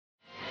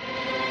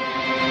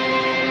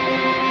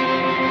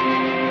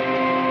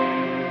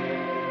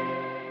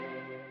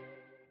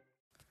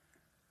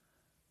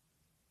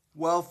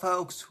Well,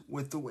 folks,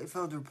 with the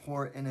Whitfield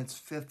Report in its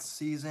 5th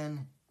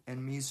season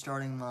and me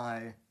starting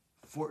my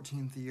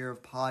 14th year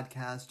of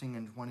podcasting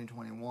in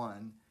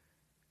 2021,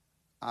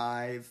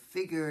 I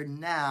figured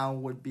now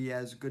would be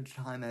as good a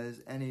time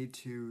as any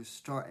to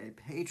start a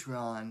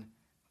Patreon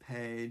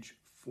page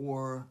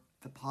for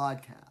the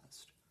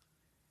podcast.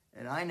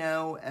 And I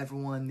know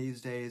everyone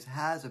these days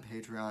has a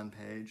Patreon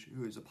page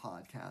who is a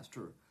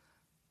podcaster,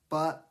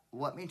 but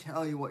let me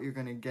tell you what you're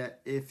going to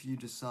get if you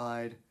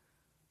decide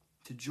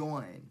to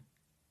join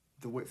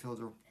the Whitfield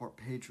Report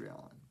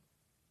Patreon.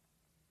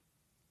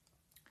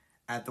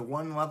 At the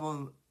 $1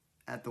 level,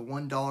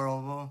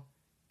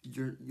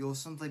 you'll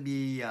simply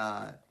be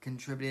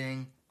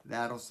contributing.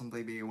 That'll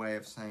simply be a way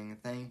of saying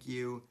thank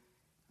you,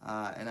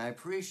 and I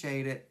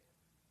appreciate it.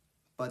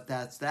 But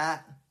that's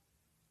that.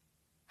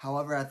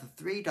 However, at the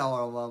 $3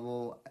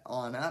 level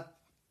on up,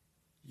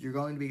 you're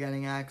going to be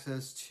getting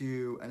access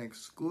to an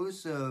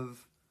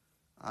exclusive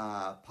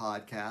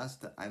podcast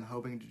that I'm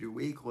hoping to do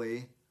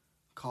weekly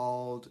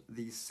called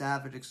the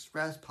Savage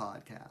Express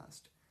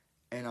Podcast.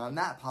 And on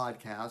that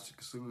podcast,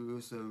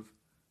 exclusive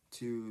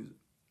to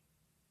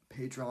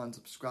Patreon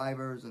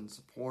subscribers and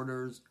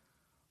supporters,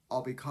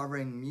 I'll be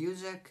covering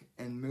music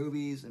and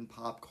movies and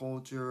pop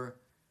culture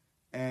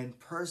and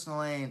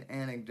personally and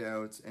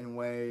anecdotes in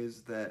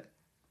ways that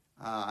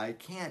I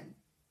can't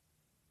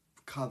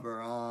cover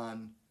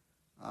on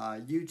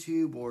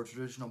YouTube or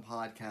traditional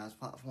podcast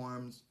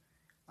platforms.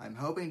 I'm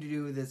hoping to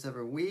do this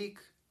every week.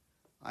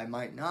 I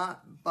might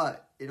not,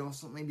 but it'll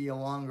certainly be a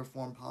longer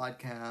form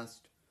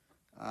podcast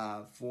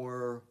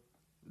for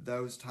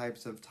those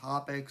types of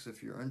topics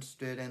if you're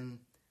interested in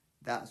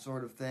that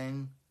sort of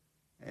thing.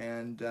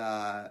 And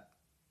I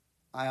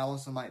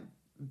also might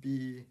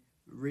be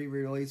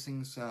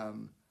re-releasing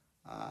some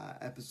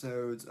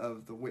episodes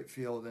of the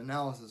Whitfield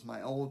Analysis,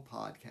 my old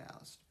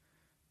podcast.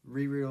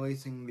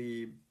 Re-releasing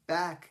the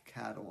back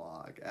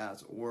catalog,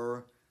 as it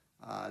were,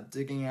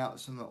 digging out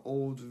some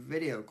old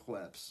video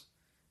clips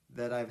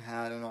that I've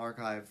had in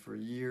archive for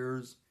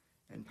years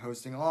and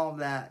posting all of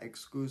that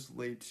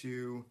exclusively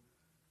to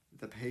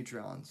the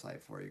Patreon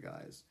site for you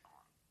guys.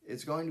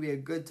 It's going to be a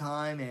good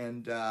time,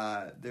 and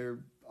there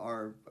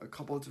are a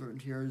couple of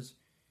different tiers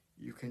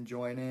you can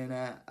join in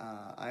at.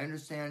 I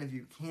understand if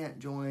you can't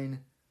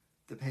join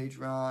the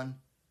Patreon,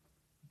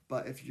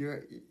 but if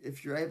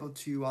you're able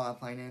to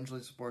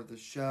financially support the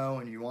show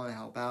and you want to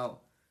help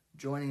out,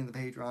 joining the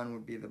Patreon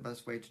would be the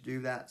best way to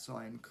do that. So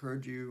I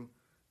encourage you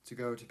to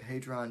go to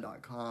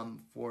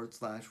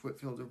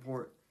patreon.com/Whitfield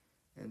Report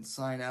and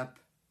sign up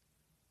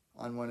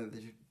on one of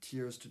the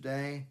tiers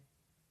today.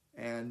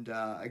 And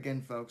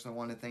again, folks, I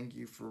want to thank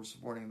you for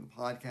supporting the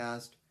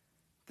podcast.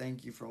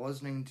 Thank you for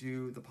listening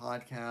to the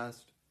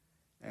podcast.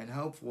 And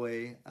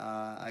hopefully,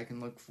 I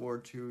can look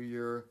forward to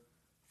your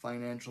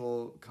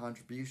financial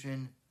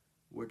contribution,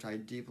 which I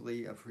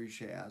deeply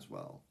appreciate as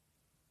well.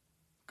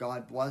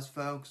 God bless,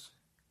 folks,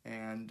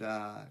 and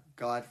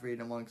God,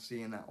 freedom,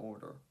 legacy in that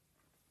order.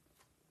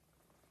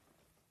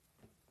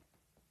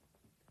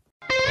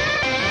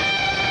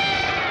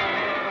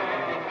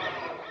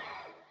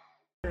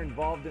 You're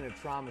involved in a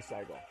trauma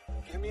cycle.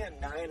 Give me a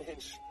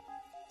 9-inch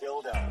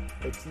dildo.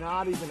 It's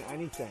not even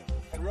anything.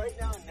 And right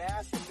now,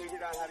 NASA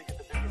figured out how to get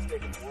the biggest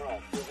dick in the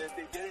world. Because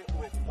they did it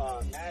with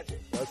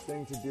magic. Best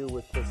thing to do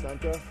with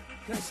placenta.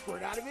 Can I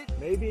squirt out of it?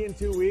 Maybe in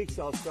 2 weeks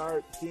I'll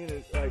start seeing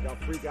it, I'll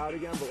freak out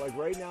again. But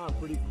right now I'm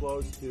pretty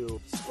close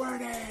to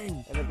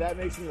Squirting! And if that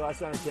makes me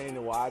less entertaining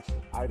to watch,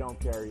 I don't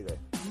care either.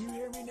 Do you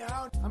hear me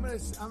now? I'm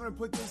gonna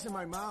put this in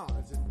my mouth.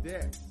 It's a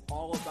dick.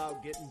 All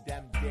about getting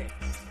them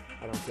dicks.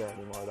 I don't care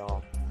anymore at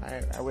all.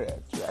 I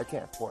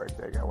can't afford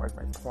it. I watch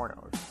my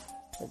pornos.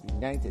 It'd be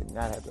nice to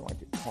not have to watch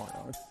your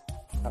pornos.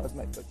 That was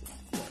my such a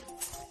squirt.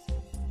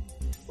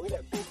 Look at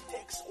that big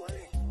dick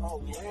squirting.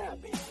 Oh yeah,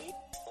 baby.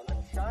 And a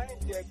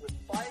giant dick with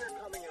fire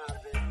coming out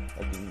of it.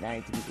 It'd be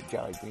nice to be the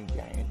Jolly Green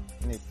Giant,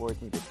 and they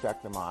forced me to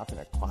suck them off in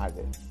a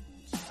closet.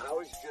 I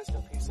was just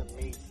a piece of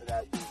meat for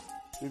that dude.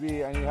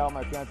 BB, I need help.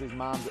 My fiance's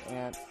mom's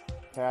aunt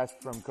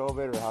passed from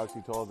COVID, or how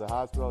she told the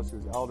hospital. She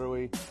was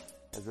elderly.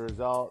 As a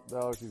result,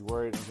 though, she's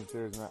worried and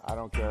considers me. I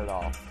don't care at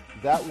all.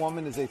 That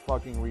woman is a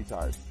fucking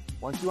retard.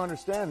 Once you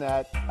understand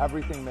that,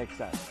 everything makes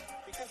sense.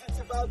 Because it's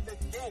about the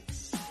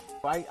dicks.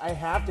 I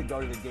have to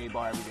go to the gay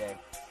bar every day.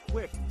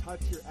 Quick,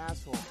 touch your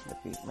asshole.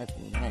 Must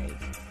be nice.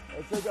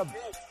 It's like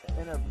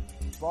in a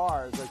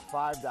bar, it's like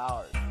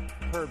 $5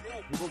 per.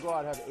 People go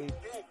out and have 8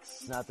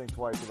 Dicks. not think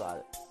twice about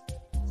it.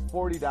 It's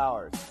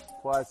 $40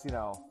 plus,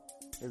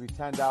 maybe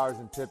 $10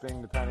 in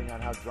tipping depending on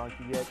how drunk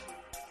you get.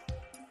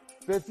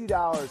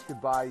 $50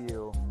 could buy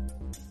you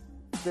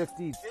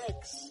 50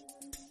 Dicks.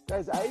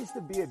 Guys, I used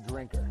to be a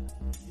drinker.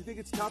 You think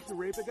it's tough to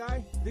rape a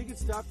guy? You think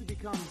it's tough to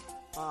become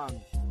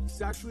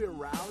sexually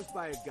aroused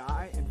by a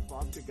guy and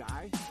fuck a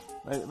guy?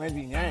 It might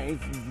be nice.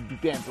 You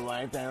can't the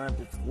life. I don't have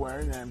to swear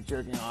and I'm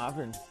jerking off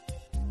and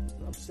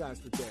I'm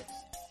obsessed with dicks.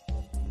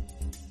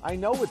 I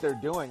know what they're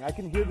doing. I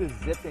can hear the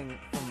zipping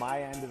from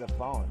my end of the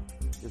phone.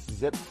 Just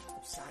zip.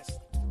 Obsessed.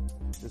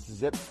 Just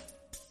zip.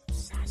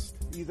 Obsessed.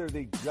 Either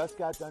they just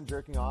got done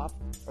jerking off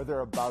or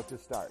they're about to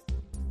start.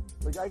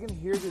 Like, I can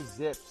hear the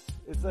zips.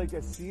 It's like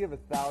a sea of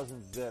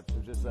 1,000 zips.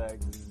 It's just like,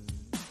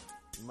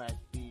 must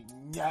be,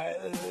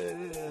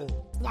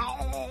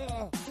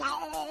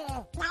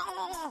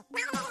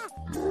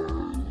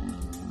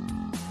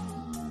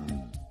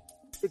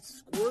 It's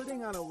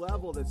squirting on a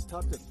level that's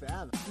tough to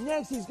fathom.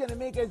 Next, he's gonna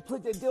make us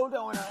put the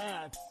dildo in our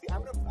ass.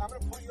 I'm gonna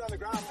put you on the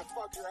ground. I'm gonna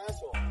fuck your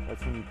asshole.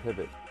 That's when you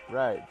pivot.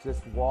 Right.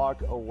 Just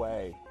walk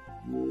away.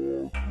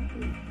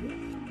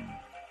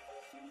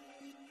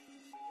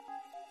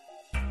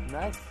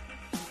 Next.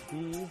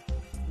 Be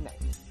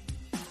next.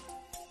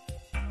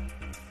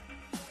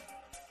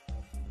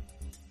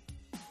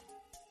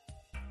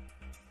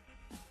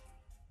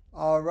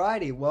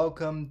 Alrighty,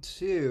 welcome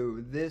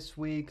to this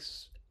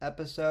week's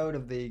episode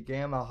of the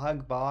Gamma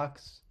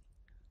Hugbox.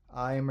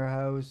 I am your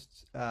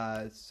host,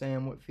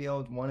 Sam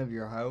Whitfield, one of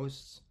your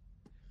hosts,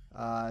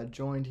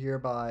 joined here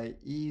by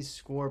E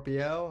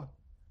Scorpio,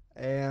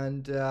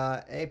 and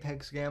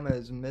Apex Gamma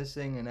is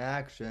missing in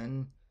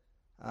action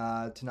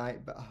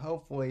tonight, but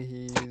hopefully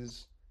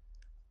he's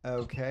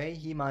okay.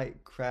 He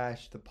might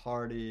crash the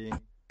party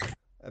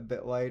a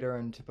bit later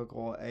in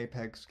typical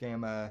Apex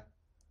Gamma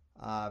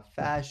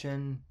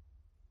fashion.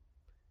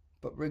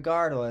 But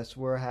regardless,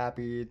 we're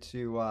happy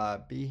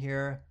to be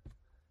here.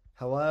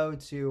 Hello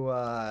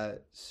to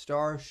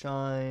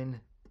Starshine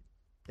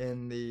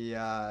in the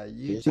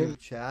YouTube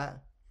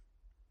chat.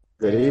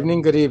 Good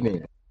evening, good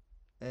evening.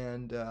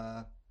 And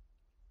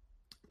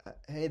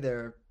hey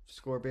there,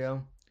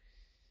 Scorpio.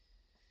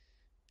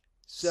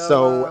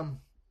 So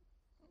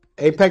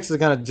Apex is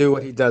going to do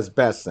what he does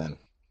best then.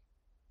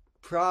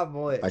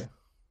 Probably. Like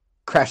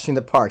crashing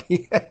the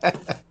party.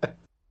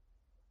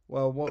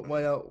 Well,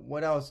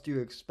 what else do you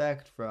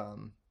expect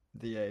from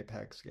the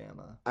Apex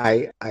Gamma?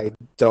 I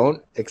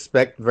don't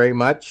expect very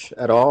much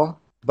at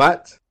all,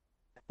 but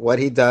what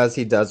he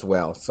does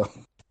well. So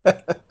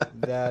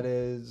that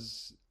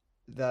is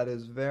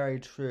very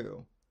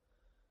true.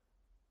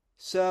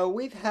 So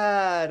we've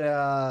had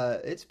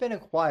it's been a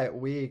quiet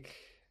week.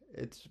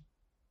 It's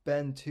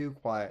been too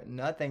quiet.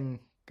 Nothing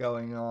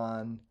going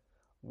on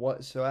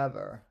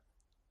whatsoever.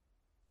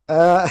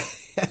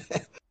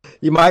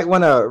 You might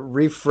want to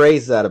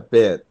rephrase that a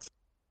bit.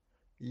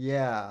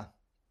 Yeah.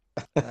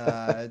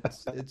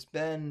 It's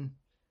been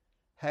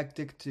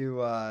hectic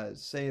to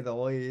say the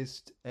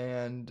least,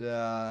 and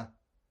all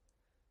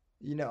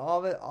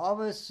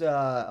this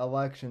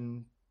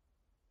election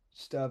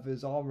stuff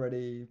is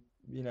already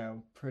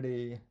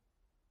pretty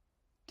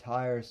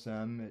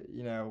tiresome.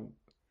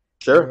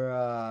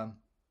 Sure.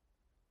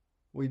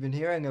 We've been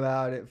hearing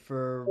about it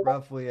for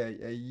roughly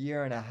a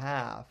year and a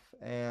half,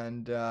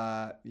 and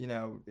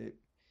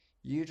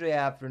usually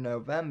after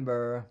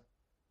November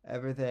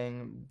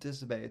everything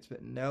dissipates,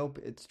 but nope,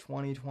 it's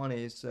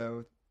 2020,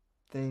 so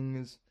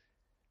things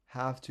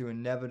have to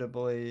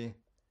inevitably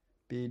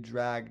be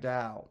dragged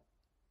out,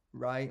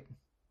 right?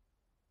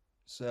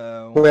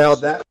 So Well,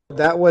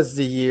 that was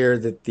the year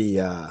that the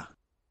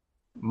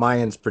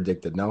Mayans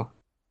predicted, no?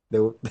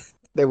 That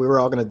we were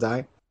all going to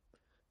die.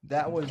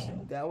 that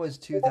was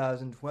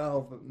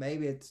 2012, but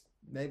maybe it's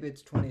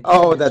 2020.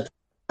 Oh,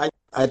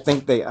 I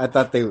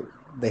thought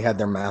they had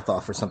their math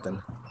off or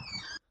something.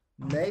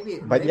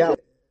 But yeah.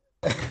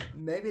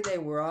 Maybe they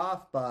were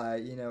off by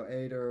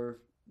 8 or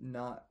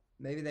not.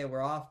 Maybe they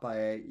were off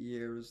by 8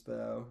 years,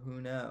 though.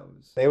 Who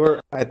knows?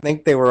 I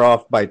think they were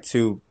off by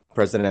 2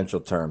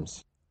 presidential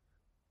terms.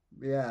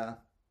 Yeah.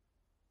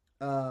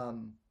 But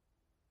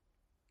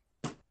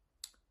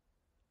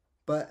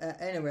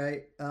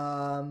anyway,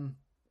 the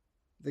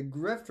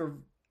grifter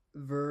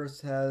verse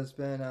has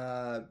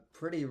been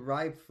pretty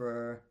ripe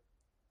for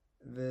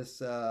this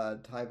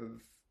type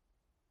of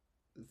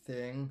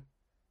thing.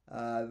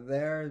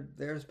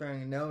 They're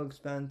sparing no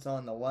expense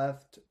on the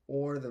left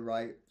or the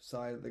right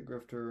side of the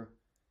grifter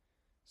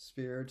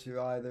sphere to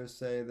either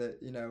say that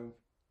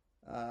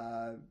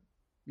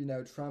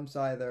Trump's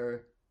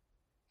either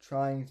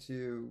trying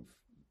to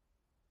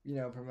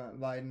prevent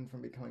Biden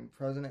from becoming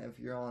president if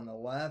you're on the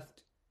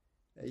left,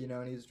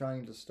 and he's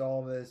trying to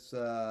stall this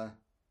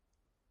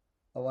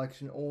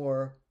election,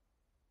 or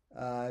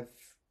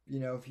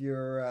if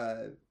you're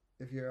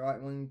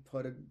right wing,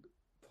 put a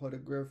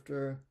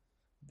grifter.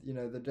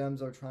 The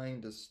Dems are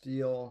trying to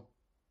steal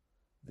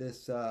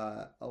this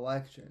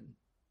election.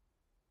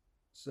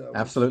 So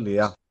absolutely,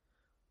 yeah.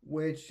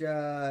 Which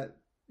as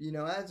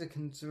a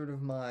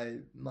conservative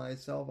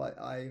myself,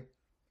 I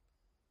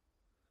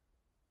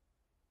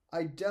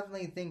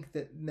definitely think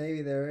that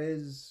maybe there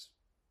is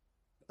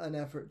an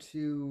effort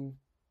to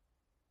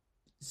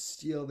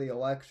steal the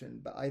election,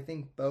 but I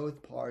think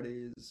both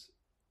parties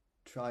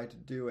try to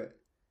do it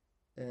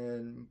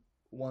in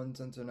one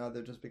sense or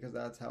another, just because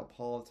that's how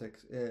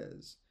politics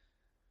is.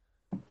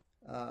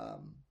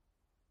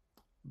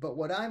 But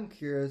what I'm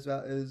curious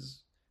about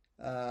is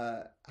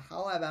how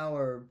have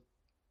our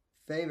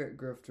favorite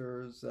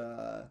grifters,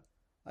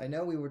 I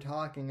know we were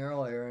talking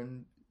earlier,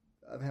 and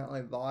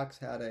apparently Vox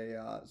had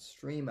a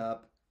stream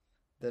up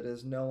that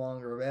is no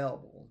longer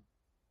available.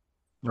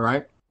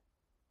 Right.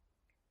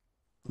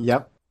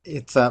 Yep.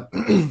 It's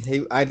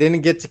I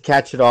didn't get to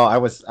catch it all. I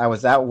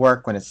was at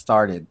work when it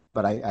started,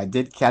 but I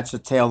did catch the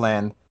tail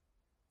end,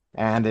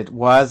 and it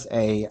was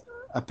a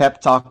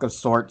pep talk of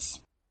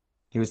sorts.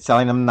 He was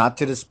telling them not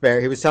to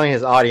despair. He was telling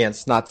his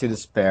audience not to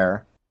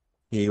despair.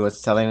 He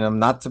was telling them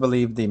not to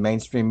believe the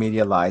mainstream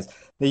media lies,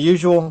 the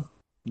usual,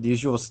 the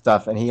usual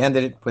stuff. And he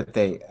ended it with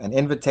a an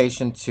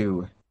invitation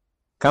to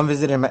come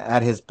visit him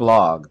at his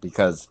blog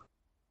because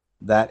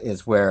that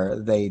is where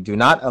they do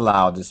not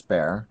allow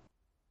despair.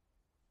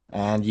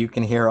 And you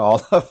can hear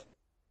all of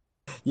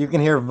you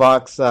can hear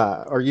Vox,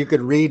 or you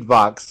could read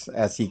Vox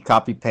as he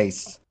copy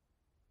pastes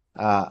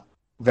uh,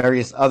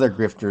 various other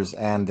grifters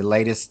and the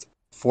latest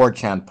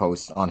 4chan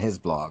posts on his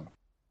blog.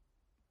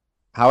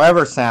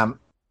 However, Sam,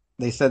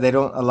 they said they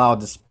don't allow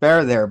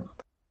despair there,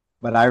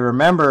 but I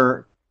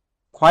remember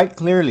quite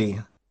clearly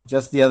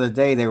just the other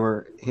day they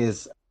were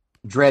his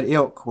dread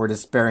ilk were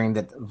despairing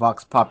that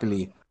Vox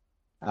Populi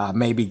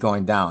may be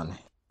going down.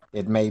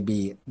 It may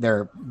be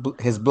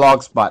his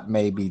blog spot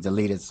may be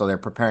deleted, so they're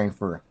preparing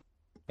for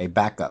a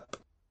backup.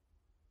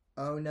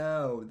 Oh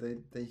no,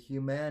 the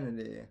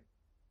humanity.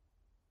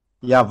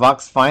 Yeah,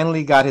 Vox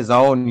finally got his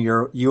own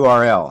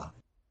URL,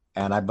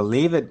 and I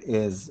believe it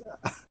is.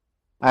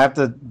 I have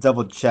to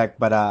double check,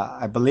 but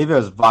I believe it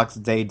was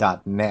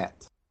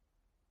voxday.net.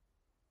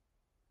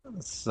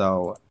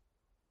 So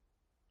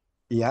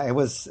yeah, it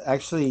was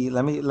actually.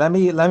 Let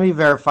me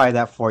verify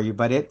that for you,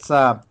 but it's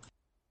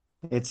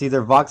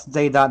either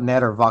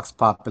voxday.net or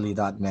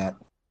voxpopuli.net.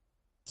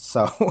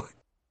 So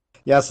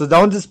yeah, so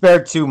don't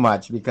despair too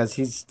much because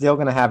he's still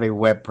gonna have a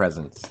web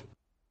presence.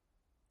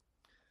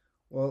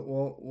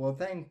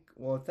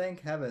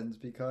 Thank heavens,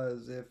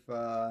 because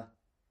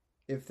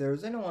if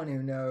there's anyone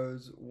who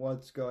knows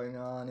what's going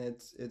on,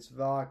 it's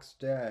Vox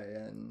Day,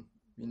 and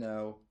you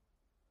know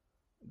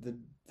the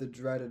the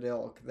dreaded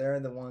ilk. They're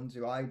the ones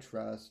who I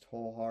trust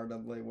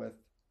wholeheartedly with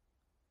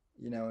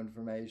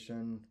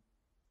information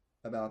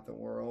about the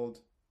world.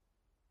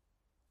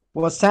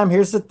 Well, Sam,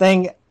 here's the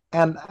thing,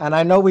 and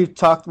I know we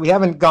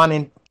haven't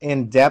gone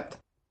in depth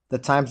the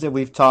times that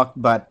we've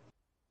talked, but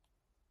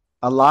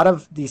a lot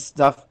of the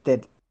stuff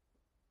that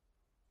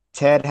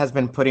Ted has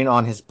been putting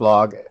on his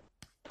blog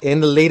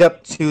in the lead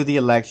up to the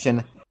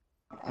election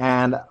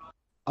and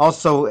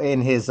also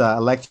in his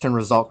election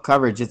result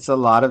coverage, it's a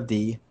lot of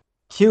the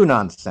Q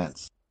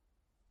nonsense.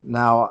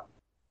 Now,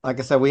 like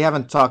I said, we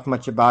haven't talked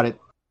much about it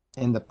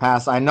in the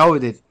past. I know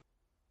that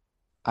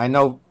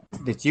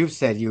you've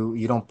said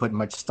you don't put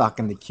much stock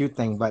in the Q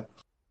thing, but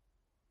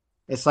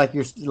it's like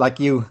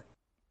you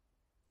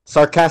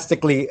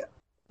sarcastically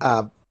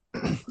uh,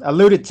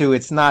 alluded to.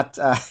 It's not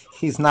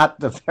he's not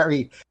the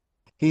very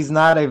he's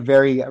not a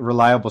very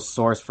reliable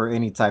source for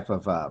any type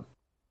of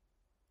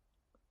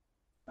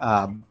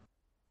uh,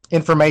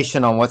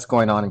 information on what's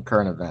going on in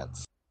current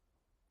events.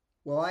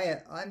 Well,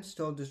 I'm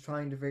still just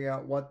trying to figure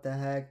out what the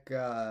heck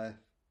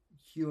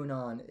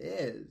QAnon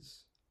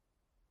is.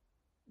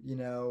 You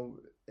know,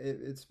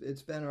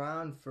 it's been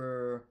around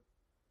for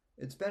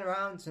it's been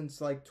around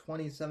since like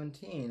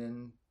 2017,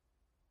 and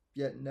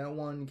yet no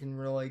one can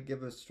really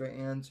give a straight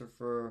answer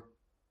for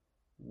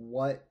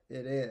what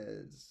it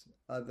is,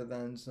 other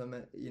than some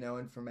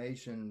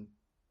information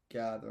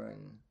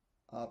gathering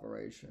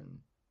operation,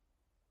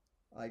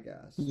 I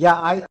guess. Yeah,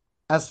 I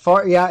as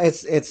far yeah,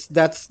 it's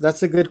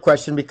that's a good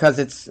question because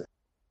it's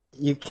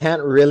you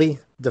can't really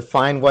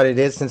define what it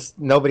is since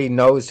nobody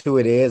knows who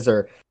it is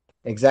or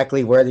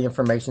exactly where the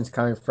information's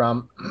coming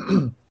from,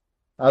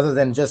 other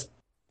than just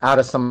out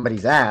of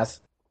somebody's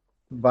ass.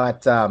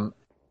 But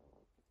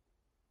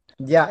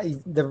yeah,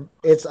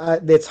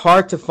 it's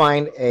hard to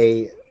find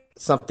a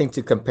something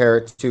to compare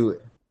it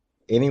to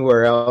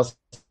anywhere else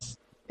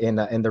in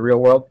the real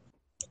world.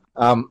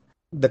 Um,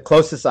 the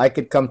closest I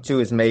could come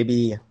to is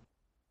maybe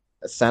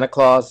Santa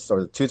Claus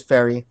or the Tooth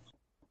Fairy.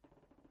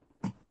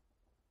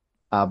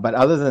 But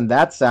other than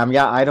that, Sam,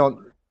 yeah, I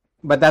don't.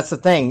 But that's the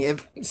thing.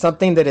 If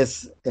something that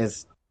is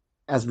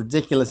as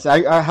ridiculous,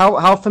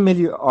 how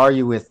familiar are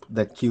you with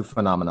the Q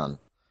phenomenon?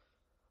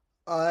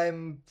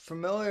 I'm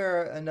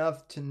familiar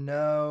enough to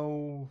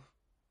know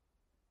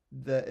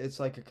that it's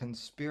like a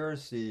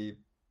conspiracy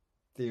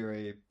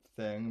theory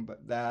thing,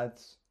 but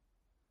that's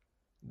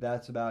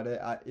about it.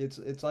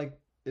 It's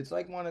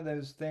like one of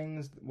those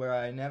things where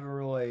I never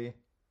really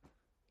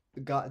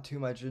got too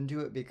much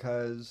into it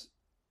because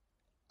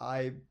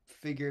I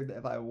figured that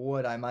if I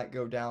would, I might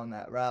go down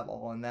that rabbit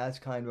hole, and that's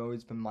kind of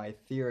always been my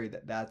theory,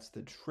 that that's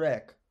the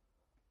trick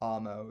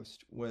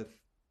almost with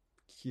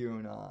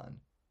QAnon,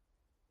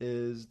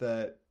 is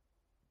that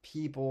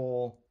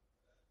people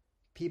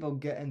people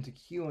get into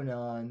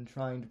QAnon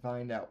trying to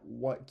find out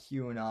what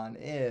QAnon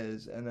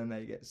is, and then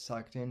they get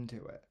sucked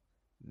into it.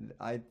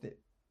 I th-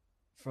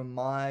 from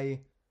my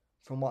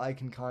from what I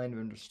can kind of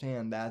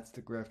understand, that's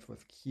the grift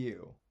with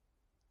Q.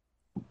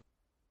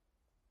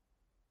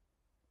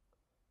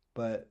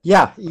 But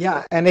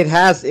Yeah, and it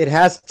has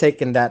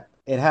taken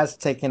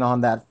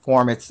on that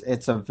form.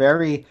 It's a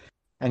very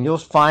and you'll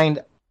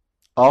find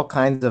all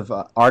kinds of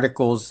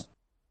articles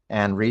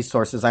and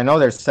resources. I know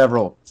there's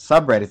several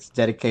subreddits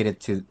dedicated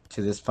to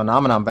this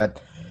phenomenon, but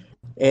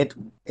it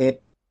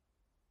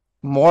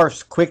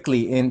morphs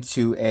quickly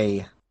into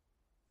a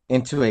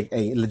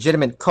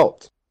legitimate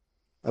cult,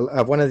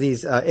 one of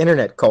these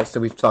internet cults that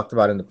we've talked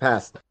about in the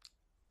past.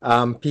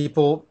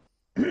 People,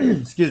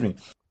 excuse me,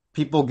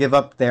 people give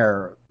up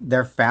their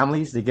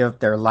families, they give up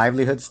their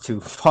livelihoods to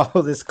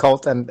follow this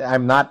cult, and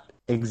I'm not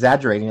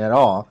exaggerating at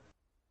all.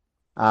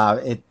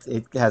 It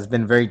has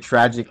been very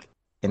tragic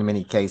in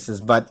many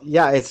cases, but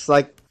yeah, it's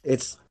like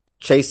it's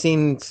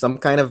chasing some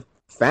kind of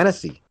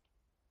fantasy.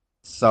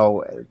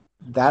 So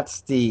that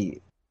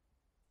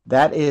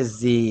is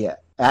the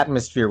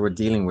atmosphere we're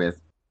dealing with,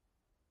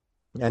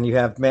 and you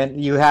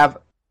have,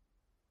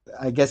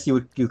 I guess you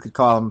could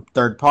call them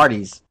third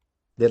parties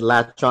that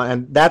latch on,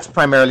 and that's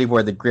primarily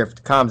where the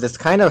grift comes. It's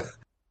kind of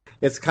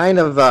it's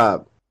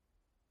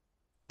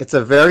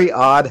a very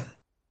odd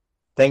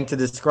thing to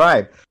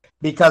describe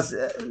because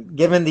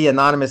given the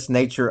anonymous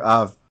nature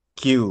of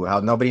Q, how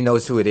nobody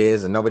knows who it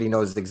is and nobody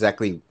knows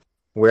exactly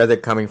where they're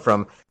coming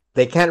from,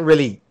 they can't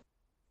really,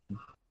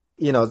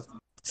 you know,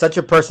 such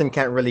a person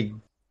can't really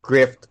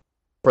grift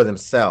for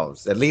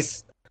themselves, at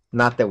least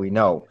not that we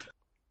know.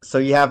 So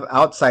you have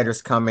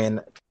outsiders come in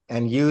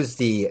and use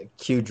the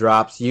Q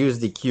drops, use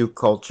the Q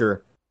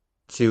culture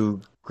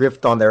to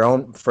grift on their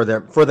own for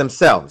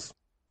themselves.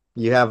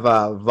 You have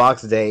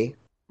Vox Day.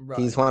 Right.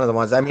 He's one of the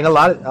ones. I mean, a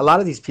lot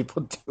of these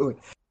people do it.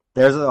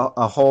 There's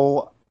a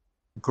whole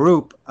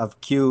group of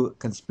Q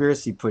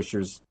conspiracy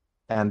pushers,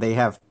 and they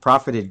have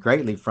profited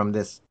greatly from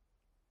this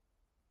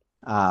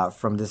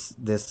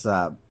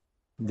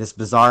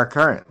bizarre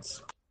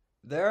occurrence.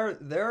 There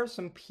are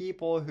some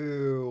people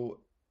who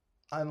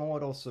I'm a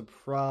little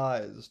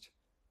surprised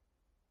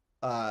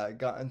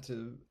got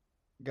into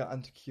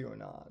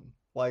QAnon.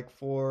 Like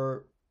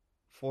for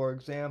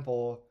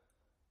example,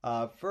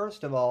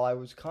 first of all, I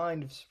was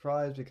kind of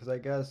surprised because I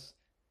guess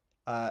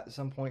at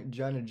some point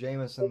Jenna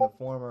Jameson, the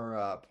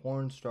former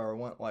porn star,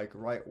 went like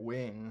right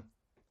wing,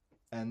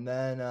 and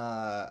then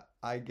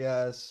I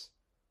guess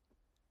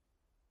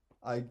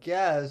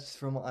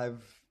from what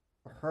I've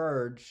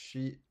heard,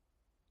 she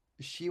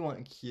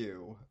went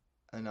Q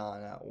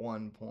anon at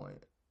one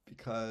point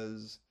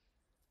because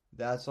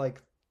that's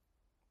like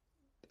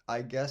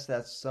I guess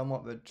that's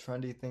somewhat of a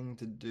trendy thing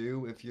to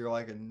do if you're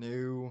like a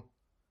new,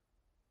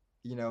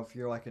 if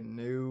you're like a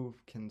new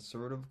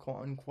conservative,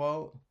 quote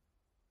unquote,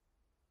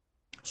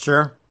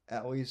 Sure.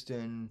 at least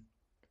in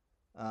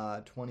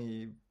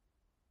 20,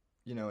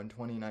 in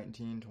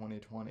 2019,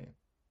 2020.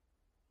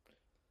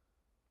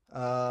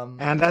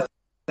 And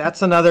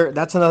that's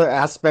another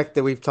aspect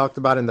that we've talked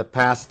about in the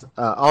past.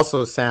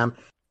 Also, Sam,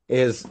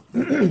 is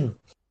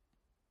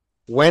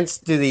whence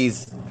do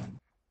these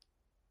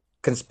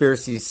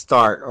conspiracies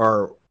start,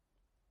 or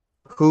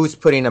who's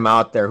putting them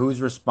out there?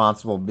 Who's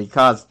responsible?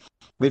 Because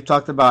we've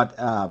talked about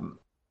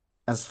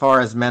as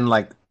far as men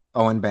like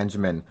Owen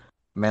Benjamin,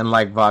 men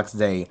like Vox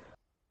Day,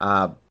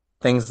 uh,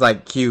 things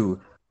like Q.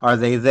 Are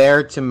they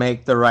there to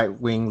make the right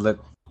wing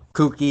look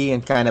kooky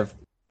and kind of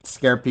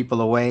scare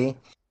people away?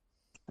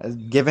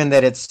 Given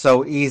that it's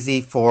so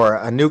easy for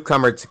a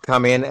newcomer to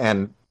come in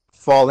and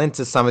fall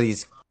into some of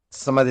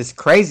this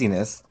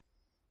craziness,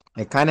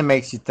 it kind of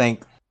makes you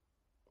think,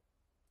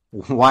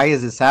 why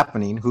is this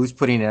happening? Who's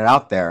putting it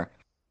out there?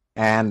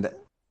 And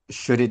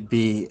should it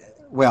be,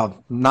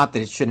 well, not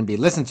that it shouldn't be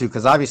listened to,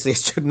 because obviously it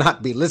should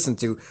not be listened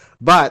to,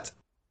 but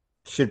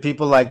should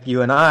people like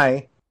you and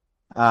I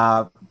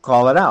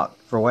call it out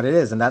for what it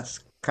is? And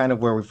that's kind of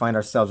where we find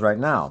ourselves right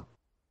now.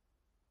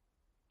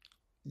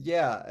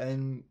 Yeah,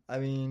 and I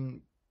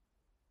mean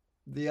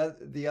the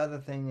other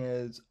thing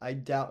is I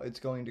doubt it's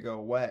going to go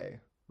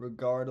away,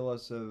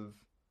 regardless of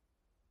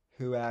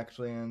who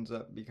actually ends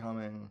up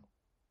becoming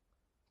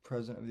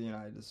president of the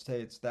United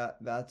States.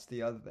 That's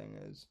the other thing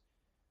is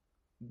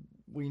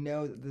we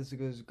know that this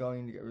is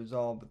going to get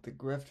resolved, but the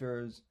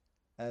grifters,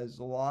 as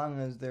long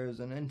as there's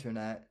an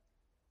internet,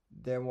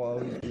 there will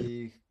always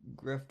be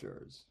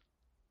grifters.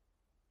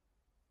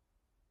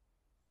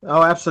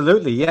 Oh,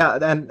 absolutely. Yeah.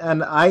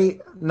 And I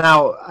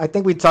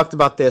think we talked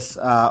about this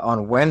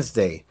on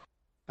Wednesday.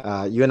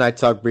 You and I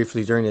talked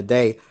briefly during the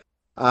day.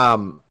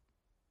 Um,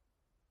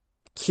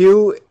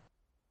 Q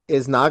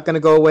is not going to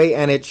go away,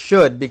 and it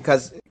should,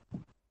 because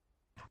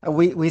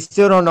we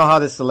still don't know how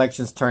this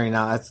election's turning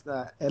out.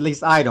 At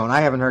least I don't.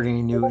 I haven't heard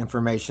any new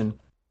information.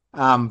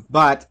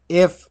 But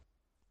if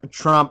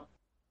Trump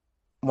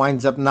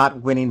winds up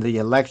not winning the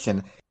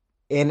election,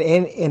 in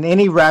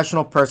any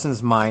rational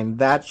person's mind,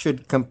 that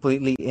should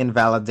completely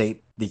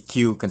invalidate the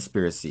Q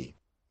conspiracy.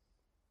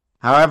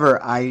 However,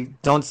 I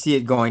don't see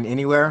it going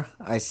anywhere.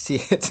 I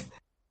see it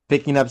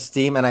picking up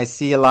steam, and I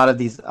see a lot of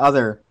these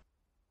other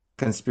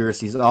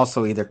conspiracies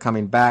also either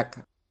coming back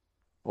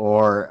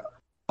or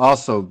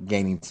also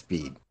gaining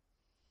speed.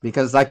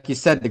 Because, like you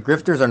said, the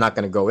grifters are not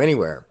going to go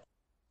anywhere.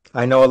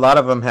 I know a lot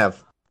of them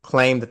have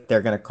claimed that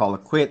they're going to call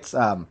it quits.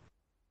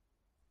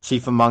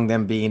 Chief among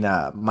them being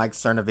Mike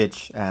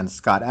Cernovich and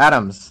Scott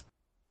Adams.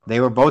 They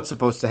were both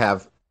supposed to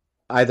have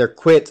either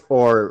quit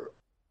or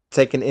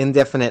take an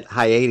indefinite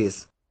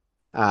hiatus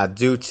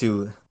due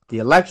to the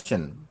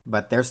election,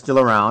 but they're still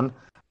around.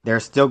 They're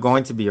still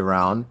going to be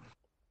around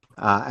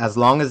as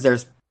long as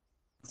there's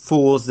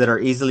fools that are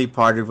easily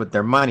parted with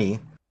their money.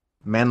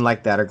 Men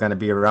like that are going to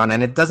be around,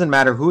 and it doesn't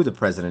matter who the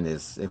president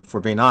is, if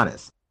we're being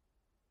honest.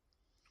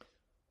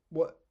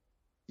 What?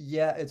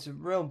 Yeah, it's a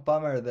real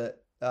bummer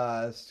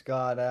that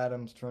Scott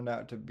Adams turned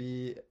out to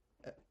be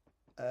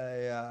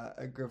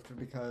a grifter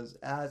because,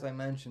 as I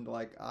mentioned,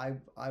 like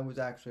I was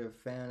actually a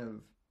fan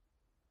of,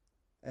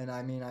 and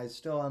I mean I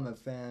still am a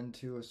fan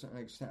to a certain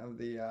extent of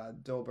the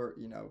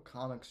Dilbert,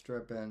 comic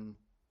strip and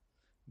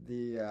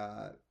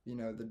the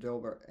the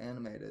Dilbert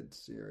animated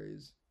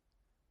series.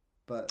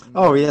 But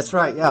Oh, yeah, man, that's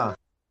right. Yeah.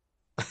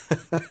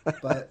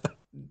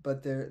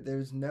 but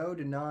there's no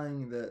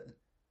denying that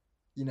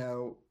you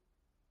know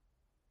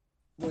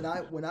when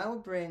I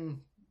would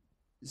bring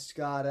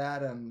Scott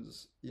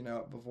Adams,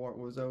 before it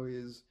was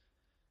always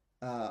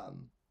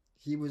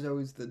he was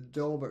always the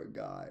Dilbert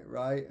guy,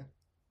 right?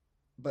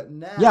 But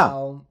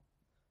Yeah.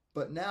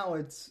 now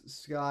it's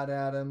Scott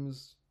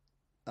Adams,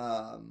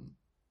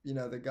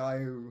 the guy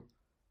who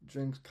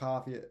drinks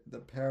coffee, the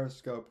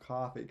Periscope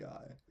coffee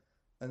guy.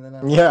 And then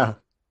I'm like, Yeah.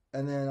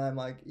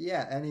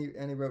 yeah, and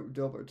he wrote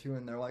Dilbert too,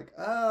 and they're like,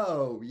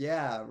 oh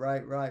yeah,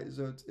 right.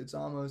 So it's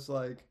almost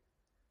like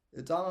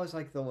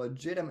the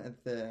legitimate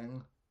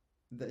thing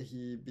that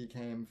he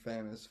became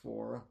famous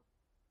for,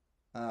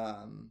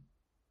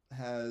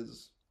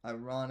 has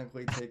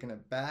ironically taken a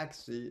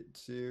backseat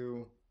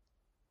to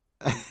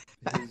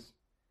his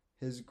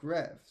his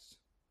grifts.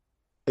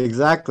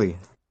 Exactly.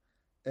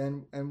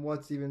 And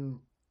what's even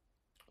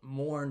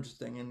more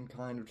interesting and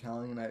kind of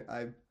telling, and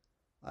I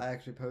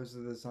actually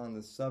posted this on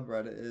the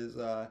subreddit, is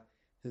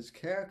his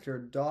character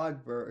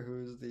Dogbert,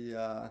 who's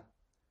the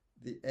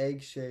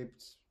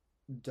egg-shaped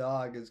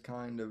dog, is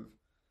kind of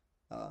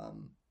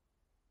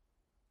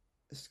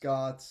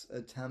Scott's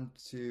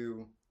attempt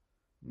to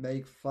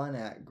make fun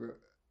of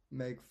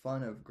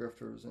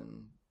grifters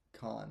and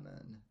con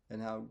men and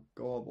how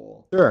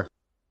gullible Sure.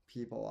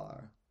 people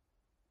are.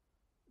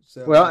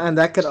 So Well, and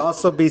that could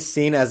also be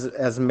seen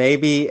as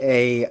maybe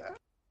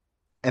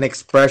an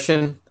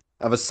expression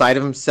of a side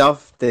of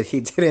himself that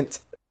he didn't,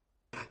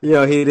 he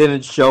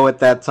didn't show at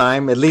that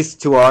time, at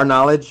least to our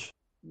knowledge.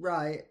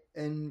 right,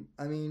 and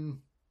I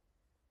mean,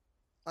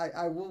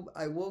 I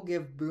will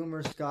give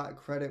Boomer Scott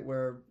credit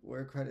where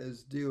credit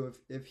is due.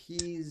 If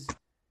he's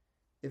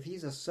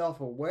a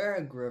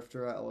self-aware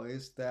grifter, at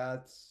least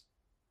that's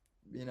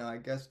I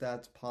guess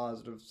that's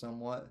positive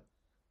somewhat.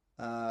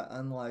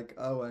 Unlike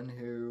Owen,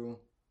 who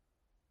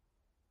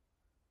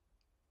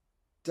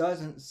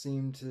doesn't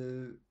seem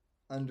to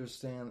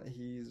understand that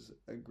he's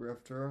a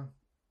grifter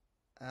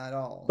at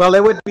all. Well,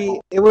 it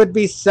would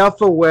be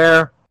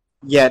self-aware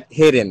yet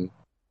hidden,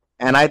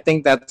 and I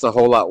think that's a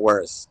whole lot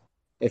worse.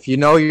 If you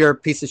know you're a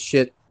piece of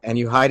shit and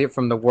you hide it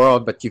from the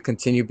world, but you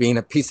continue being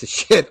a piece of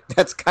shit,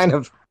 that's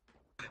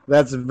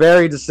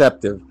very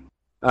deceptive.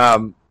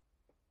 Um,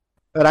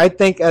 but I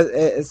think,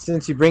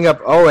 since you bring up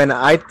Owen,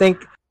 I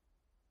think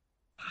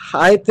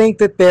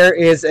that there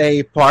is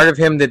a part of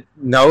him that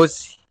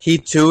knows he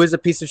too is a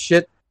piece of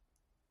shit,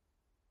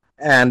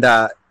 and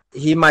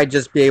he might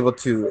just be able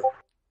to.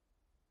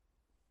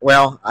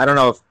 Well, I don't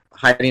know if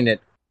hiding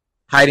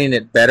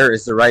it better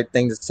is the right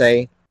thing to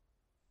say,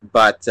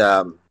 but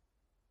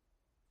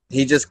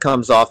he just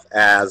comes off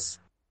as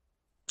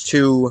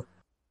too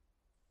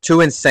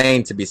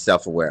insane to be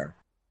self-aware.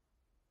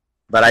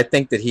 But I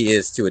think that he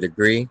is to a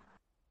degree.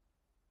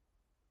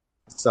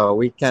 So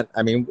we can't.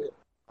 I mean,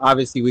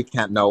 obviously, we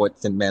can't know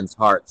what's in men's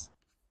hearts.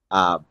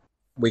 Uh,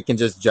 we can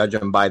just judge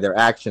them by their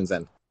actions,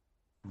 and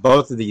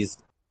both of these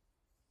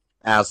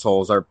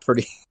assholes are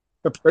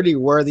pretty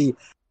worthy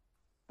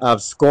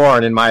of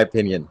scorn, in my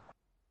opinion.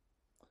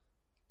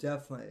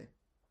 Definitely.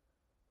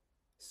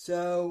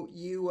 So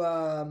you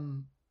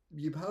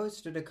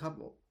posted a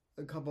couple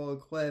of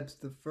clips.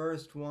 The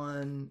first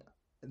one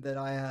that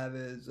I have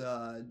is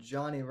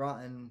Johnny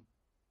Rotten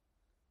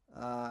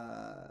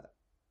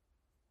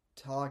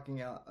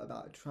talking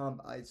about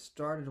Trump. I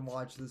started to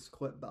watch this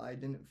clip, but I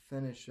didn't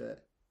finish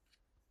it.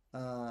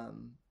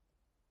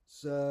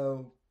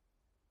 So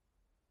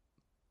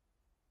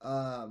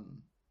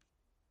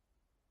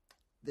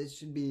this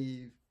should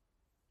be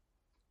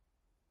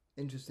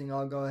interesting.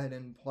 I'll go ahead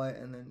and play it.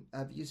 And then,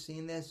 have you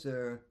seen this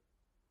or?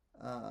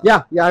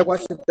 Yeah, I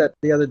watched it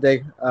the other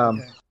day.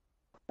 Okay.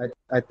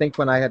 I think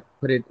when I had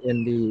put it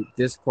in the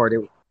Discord,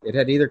 it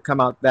had either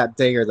come out that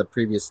day or the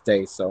previous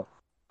day, so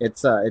it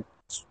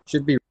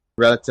should be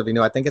relatively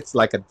new. I think it's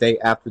like a day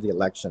after the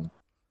election.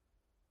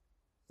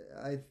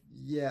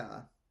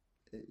 Yeah,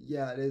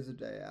 it is a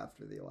day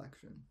after the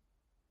election.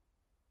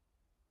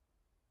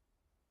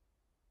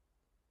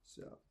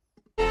 So.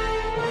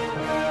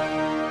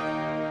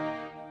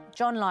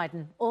 John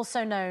Lydon,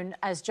 also known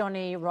as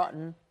Johnny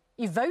Rotten,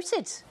 you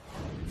voted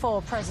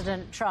for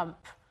President Trump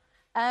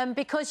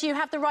because you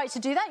have the right to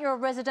do that. You're a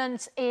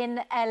resident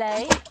in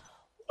LA.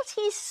 What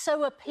is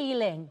so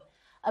appealing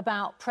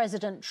about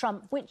President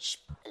Trump, which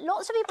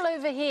lots of people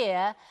over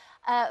here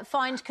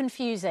find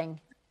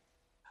confusing?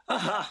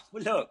 Well,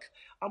 look,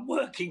 I'm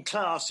working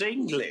class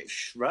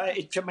English, right?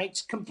 It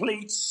makes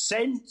complete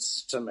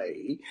sense to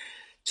me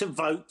to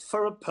vote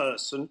for a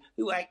person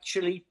who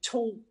actually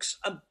talks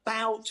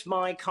about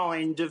my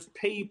kind of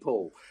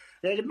people.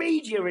 Now, the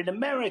media in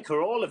America,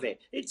 all of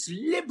it, it's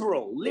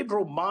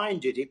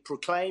liberal-minded, it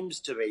proclaims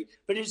to be,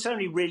 but it's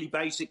only really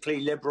basically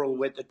liberal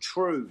with the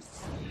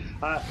truth.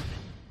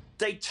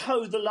 They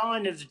toe the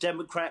line of the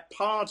Democrat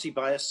Party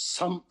by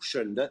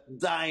assumption that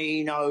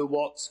they know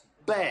what's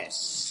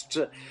best.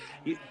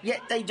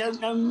 Yet they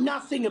don't know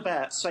nothing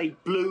about, say,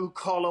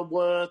 blue-collar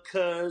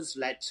workers,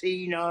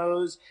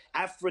 Latinos,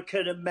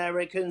 African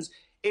Americans,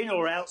 in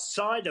or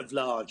outside of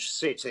large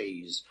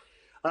cities.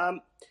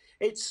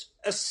 It's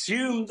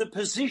assume the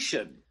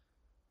position.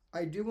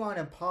 I do want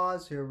to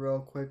pause here real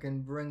quick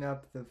and bring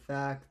up the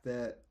fact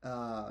that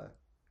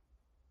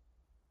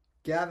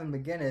Gavin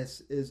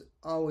McInnes is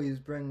always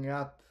bringing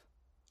up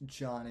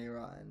Johnny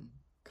Rotten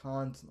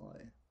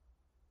constantly,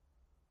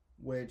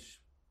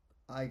 which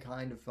I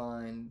kind of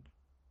find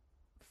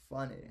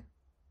funny.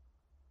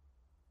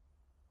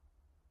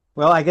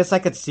 Well, I guess I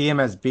could see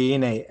him as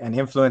being an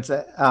influence.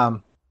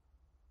 As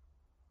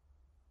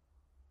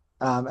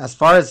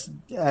far as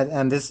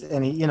and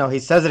he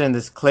says it in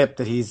this clip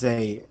that he's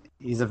a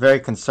very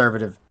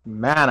conservative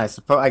man. I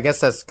suppose I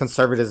guess as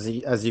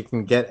conservative as you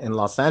can get in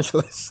Los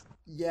Angeles.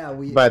 Yeah,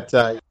 But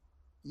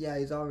yeah,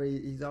 he's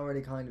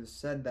already kind of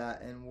said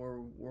that, and we're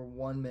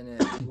 1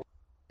 minute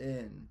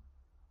in,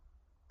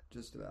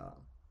 just about.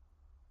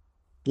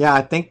 yeah,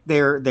 I think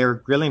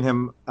they're grilling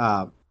him.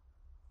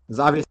 Because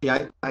obviously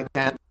I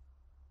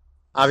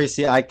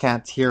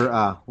can't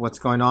hear what's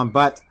going on,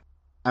 but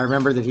I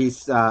remember that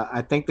he's.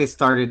 I think they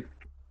started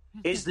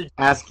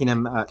asking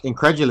him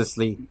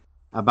incredulously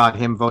about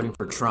him voting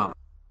for Trump.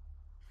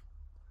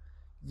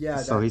 Yeah,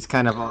 So he's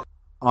kind of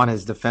on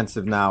his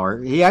defensive now,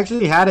 or he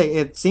actually had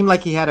it seemed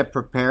like he had it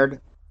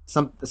prepared,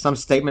 some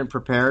statement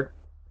prepared,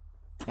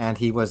 and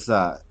he was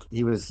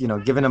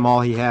giving him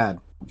all he had.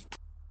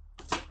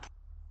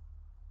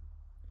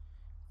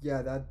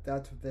 yeah,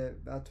 that's what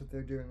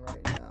they're doing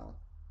right now.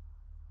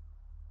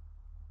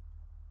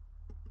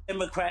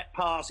 Democrat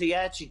Party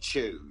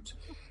attitude.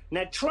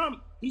 Now,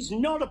 Trump, he's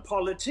not a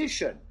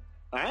politician.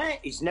 Right?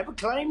 He's never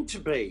claimed to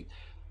be.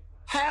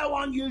 How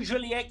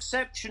unusually,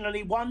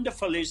 exceptionally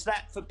wonderful is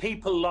that for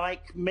people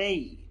like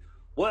me,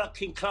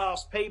 working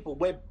class people?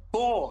 We're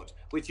bored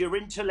with your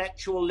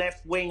intellectual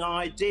left-wing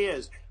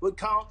ideas. We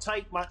can't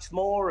take much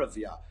more of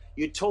you.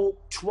 You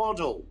talk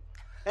twaddle.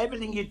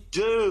 Everything you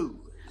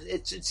do,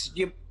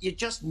 you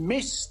just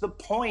miss the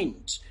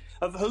point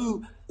of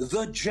who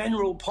the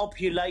general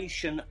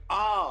population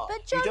are.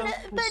 But John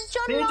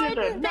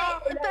Lydon,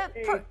 I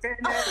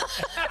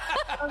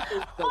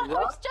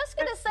was just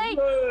going to say,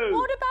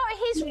 what about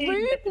his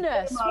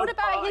rudeness? What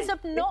about his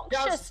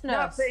obnoxiousness?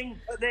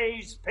 Nothing for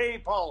these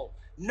people.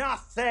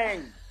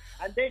 Nothing.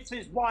 And this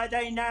is why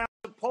they now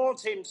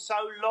support him so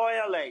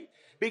loyally,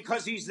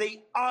 because he's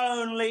the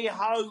only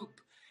hope.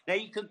 Now,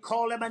 you could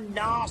call him a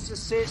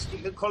narcissist, you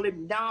could call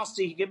him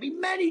nasty, he could be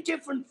many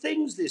different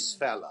things, this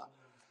fella.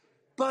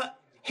 But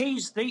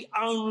he's the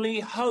only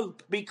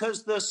hope,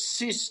 because the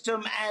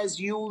system,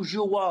 as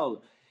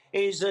usual,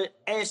 is a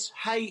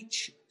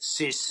SH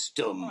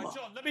system. All right,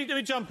 John, let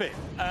me jump in.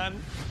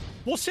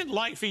 What's it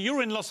like for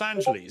you in Los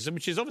Angeles,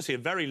 which is obviously a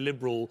very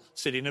liberal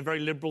city in a very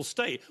liberal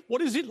state?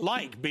 What is it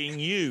like being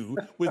you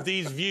with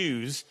these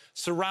views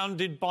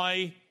surrounded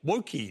by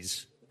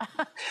wokies?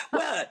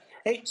 Well,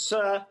 it's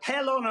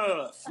hell on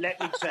earth,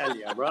 let me tell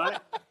you, right?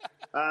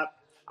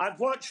 I've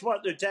watched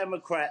what the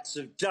Democrats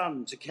have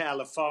done to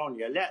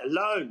California, let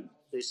alone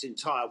this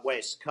entire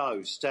West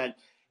Coast, and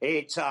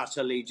it's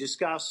utterly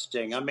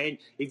disgusting. I mean,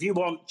 if you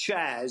want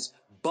Chaz,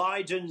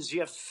 Biden's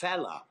your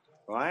fella,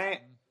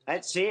 right?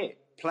 That's it,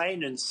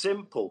 plain and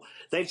simple.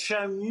 They've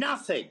shown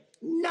nothing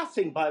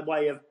by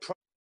way of...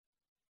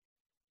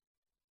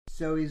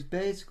 So he's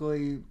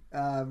basically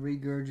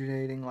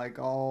regurgitating like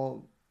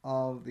all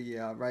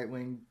the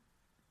right-wing,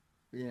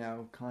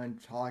 kind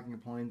of talking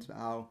points about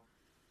how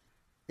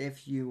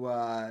if you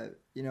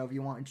if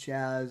you want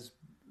Chaz,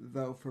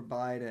 vote for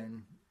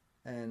Biden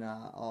and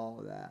all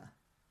of that.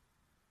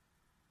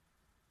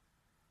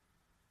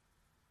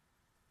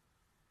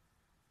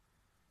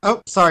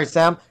 Oh, sorry,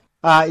 Sam.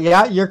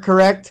 Yeah, you're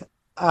correct.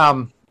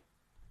 And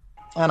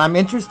I'm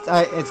interested.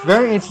 It's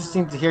very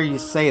interesting to hear you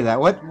say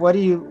that. What are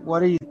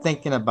you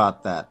thinking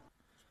about that?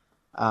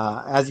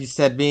 As you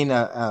said, being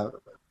a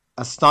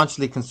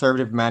staunchly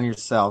conservative man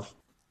yourself.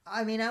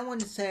 I mean, I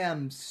wouldn't say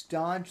I'm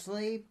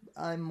staunchly.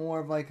 I'm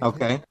more of like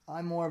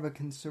I'm more of a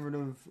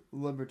conservative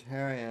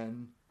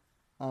libertarian.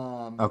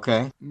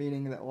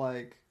 Meaning that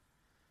like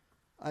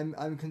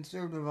I'm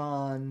conservative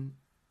on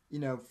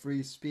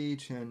free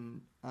speech and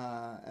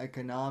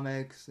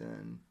economics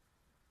and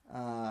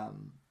that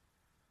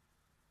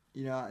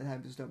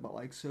type of stuff. But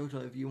like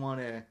social, if you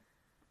want to,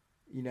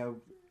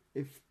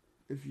 if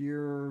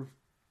you're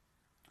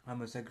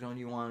homosexual and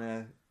you want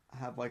to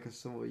have like a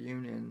civil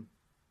union,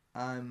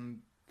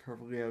 I'm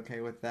perfectly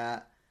okay with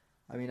that.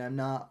 I mean, I'm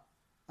not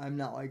I'm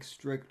not like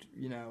strict,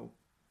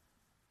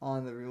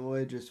 on the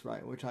religious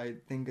right, which I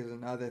think is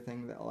another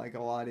thing that like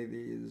a lot of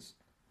these,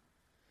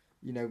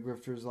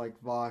 grifters like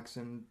Vox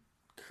and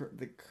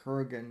the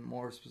Kurgan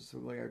more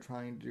specifically are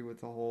trying to do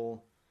with the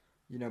whole,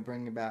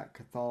 bringing back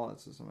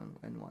Catholicism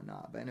and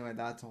whatnot. But anyway,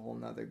 that's a whole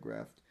nother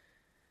grift.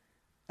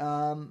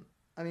 I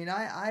mean,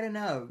 I don't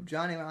know.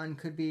 Johnny Rotten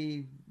could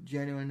be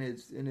genuine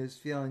in his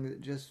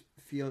feeling.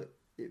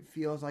 It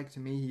feels like to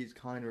me he's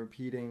kind of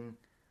repeating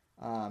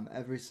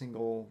every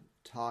single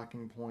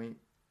talking point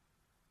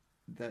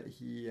that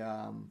he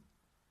I've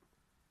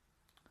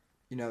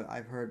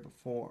heard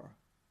before,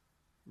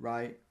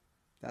 right?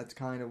 That's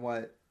kind of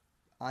what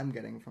I'm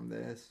getting from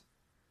this.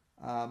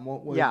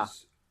 What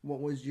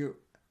was your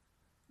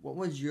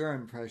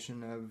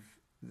impression of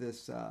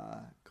this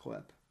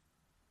clip?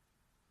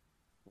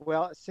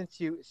 Well,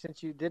 since you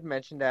did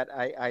mention that,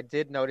 I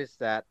did notice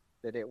that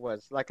it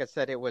was, like I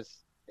said, it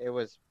was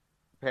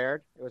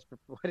prepared. It was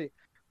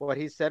what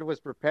he said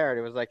was prepared.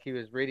 It was like he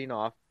was reading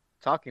off,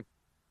 talking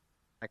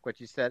like what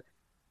you said.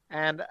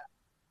 And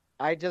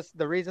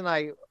the reason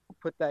I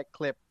put that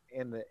clip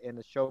in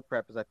the show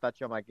prep is I thought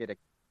you might get a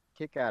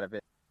kick out of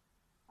it.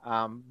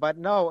 But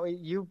no,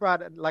 you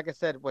brought, like I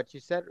said, what you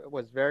said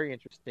was very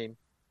interesting,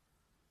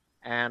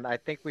 and I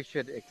think we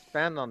should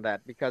expand on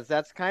that because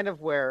that's kind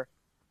of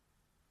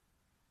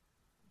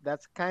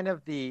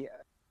the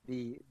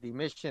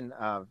mission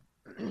of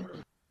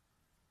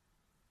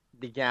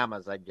the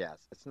Gammas, I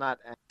guess. It's not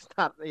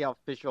the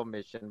official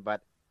mission,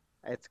 but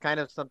it's kind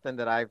of something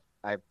that I've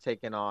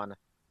taken on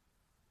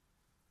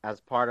as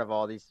part of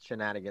all these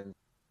shenanigans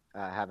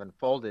have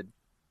unfolded.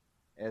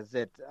 Is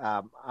that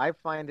I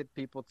find that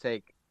people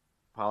take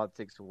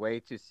politics way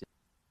too seriously.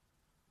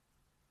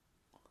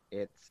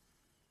 It's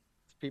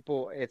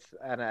people.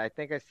 And I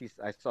think I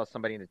saw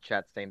somebody in the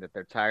chat saying that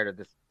they're tired of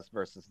this us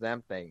versus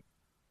them thing,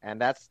 and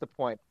that's the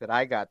point that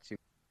I got to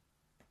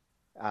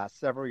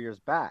several years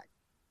back.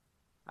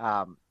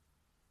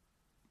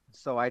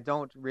 So I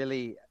don't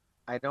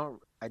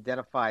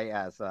identify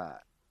as a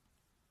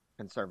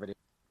conservative,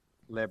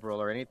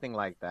 liberal, or anything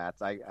like that.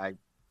 I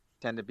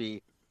tend to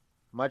be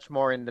much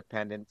more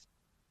independent,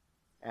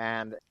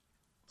 and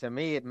to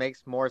me, it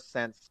makes more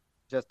sense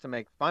just to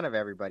make fun of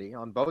everybody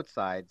on both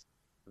sides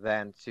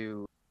than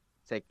to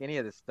take any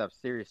of this stuff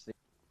seriously.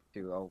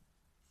 This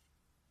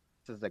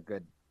is a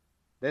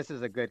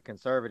good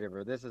conservative,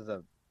 or this is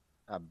a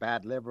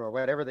bad liberal, or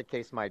whatever the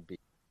case might be.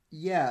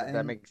 Yeah, if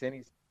that makes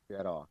any sense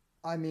at all.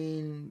 I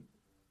mean,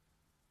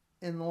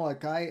 and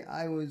look,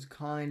 I was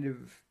kind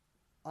of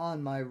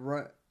on my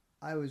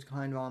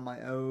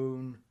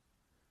own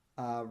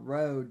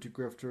road to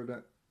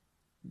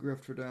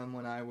grifterdom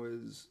when I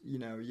was,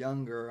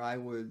 younger. I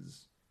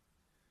was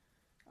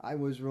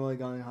really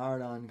going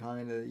hard on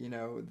kind of,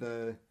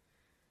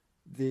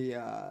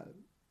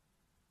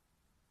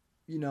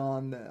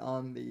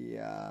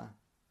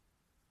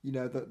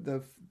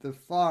 the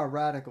far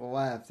radical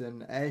left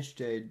and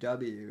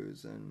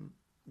SJWs and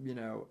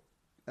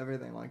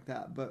everything like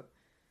that. But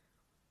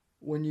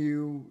when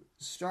you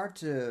start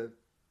to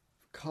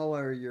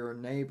color your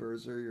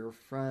neighbors or your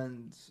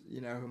friends,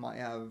 who might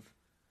have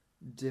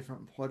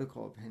different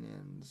political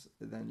opinions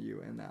than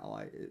you in that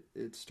light,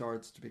 it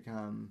starts to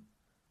become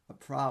a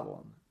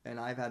problem. And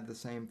I've had the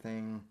same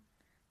thing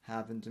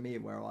happen to me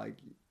where, like,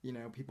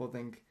 people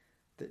think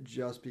that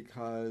just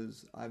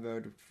because I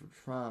voted for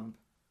Trump,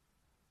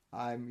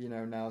 I'm,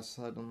 now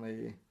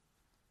suddenly,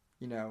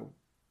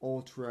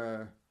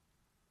 ultra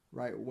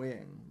right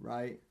wing,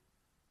 right?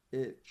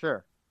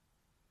 Sure.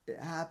 It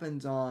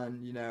happens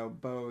on,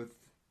 both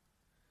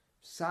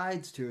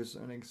sides to a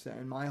certain extent.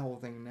 And my whole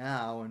thing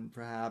now, and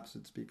perhaps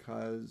it's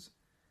because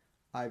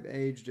I've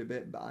aged a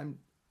bit, but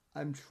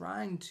I'm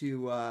trying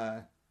to,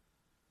 I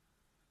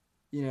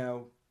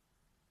don't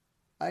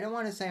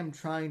want to say I'm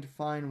trying to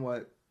find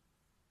what,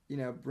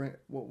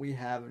 what we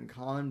have in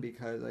common,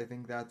 because I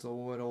think that's a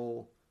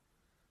little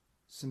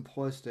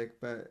simplistic,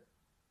 but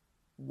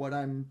what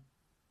I'm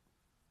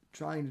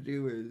trying to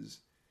do is,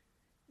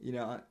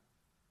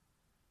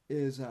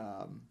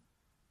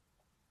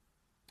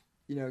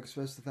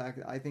 express the fact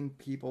that I think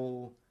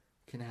people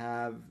can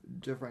have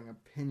differing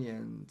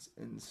opinions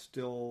and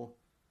still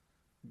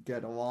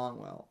get along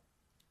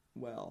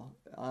well.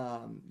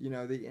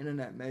 The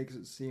internet makes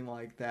it seem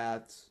like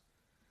that's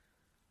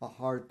a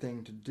hard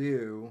thing to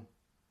do,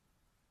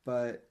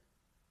 but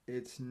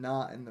it's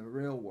not in the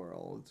real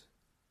world,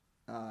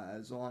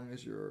 as long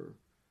as you're,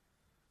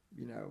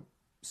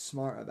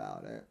 smart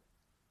about it.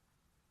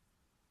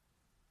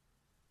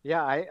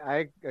 Yeah,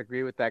 I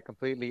agree with that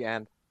completely.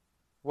 And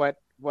what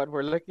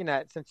we're looking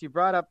at, since you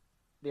brought up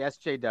the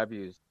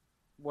SJWs,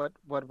 what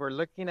we're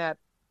looking at,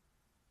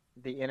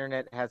 the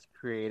internet has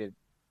created,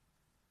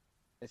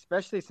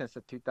 especially since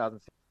the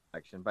 2006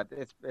 election, but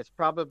it's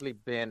probably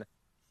been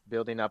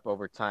building up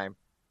over time,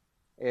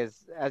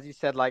 is, as you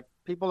said, like,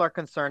 people are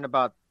concerned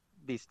about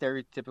the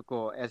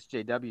stereotypical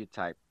SJW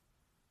type,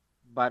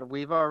 but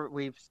we've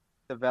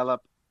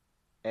developed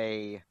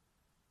I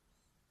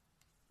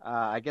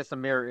guess, a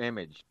mirror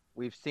image.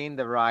 we've seen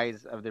the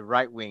rise of the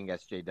right wing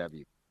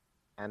SJW,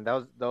 and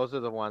those are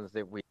the ones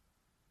that we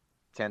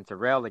tend to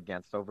rail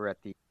against over at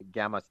the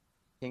Gamma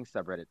King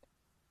subreddit.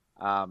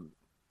 Um,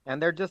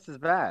 and they're just as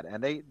bad,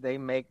 and they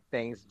make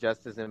things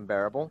just as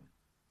unbearable.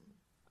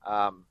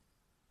 Um,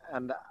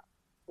 and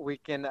we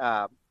can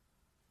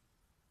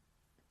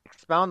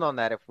expound on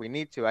that if we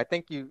need to. I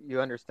think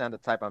you understand the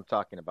type I'm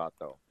talking about,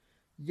 though.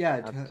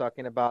 Yeah, I'm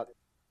talking about,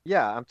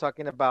 yeah, I'm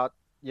talking about,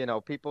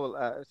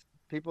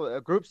 people,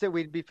 groups that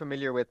we'd be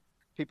familiar with,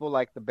 people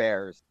like the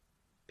Bears,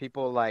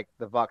 people like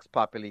the Vox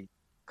Populi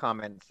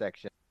comment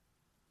section.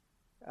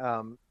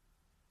 Um,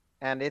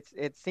 and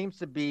it seems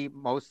to be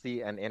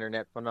mostly an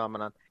internet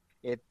phenomenon.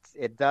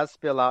 It does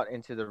spill out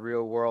into the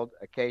real world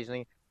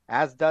occasionally,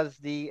 as does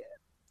the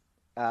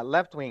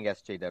left wing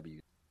SJW.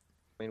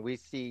 I mean, we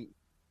see,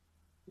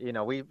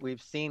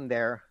 we've seen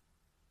their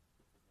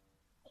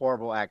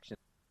horrible actions.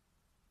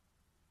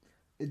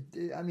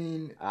 I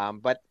mean,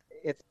 But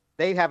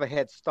they have a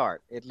head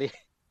start at least.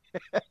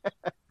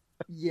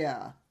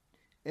 yeah.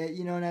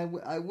 And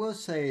I will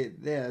say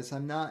this: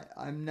 I'm not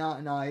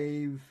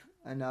naive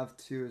enough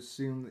to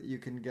assume that you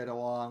can get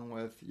along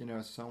with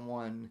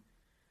someone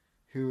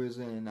who is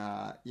in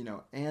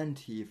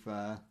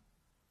Antifa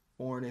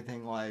or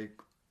anything like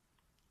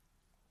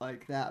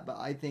that. But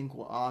I think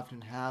what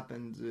often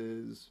happens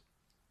is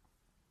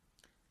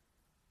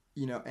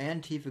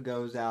Antifa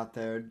goes out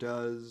there,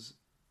 does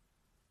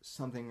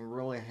something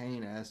really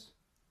heinous,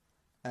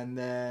 and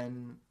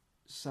then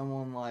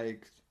someone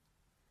like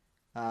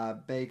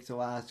Baked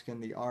Alaska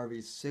and the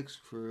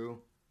RV6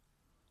 crew,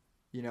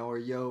 or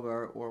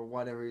Yoba or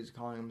whatever he's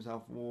calling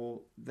himself,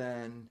 will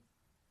then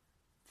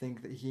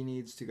think that he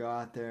needs to go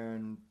out there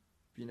and,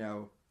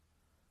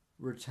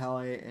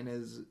 retaliate in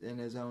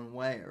his own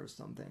way or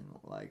something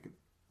like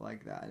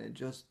that.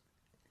 And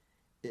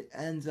it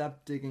ends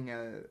up digging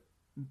a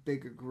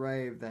bigger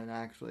grave than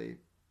actually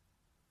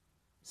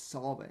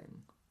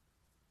solving.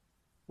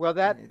 Well,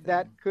 anything.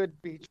 that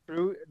could be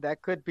true.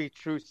 That could be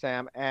true,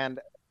 Sam, and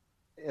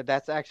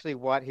that's actually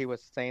what he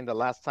was saying the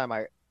last time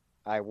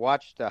I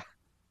watched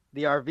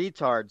the RV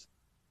Tards.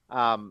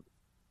 Um,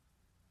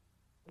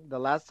 the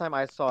last time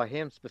I saw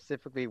him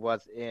specifically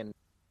was in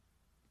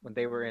when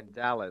they were in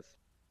Dallas,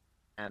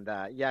 and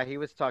yeah, he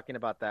was talking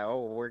about that.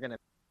 Oh, we're gonna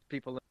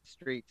people in the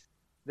streets.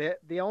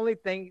 The only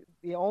thing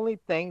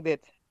that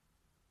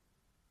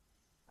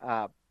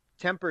uh,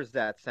 tempers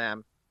that,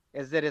 Sam,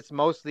 is that it's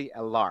mostly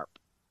a LARP,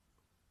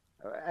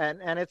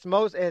 and it's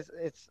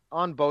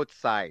on both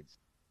sides.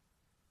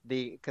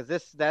 Because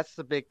that's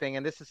the big thing,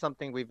 and this is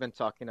something we've been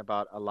talking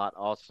about a lot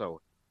also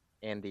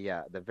in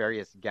the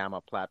various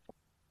Gamma platforms,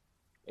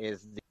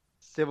 is the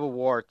Civil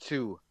War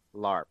II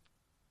LARP,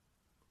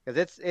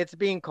 because it's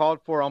being called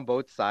for on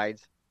both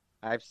sides.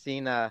 I've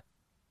seen I've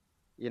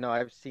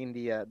seen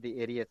the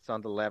idiots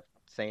on the left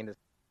saying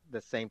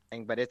the same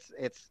thing, but it's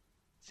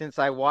since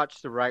I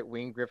watch the right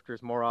wing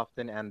grifters more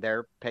often and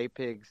their pay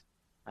pigs,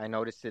 I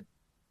notice it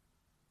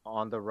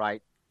on the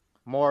right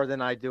more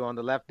than I do on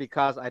the left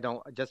because I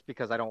don't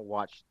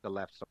watch the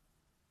left. So,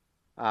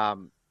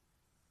 um,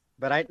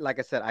 but like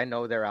I said, I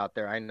know they're out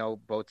there. I know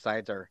both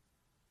sides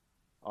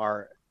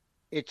are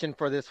itching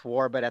for this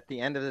war, but at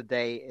the end of the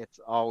day, it's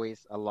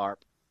always a LARP.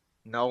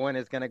 No one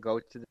is going to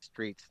go to the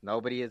streets.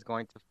 Nobody is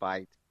going to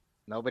fight.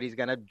 Nobody's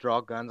going to draw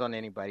guns on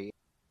anybody.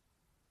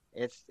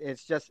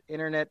 It's just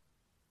internet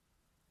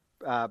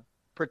uh,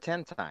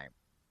 pretend time.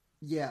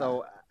 Yeah.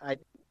 So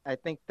I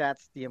think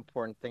that's the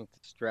important thing to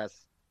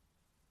stress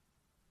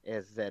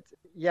is that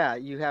yeah,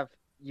 you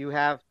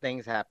have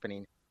things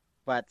happening,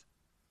 but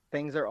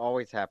things are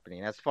always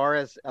happening. As far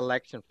as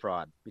election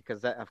fraud,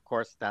 because that, of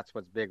course, that's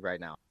what's big right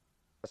now.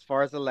 As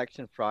far as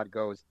election fraud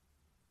goes,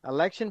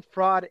 election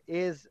fraud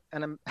is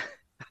an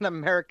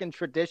American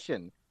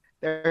tradition.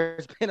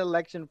 There's been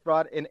election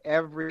fraud in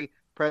every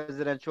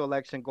presidential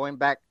election going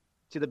back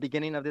to the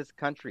beginning of this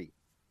country.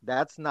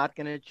 That's not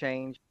going to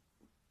change.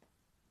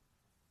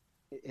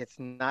 It's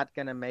not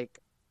going to make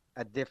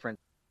a difference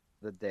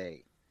the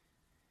day.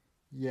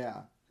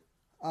 Yeah.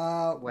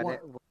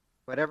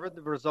 Whatever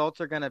the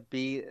results are going to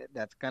be,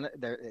 it's going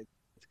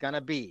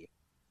to be,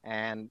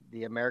 and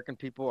the American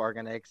people are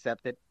going to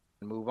accept it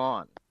and move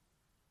on.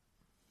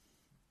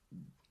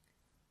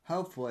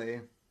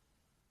 Hopefully.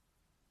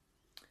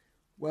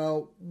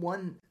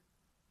 One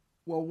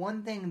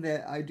thing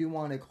that I do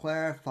want to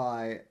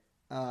clarify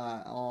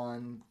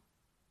on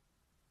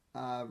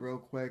real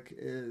quick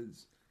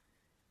is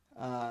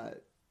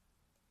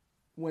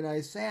when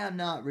I say I'm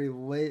not a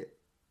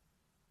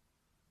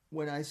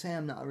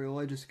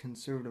religious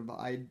conservative,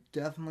 I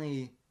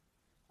definitely,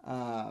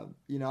 I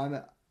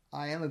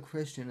am a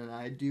Christian and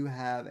I do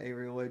have a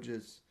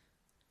religious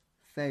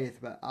faith,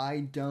 but I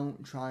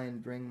don't try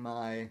and bring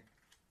my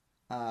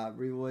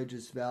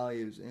religious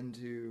values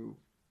into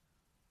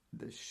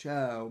the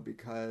show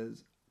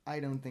because I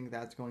don't think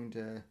that's going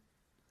to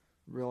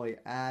really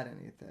add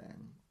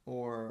anything.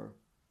 Or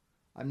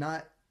I'm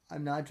not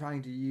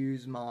trying to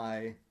use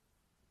my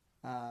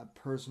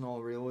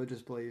personal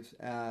religious beliefs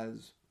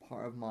as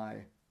part of my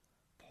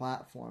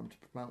platform to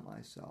promote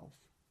myself.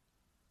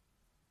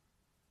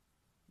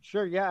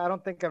 Sure, yeah, I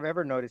don't think I've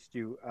ever noticed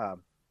you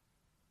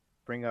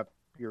bring up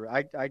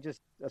I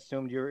just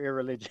assumed you're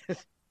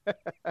irreligious.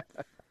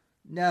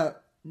 No,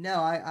 no,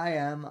 I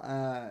am.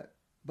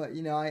 But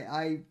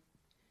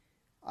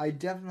I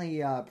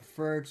definitely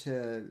prefer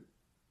to,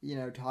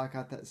 talk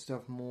about that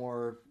stuff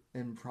more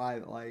in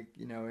private, like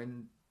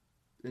in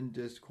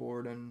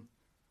Discord and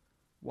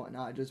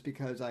whatnot. Just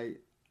because I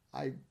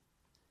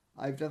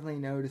I've definitely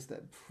noticed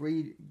that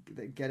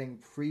getting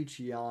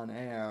preachy on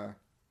air,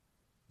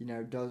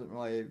 doesn't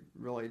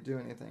really do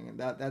anything, and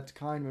that's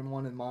kind of been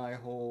one of my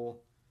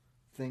whole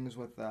things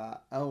with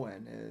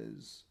Owen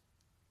is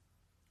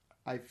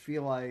I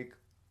feel like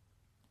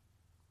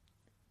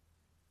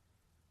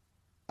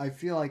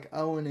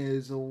Owen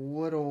is a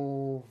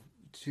little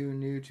too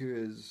new to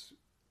his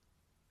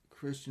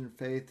Christian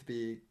faith to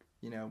be,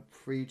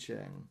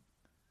 preaching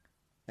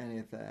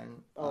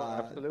anything Oh,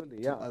 absolutely,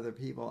 to yeah. other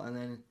people, and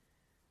then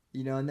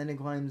and then he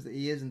claims that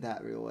he isn't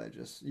that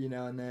religious,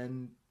 and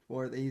then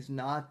or that he's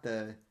not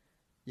the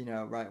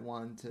right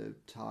one to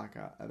talk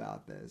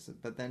about this,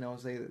 but then he'll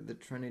say that the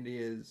Trinity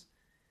is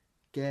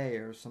gay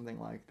or something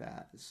like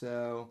that.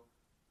 So,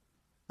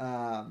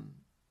 I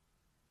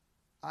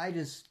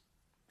just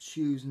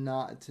choose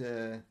not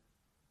to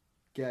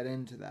get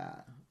into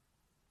that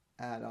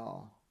at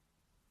all.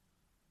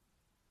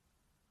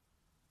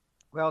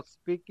 Well,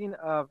 speaking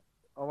of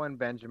Owen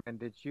Benjamin,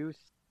 did you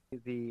see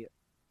the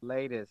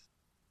latest?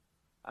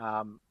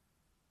 Um,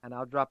 and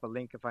I'll drop a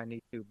link if I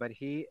need to. But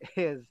he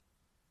is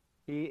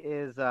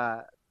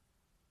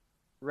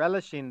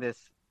relishing this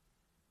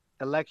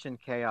election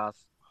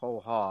chaos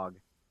whole hog,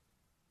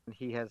 and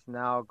he has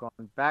now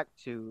gone back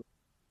to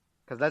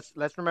because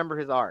let's remember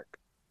his arc.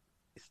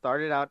 He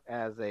started out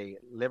as a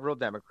liberal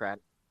Democrat.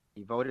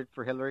 He voted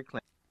for Hillary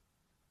Clinton,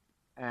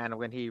 and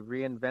when he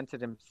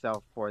reinvented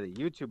himself for the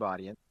YouTube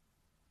audience,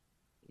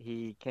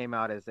 he came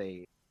out as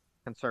a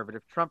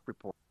conservative Trump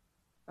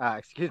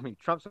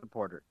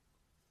supporter.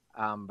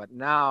 But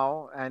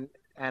now,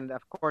 and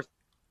of course,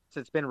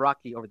 it's been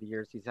rocky over the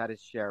years. He's had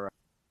his share of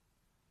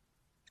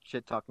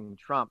shit talking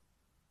Trump,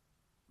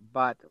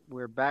 but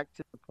we're back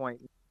to the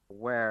point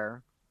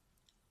where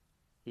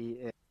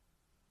he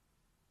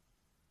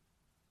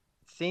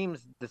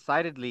seems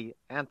decidedly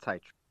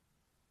anti-Trump.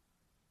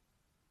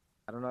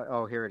 I don't know.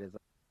 Oh, here it is.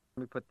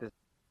 Let me put this.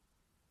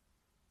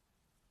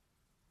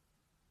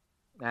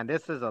 And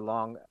this is a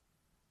long.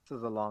 This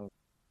is a long.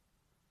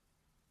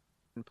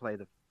 And play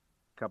the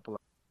couple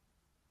of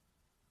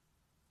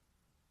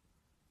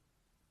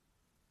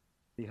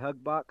the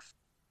Hugbox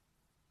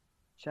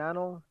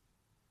channel.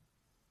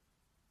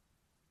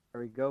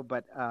 There we go.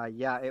 But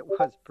yeah, it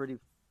was pretty.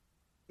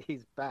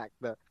 He's back.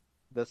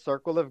 The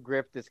circle of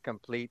grift is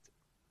complete.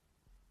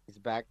 He's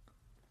back.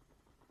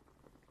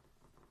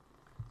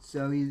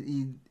 So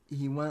he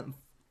went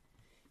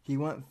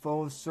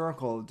full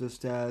circle,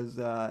 just as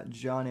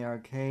Johnny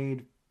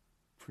Arcade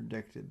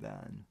predicted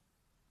then.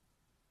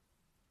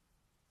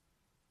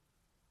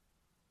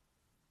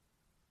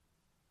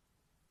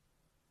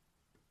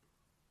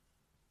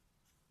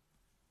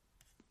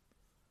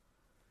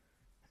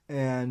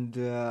 And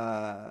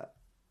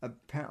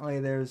apparently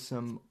there's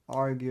some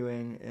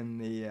arguing in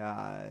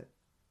the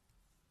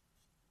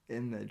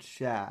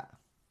chat,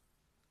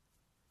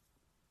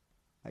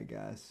 I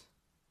guess.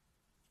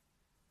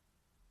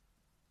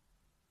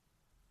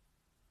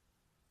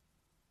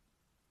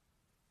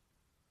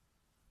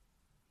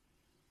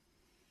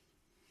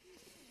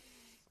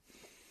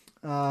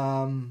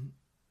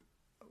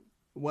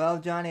 Well,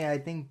 Johnny, I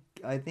think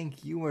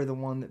you were the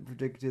one that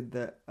predicted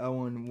that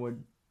Owen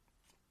would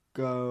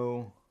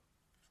go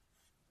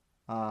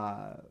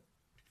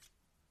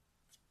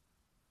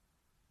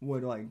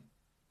would like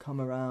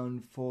come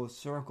around full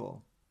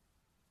circle,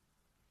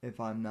 if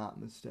I'm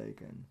not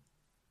mistaken.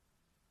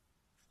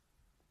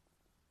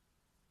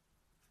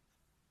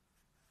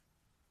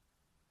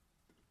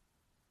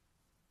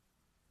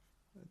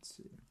 Let's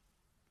see.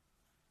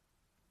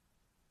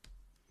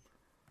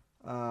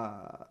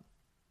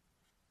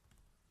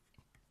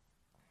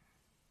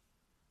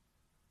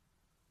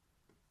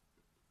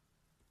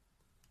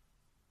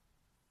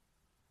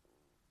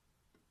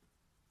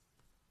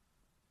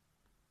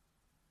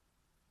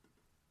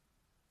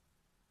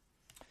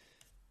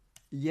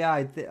 Yeah,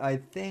 I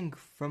think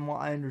from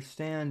what I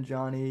understand,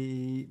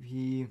 Johnny,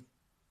 he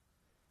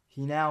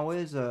now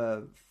is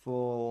a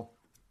full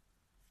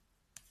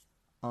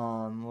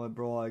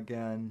liberal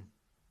again.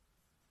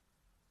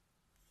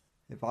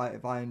 If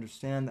I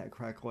understand that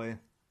correctly.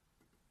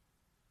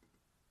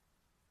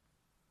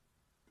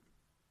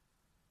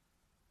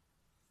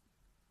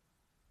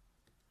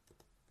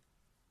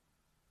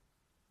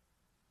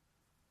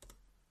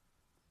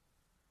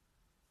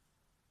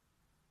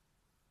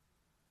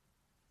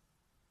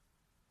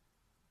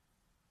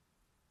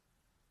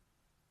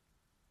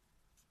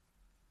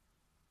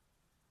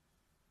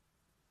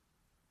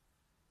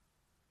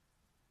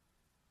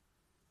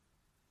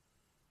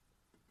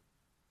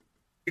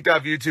 Kicked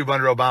off YouTube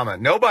under Obama.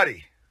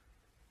 Nobody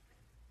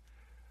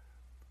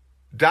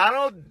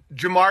Donald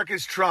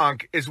Jamarcus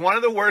Trump is one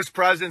of the worst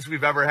presidents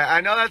we've ever had.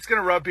 I know that's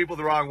going to rub people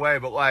the wrong way,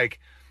 but like,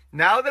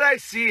 now that I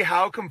see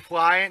how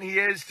compliant he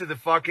is to the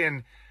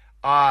fucking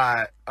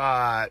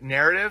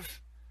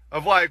narrative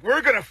of like,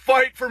 we're going to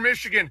fight for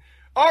Michigan.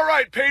 All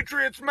right,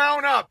 Patriots,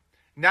 mount up.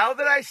 Now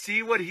that I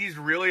see what he's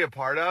really a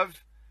part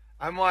of,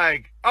 I'm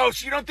like, oh,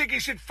 so you don't think he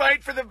should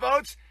fight for the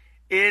votes?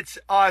 It's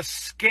a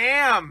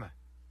scam.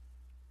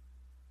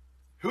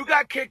 Who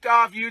got kicked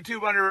off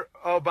YouTube under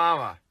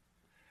Obama?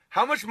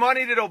 How much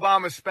money did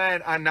Obama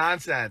spend on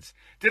nonsense?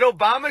 Did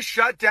Obama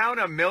shut down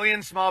 1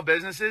 million small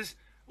businesses?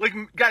 Like,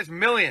 guys,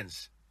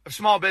 millions of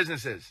small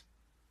businesses.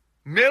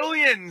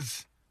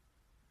 Millions.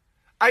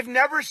 I've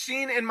never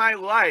seen in my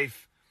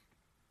life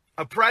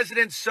a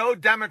president so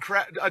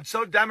Democrat,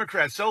 so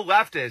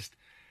leftist,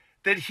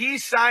 that he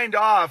signed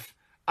off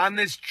on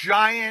this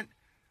giant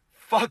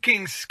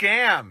fucking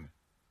scam.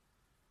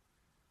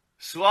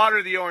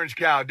 Slaughter the orange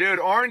cow. Dude,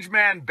 orange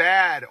man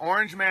bad.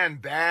 Orange man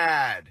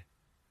bad.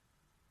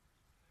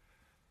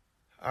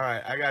 All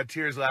right, I got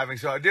tears laughing.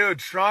 So, dude,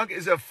 Trump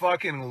is a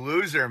fucking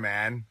loser,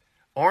 man.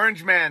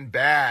 Orange man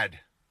bad.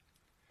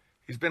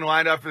 He's been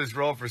lined up for this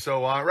role for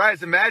so long. Right,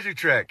 it's a magic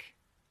trick.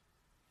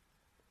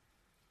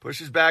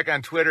 Pushes back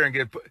on Twitter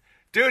and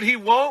dude, he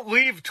won't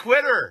leave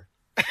Twitter.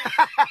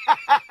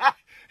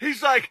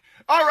 He's like,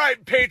 all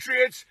right,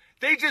 Patriots,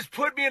 they just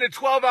put me in a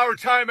 12-hour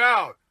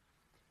timeout.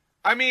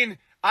 I mean,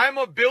 I'm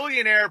a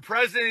billionaire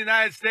president of the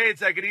United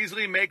States. I could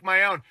easily make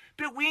my own.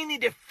 But we need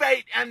to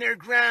fight on their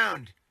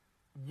ground.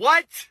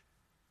 What?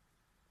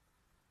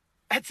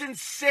 That's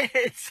insane.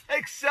 It's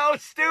like so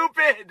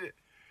stupid.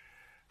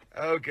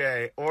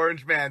 Okay,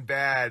 orange man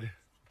bad.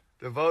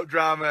 The vote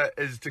drama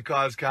is to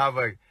cause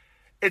conflict.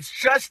 It's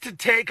just to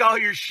take all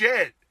your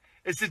shit.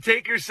 It's to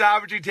take your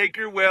sovereignty, take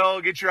your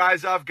will, get your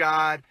eyes off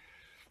God.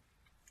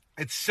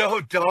 It's so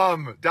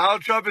dumb.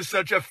 Donald Trump is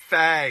such a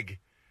fag.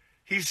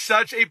 He's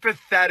such a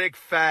pathetic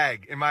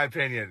fag, in my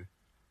opinion.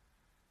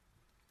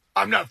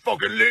 I'm not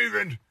fucking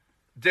leaving.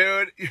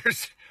 Dude,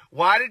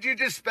 why did you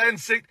just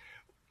spend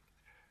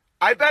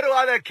I bet a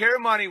lot of that care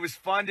money was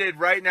funded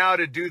right now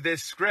to do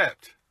this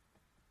script.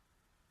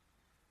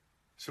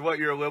 So what,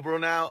 you're a liberal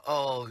now?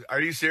 Oh, are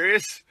you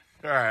serious?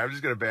 All right, I'm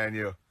just going to ban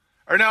you.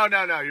 Or no,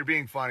 you're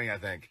being funny, I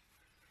think.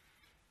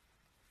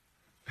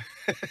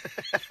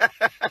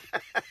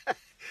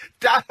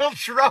 Donald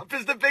Trump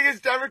is the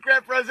biggest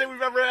Democrat president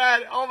we've ever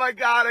had. Oh my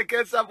God, I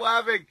can't stop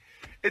laughing.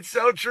 It's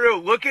so true.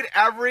 Look at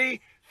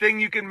everything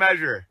you can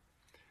measure.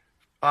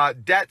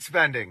 Debt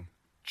spending,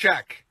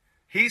 check.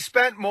 He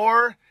spent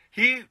more.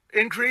 He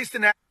increased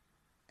in.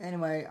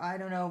 Anyway, I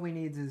don't know if we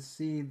need to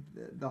see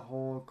the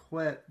whole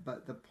clip,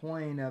 but the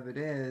point of it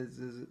is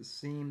it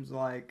seems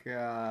like,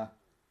 Owen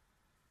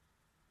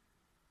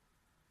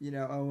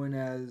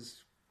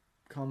has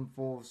come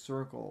full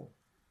circle.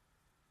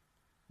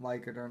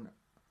 Like it or not.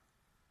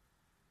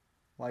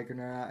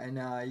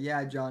 And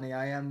yeah, Johnny,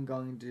 I am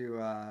going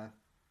to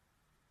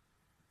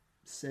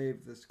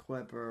save this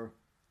clip or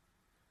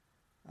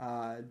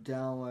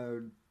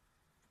download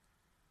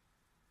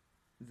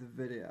the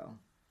video.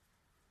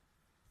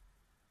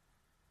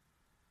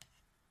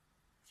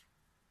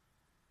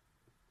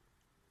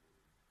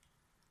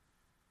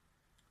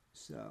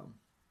 So,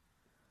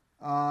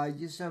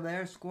 you still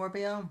there,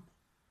 Scorpio?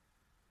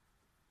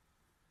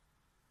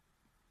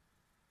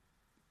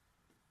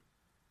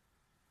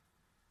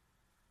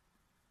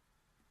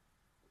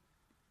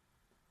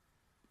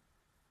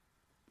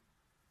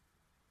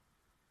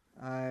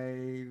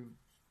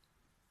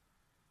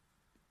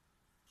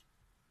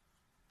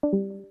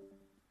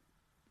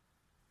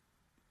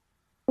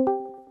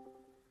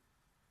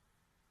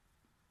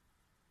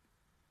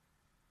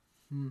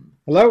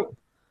 Hello?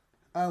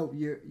 Oh,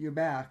 you're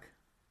back.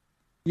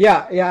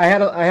 Yeah. I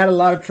had a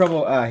lot of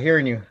trouble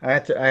hearing you. I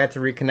had to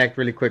reconnect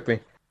really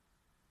quickly.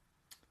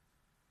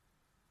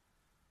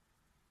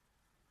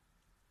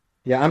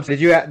 Yeah, did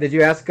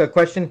you ask a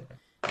question?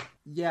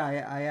 Yeah,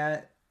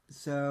 I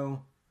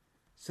so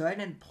I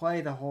didn't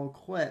play the whole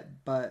clip,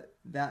 but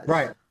that's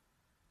right.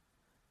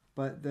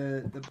 But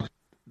the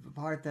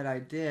part that I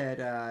did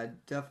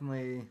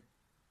definitely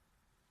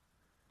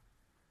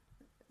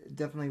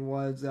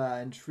was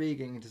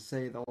intriguing to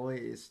say the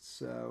least.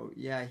 So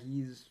yeah,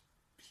 he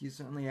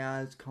certainly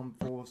has come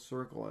full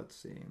circle, it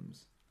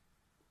seems.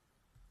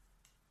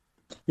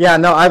 Yeah,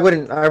 no, I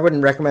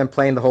wouldn't recommend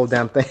playing the whole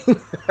damn thing.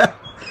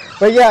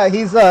 But yeah,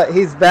 he's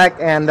back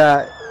and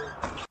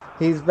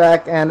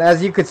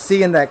as you could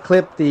see in that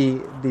clip,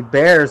 the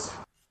Bears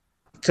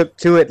took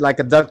to it like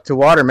a duck to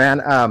water,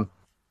 man. I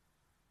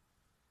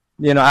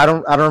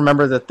don't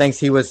remember the things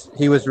he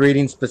was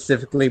reading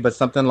specifically, but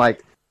something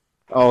like,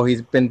 oh,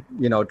 he's been,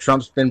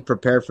 Trump's been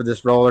prepared for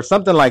this role or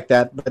something like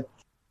that. But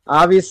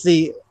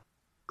obviously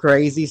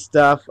crazy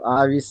stuff,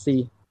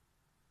 obviously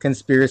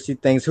conspiracy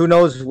things. Who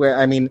knows where?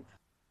 I mean,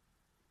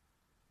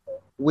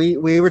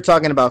 we were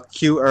talking about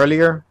Q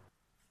earlier.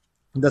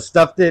 The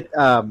stuff that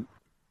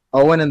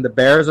Owen and the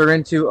Bears are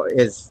into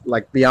is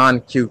like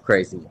beyond Q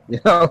crazy,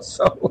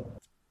 So,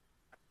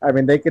 I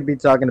mean, they could be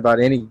talking about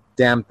any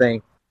damn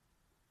thing.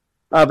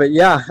 But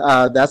yeah,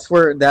 that's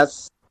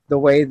the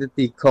way that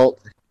the cult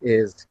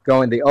is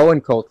going. The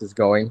Owen cult is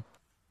going.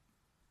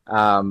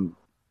 Um,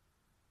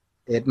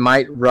 it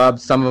might rub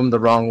some of them the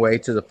wrong way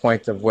to the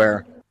point of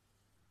where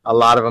a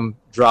lot of them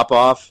drop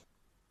off.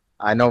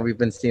 I know we've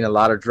been seeing a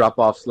lot of drop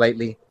offs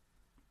lately,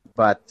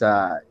 but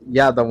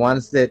yeah, the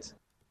ones that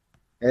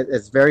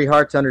it's very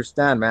hard to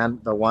understand,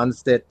 man. The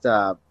ones that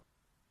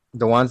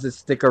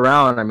stick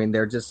around. I mean,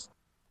 they're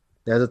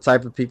the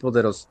type of people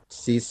that'll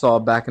seesaw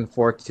back and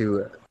forth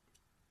to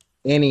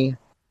any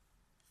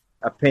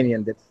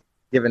opinion that's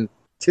given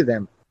to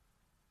them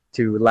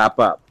to lap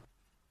up.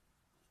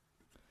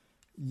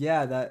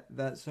 Yeah,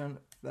 that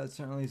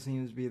certainly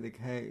seems to be the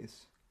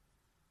case.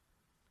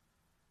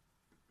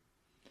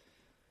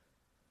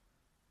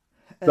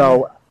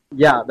 So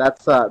yeah,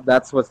 that's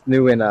what's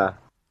new and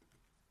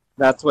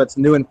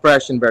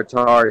fresh in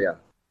Bertaria.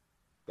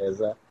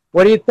 Is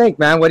what do you think,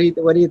 man? What do you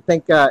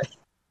think?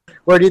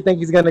 Where do you think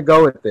he's gonna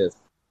go with this?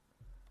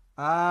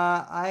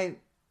 I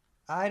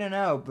don't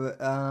know,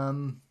 but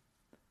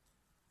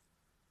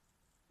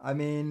I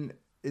mean,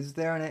 is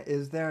there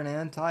an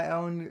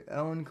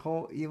anti-own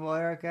cult Evil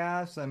Eric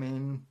asks? I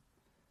mean,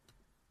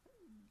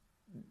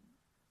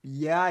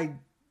 yeah,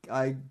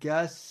 I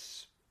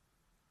guess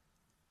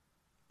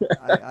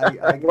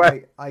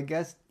I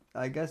guess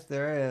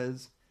there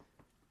is.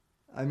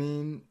 I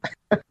mean,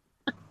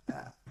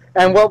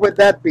 And what would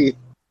that be?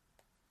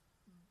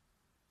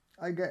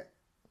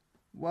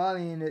 well, I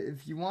mean,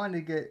 if you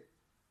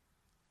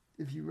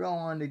really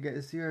wanted to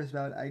get serious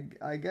about it,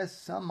 I guess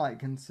some might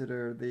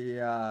consider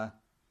the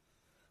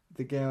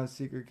Game of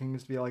Secret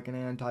Kings to be like an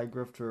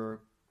anti-grifter.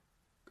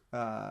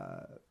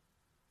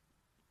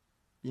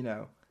 You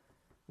know,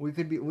 we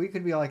could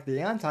be like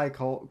the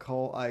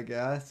anti-cult, I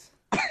guess.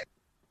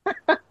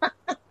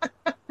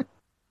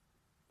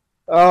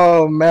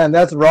 Oh man,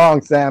 that's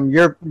wrong, Sam.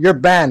 You're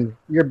banned.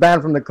 You're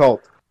banned from the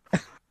cult.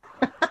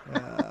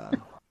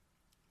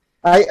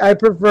 I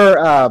prefer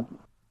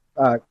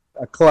a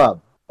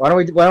club. Why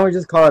don't we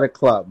just call it a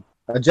club,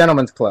 a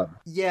gentleman's club?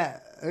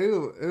 Yeah.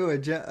 Ooh, a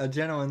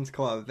gentleman's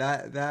club.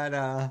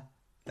 That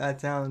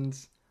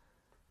sounds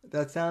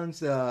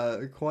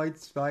quite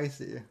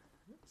spicy.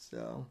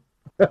 So.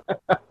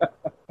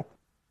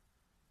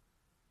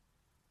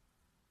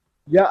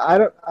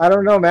 Yeah, I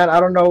don't know, man.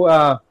 I don't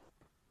know.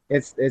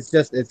 It's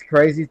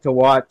crazy to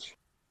watch.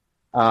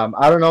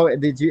 I don't know.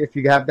 If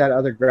you have that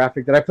other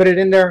graphic? Did I put it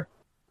in there?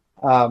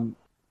 Um,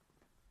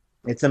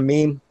 it's a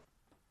meme,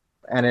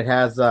 and it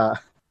has I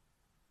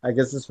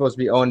guess it's supposed to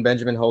be Owen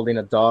Benjamin holding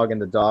a dog,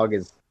 and the dog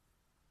is,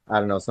 I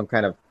don't know, some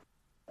kind of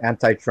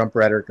anti-Trump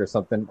rhetoric or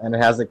something, and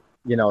it has the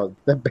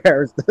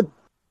bears,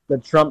 the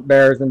Trump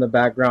bears in the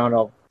background,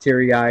 all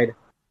teary-eyed.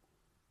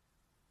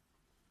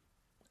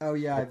 Oh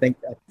yeah,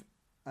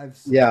 I've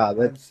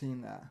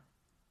seen that.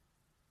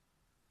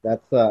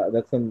 That's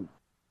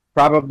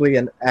probably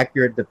an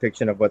accurate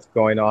depiction of what's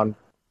going on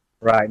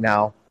right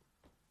now.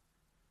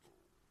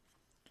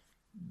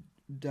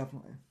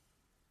 Definitely.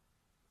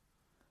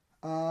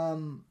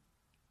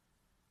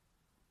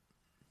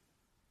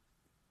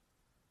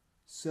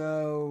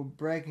 So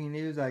breaking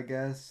news, I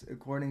guess,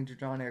 according to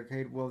John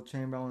Arcade, Will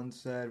Chamberlain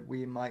said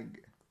we might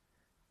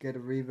get a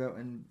revote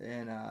in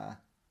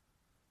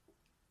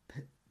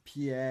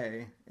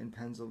PA in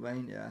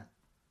Pennsylvania.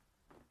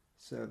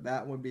 So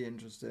that would be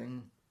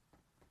interesting.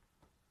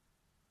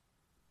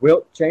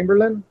 Wilt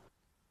Chamberlain?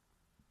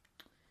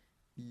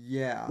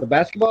 Yeah. The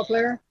basketball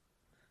player?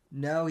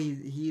 No,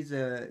 he's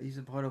a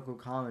political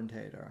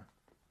commentator.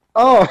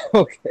 Oh,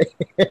 okay.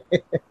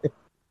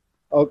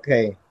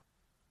 Okay.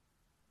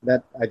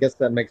 I guess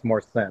that makes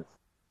more sense.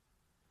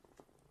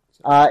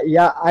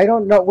 Yeah, I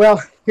don't know.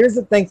 Well, here's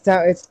the thing,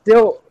 Sam.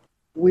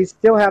 We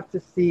still have to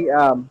see.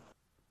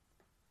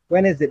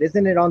 When is it?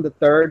 Isn't it on the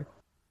 3rd,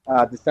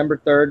 December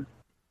 3rd?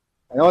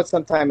 I know it's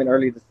sometime in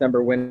early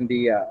December when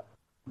the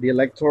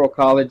Electoral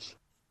College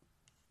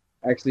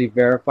actually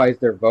verifies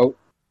their vote.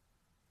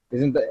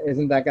 Isn't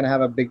that going to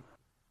have a big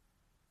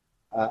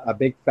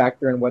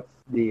factor in what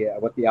the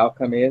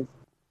outcome is?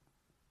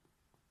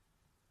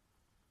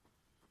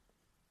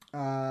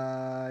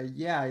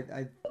 Yeah,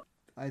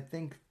 I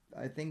think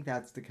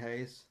that's the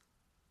case.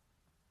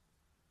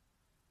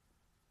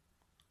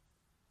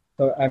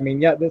 So I mean,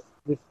 yeah, this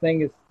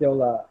thing is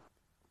still.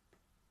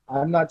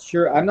 I'm not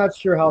sure. I'm not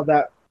sure how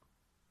that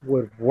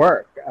would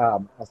work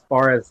as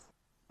far as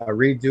a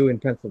redo in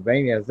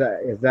Pennsylvania. Is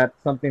that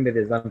something that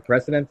is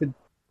unprecedented?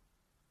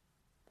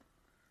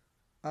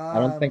 I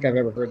don't think I've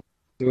ever heard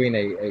doing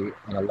an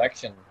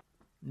election.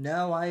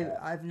 No,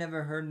 I've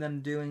never heard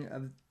them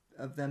doing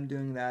them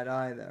doing that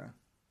either.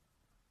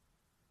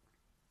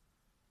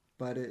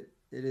 But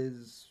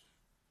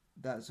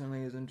that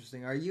certainly is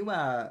interesting. Are you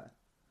outside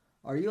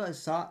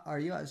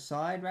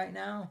right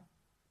now?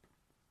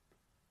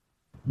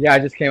 Yeah, I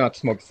just came out to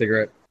smoke a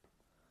cigarette.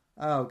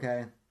 Oh,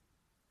 okay.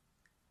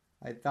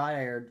 I thought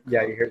I heard.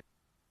 Yeah, you hear?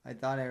 I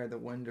thought I heard the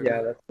window.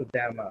 Yeah, that's the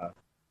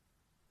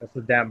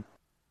damn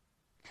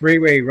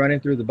freeway running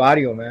through the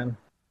barrio, man.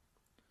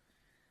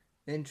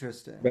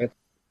 Interesting. But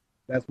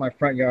That's my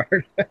front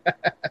yard.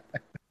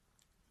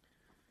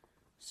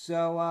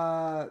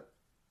 So,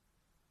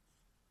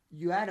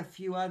 you had a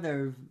few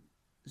other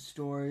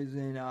stories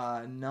in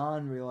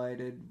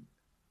non-related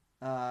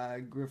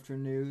grifter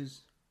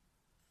news.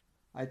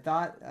 I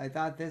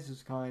thought this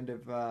was kind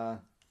of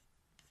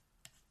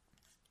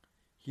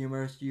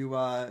humorous. You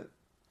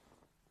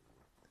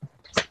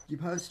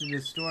posted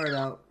a story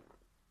about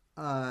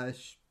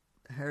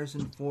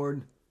Harrison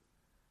Ford,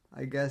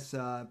 I guess,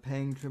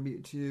 paying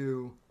tribute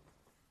to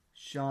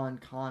Sean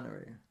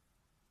Connery.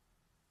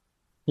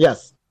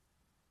 Yes.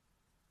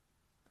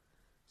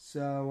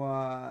 So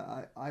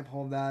I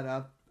pulled that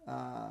up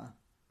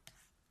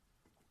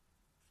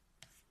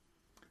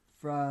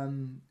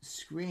from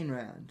Screen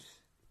Rant.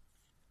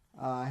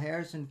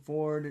 Harrison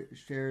Ford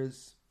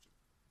shares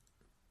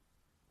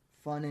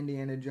fun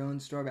Indiana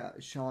Jones story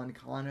about Sean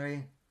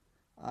Connery.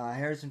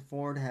 Harrison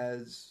Ford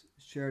has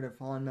shared a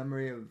fond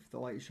memory of the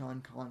late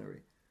Sean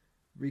Connery,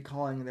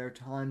 recalling their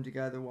time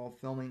together while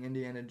filming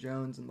Indiana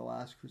Jones and the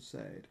Last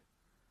Crusade.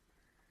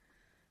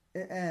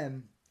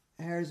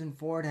 Harrison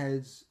Ford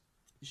has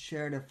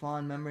shared a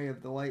fond memory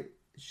of the late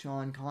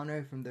Sean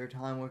Connery from their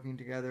time working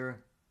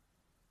together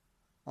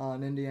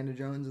on Indiana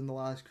Jones and the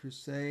Last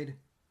Crusade,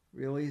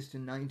 released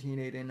in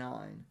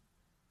 1989.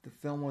 The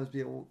film was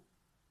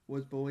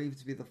believed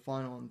to be the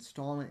final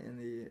installment in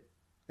the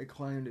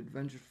acclaimed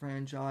adventure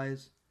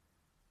franchise.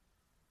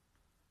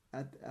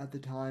 At the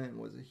time, it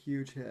was a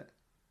huge hit.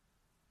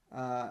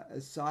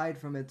 Aside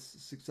from its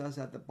success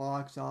at the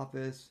box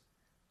office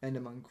and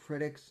among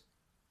critics,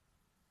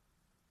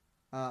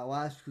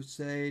 Last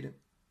Crusade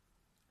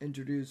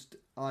introduced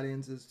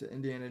audiences to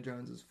Indiana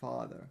Jones's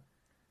father,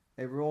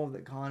 a role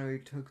that Connery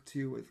took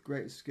to with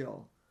great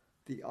skill.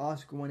 The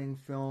Oscar-winning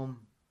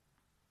film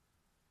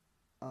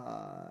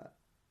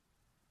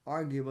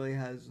arguably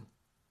has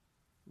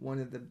one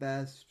of the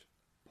best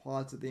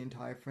plots of the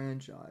entire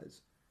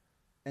franchise,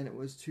 and it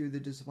was to the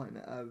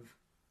disappointment of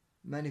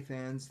many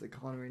fans that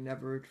Connery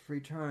never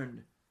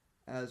returned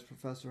as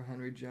Professor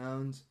Henry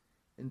Jones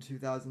in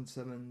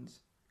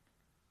 2007's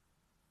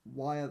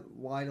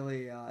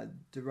widely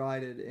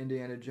derided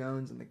Indiana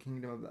Jones and the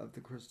Kingdom of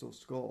the Crystal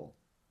Skull.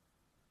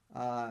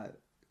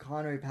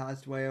 Connery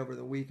passed away over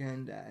the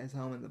weekend at his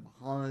home in the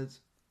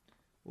Bahamas,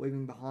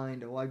 leaving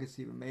behind a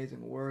legacy of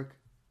amazing work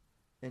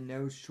and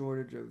no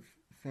shortage of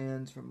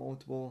fans from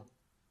multiple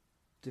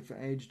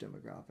different age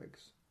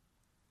demographics.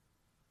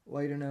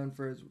 Largely known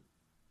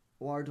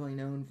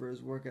for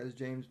his work as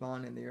James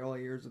Bond in the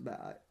early years of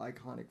that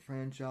iconic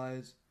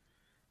franchise,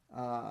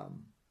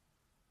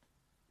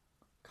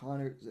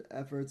 Connery's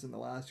efforts in The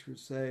Last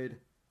Crusade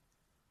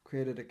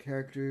created a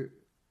character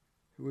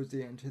who was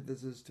the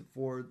antithesis to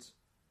Ford's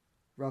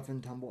rough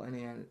and tumble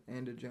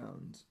Indiana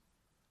Jones,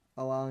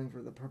 allowing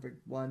for the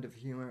perfect blend of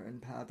humor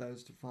and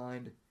pathos to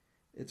find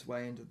its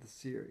way into the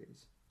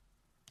series.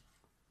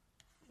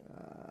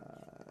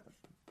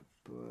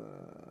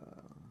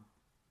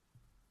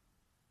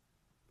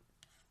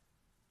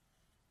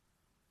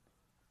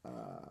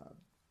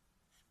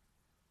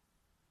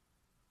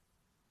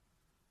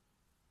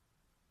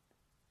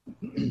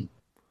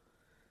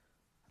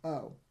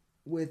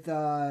 With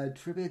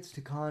tributes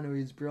to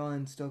Connery's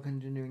brilliance still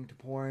continuing to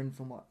pour in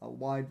from a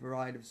wide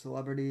variety of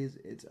celebrities,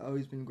 it's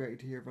always been great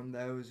to hear from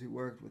those who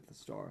worked with the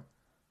star.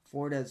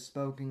 Ford has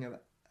spoken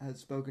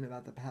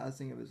about the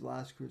passing of his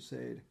Last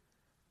Crusade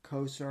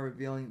co-star,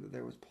 revealing that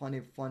there was plenty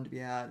of fun to be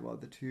had while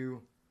the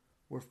two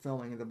were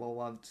filming the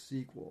beloved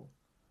sequel.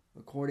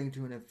 According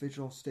to an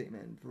official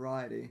statement in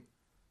Variety,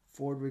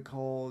 Ford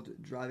recalled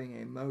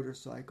driving a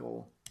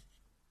motorcycle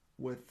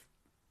with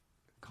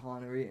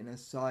Connery in a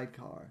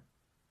sidecar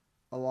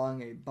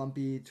along a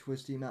bumpy,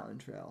 twisty mountain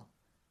trail,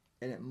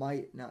 and it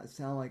might not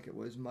sound like it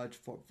was much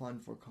fun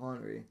for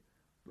Connery,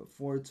 but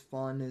Ford's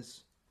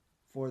fondness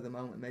for the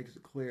moment makes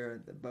it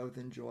clear that both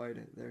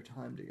enjoyed their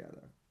time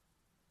together.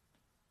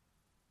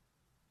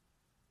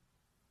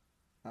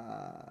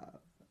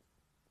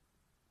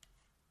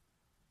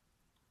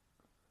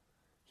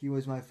 He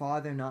was my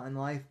father, not in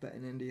life, but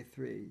in India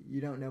 3. You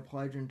don't know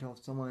pleasure until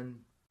someone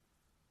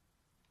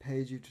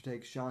pays you to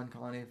take Sean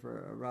Connery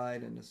for a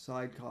ride in a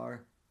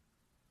sidecar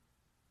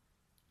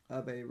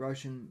of a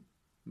Russian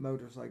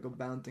motorcycle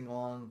bouncing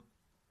along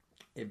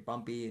a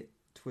bumpy,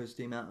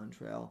 twisty mountain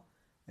trail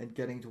and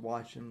getting to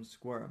watch him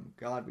squirm.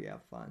 God, we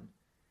have fun.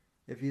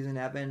 If he's in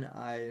heaven,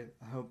 I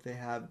hope they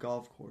have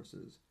golf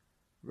courses.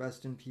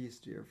 Rest in peace,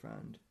 dear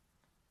friend.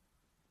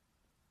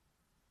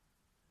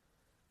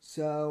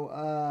 So,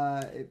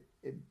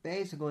 it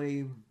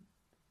basically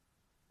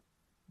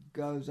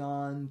goes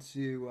on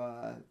to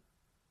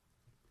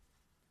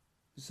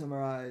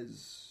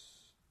summarize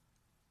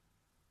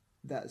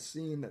that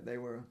scene that they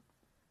were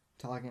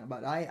talking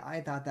about.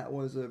 I thought that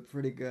was a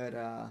pretty good,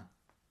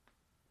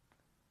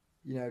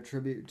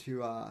 tribute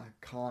to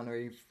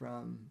Connery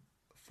from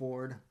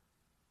Ford,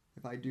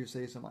 if I do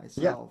say so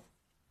myself.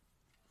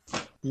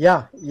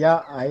 Yeah.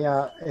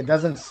 It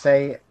doesn't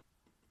say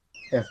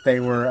if they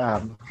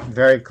were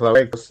very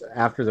close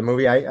after the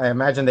movie. I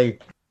imagine they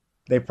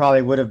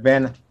probably would have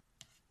been.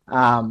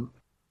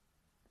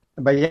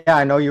 but yeah,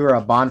 I know you were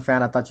a Bond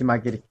fan. I thought you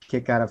might get a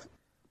kick out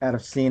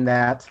of seeing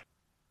that.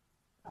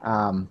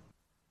 Um,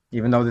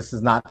 Even though this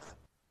is not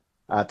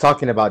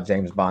talking about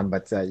James Bond,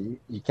 but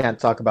you can't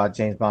talk about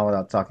James Bond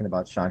without talking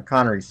about Sean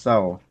Connery.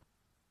 So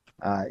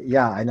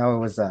yeah, I know it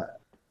was a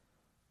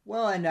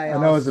Well, I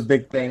know it was a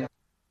big thing.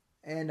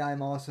 and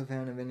I'm also a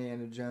fan of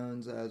Indiana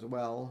Jones as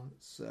well.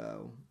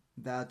 So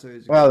that's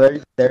always a Well,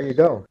 good. there you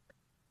go.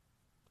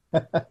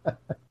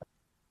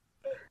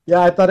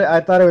 Yeah, I thought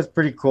it was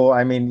pretty cool.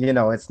 I mean,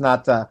 it's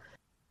not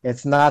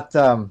it's not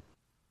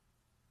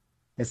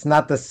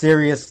the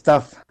serious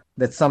stuff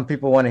that some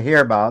people want to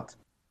hear about.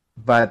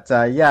 But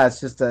yeah,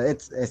 it's just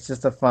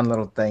a fun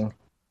little thing.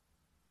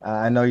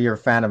 I know you're a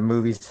fan of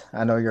movies.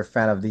 I know you're a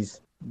fan of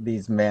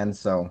these men.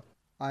 So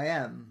I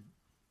am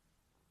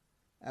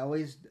at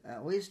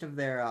least of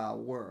their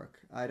work.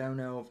 I don't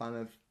know if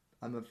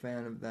I'm a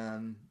fan of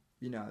them,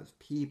 as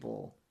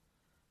people,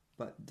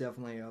 but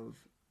definitely of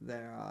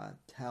their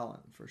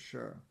talent for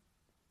sure.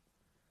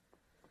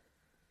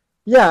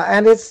 yeah,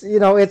 and it's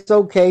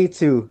okay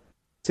to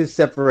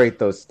separate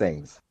those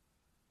things.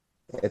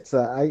 It's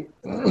I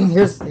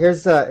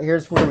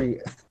here's where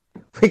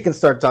we can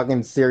start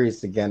talking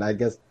serious again. I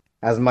guess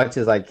as much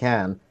as I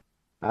can.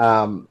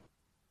 Um,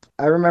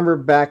 I remember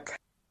back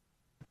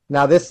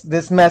now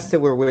this mess that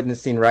we're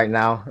witnessing right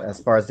now, as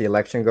far as the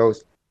election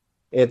goes,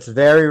 it's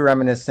very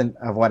reminiscent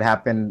of what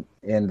happened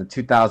in the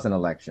 2000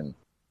 election.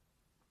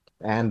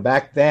 And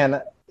back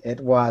then, it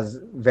was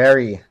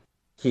very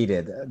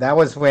heated. That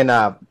was when,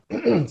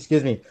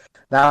 excuse me,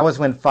 that was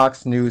when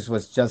Fox News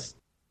was just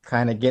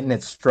kind of getting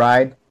its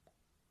stride.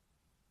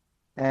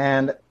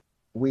 And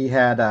we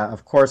had,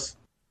 of course,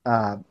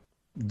 uh,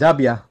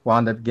 W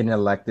wound up getting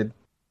elected.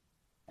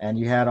 And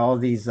you had all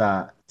these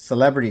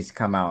celebrities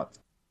come out.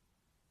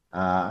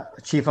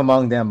 Chief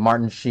among them,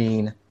 Martin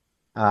Sheen.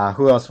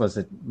 Who else was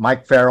it?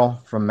 Mike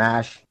Farrell from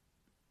MASH.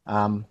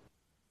 Um,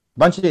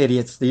 Bunch of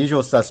idiots, the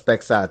usual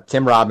suspects,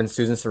 Tim Robbins,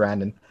 Susan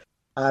Sarandon.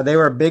 They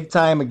were big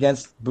time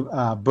against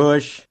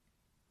Bush.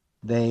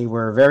 They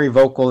were very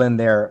vocal in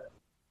their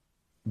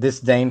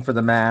disdain for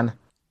the man.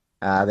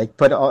 I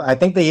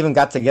think they even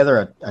got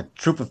together a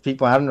troop of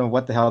people. I don't know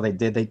what the hell they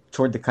did. They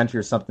toured the country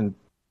or something,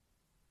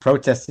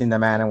 protesting the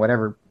man in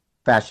whatever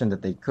fashion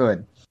that they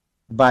could.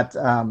 But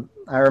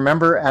I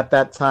remember at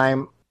that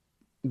time,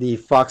 the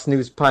Fox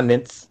News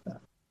pundits,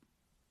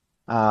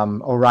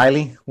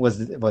 O'Reilly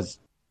was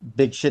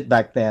big shit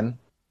back then.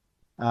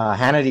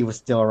 Hannity was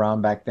still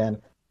around back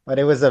then, but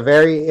it was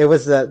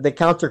the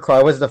counter call.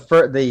 It was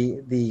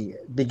the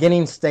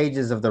beginning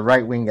stages of the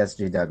right wing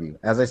SJW.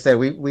 As I said,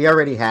 we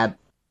already had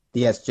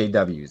the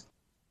SJWs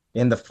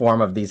in the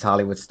form of these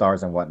Hollywood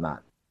stars and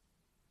whatnot,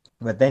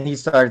 but then he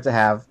started to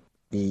have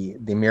the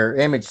mirror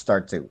image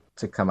start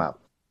to come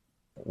up,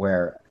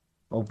 where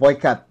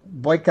boycott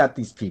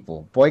these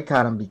people,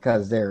 boycott them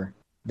because they're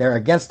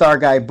against our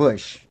guy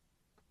Bush,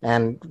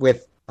 and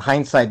with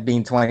hindsight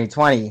being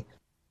 2020,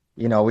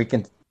 we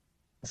can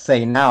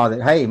say now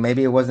that hey,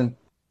 maybe it wasn't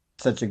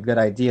such a good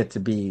idea to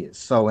be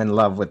so in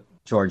love with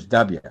George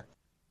W.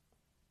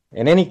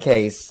 In any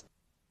case,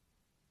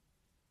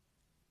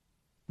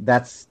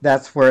 that's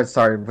where it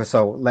started.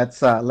 So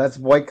let's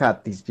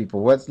boycott these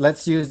people.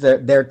 Let's use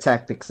their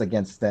tactics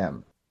against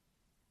them.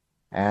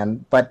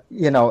 But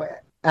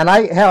and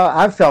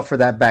I felt for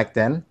that back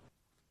then.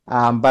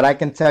 But I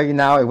can tell you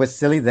now, it was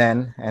silly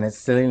then, and it's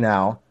silly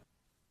now.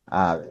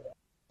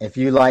 If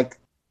you like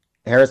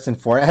Harrison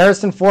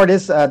Ford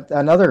is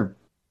another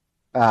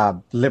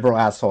liberal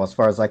asshole as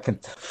far as I can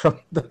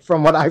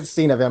from what I've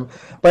seen of him.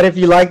 But if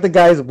you like the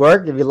guy's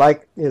work, if you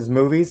like his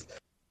movies,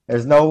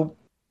 there's no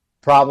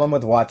problem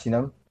with watching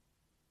them.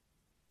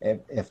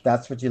 If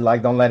that's what you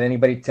like, don't let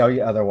anybody tell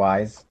you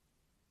otherwise.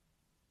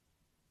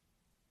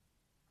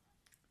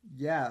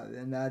 Yeah,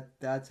 and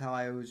that's how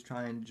I always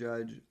try and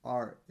judge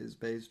art is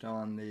based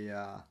on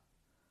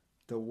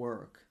the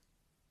work.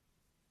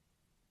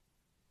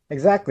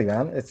 Exactly,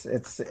 man. It's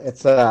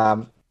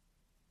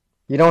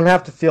you don't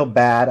have to feel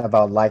bad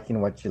about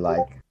liking what you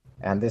like.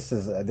 And this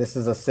is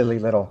a silly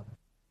little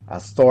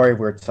story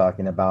we're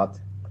talking about.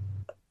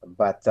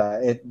 But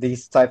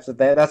these types of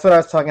things, that's what I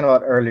was talking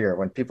about earlier,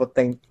 when people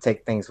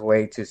take things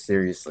way too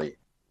seriously.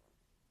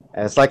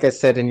 And it's like I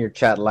said in your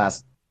chat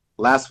last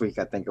week,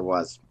 I think it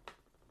was.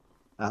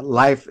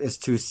 Life is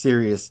too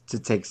serious to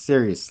take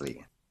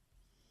seriously.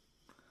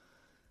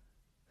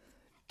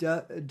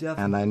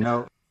 Definitely. And I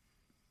know,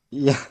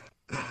 yeah,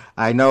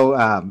 I know.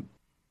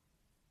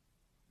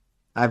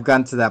 I've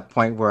gotten to that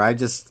point where I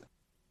just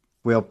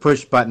will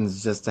push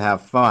buttons just to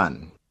have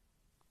fun,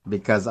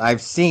 because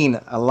I've seen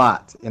a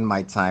lot in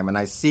my time, and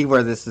I see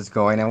where this is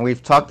going. And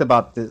we've talked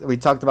about this. We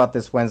talked about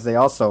this Wednesday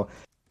also.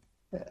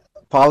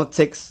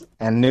 Politics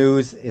and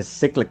news is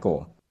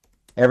cyclical.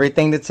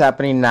 Everything that's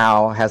happening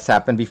now has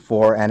happened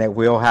before, and it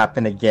will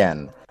happen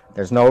again.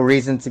 There's no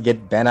reason to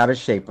get bent out of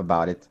shape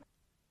about it.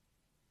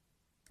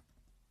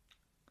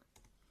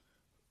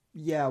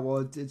 Yeah,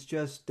 well, it's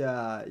just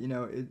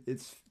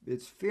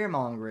it's fear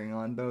mongering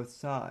on both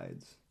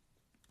sides.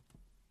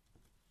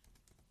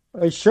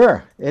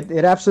 Sure,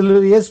 it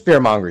absolutely is fear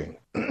mongering.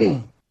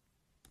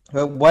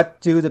 But what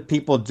do the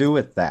people do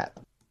with that?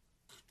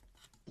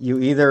 You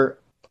either,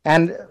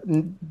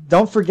 and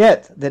don't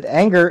forget that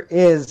anger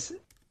is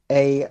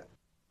a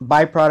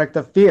byproduct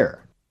of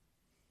fear.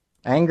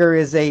 Anger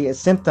is a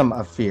symptom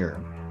of fear.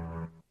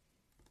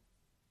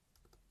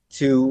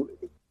 To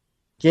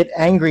get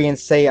angry and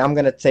say, I'm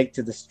going to take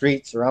to the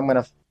streets or I'm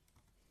going to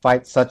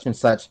fight such and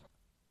such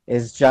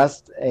is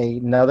just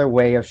another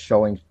way of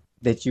showing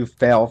that you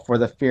fell for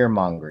the fear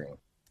mongering.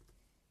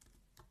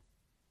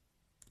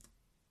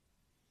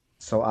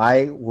 So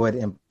I would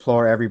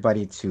implore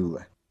everybody to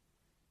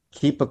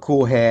keep a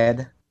cool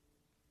head,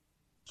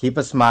 keep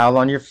a smile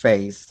on your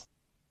face,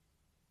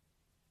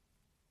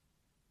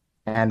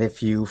 and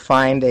if you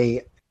find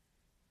that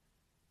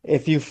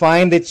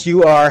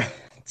you are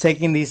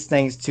taking these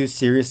things too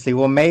seriously,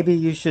 well, maybe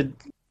you should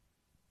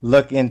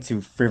look into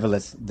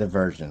frivolous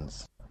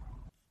diversions.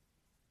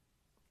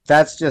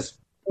 That's just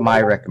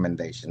my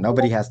recommendation.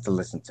 Nobody has to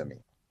listen to me.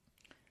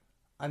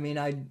 I mean,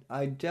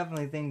 I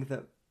definitely think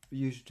that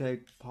you should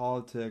take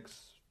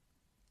politics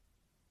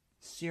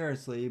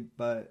seriously,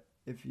 but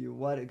if you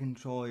let it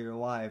control your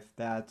life,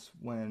 that's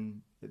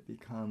when it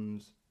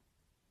becomes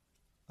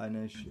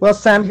an issue. Well,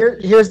 Sam,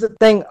 here's the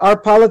thing. Our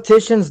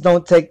politicians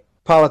don't take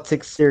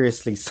politics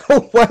seriously,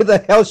 so why the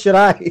hell should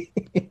I?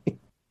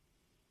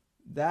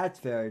 That's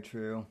very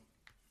true.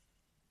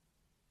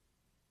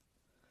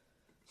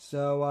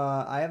 So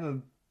I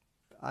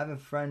have a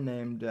friend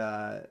named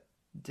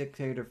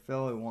Dictator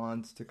Phil who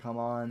wants to come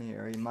on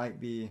here. He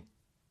might be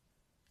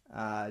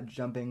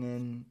jumping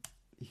in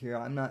here.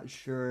 I'm not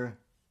sure,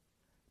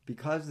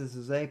 because this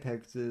is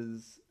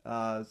Apex's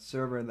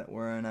server that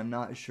we're in. I'm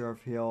not sure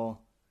if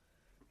he'll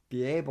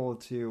be able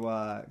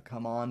to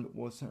come on, but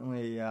we'll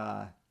certainly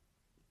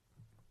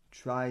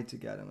try to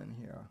get him in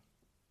here.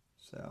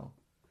 So.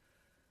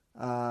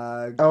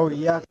 Oh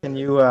yeah, can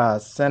you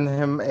send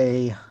him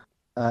a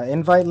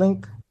invite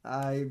link?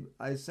 I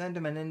sent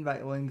him an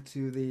invite link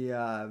to the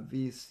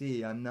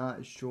VC. I'm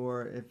not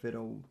sure if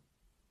it'll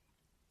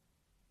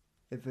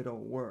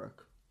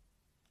work.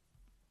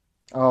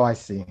 Oh, I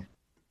see.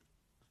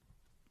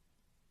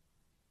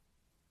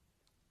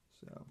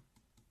 So.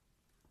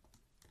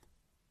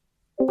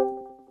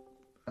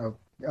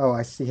 Oh,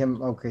 I see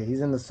him. Okay,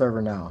 he's in the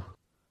server now.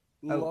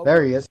 Oh,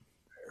 there he is.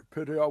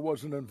 Pity I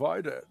wasn't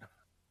invited.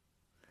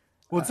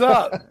 What's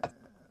up?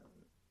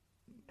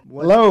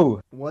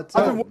 Hello. What's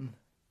up?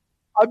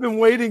 I've been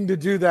waiting to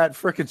do that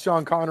frickin'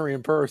 Sean Connery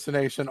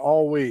impersonation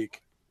all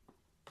week.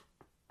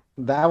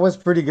 That was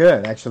pretty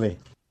good, actually.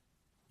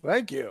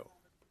 Thank you.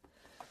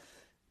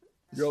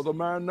 You're the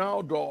man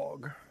now,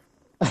 dog.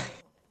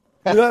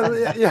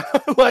 yeah,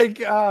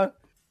 like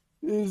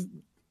it's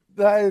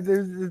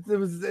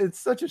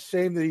such a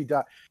shame that he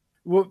died.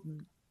 Well,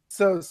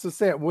 so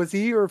Sam, was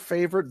he your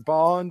favorite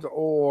Bond,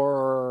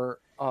 or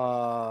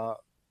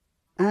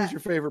who's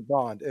your favorite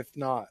Bond? If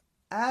not,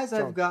 as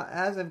I've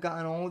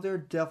gotten older,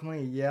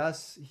 definitely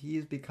yes.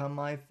 He's become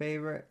my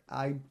favorite.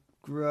 I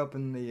grew up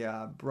in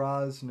the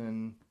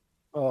Brosnan.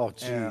 Oh,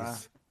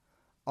 jeez.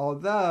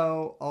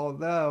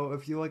 Although,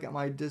 if you look at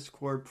my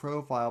Discord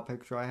profile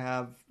picture, I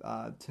have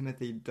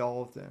Timothy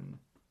Dalton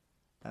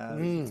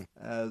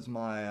as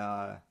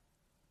my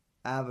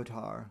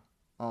avatar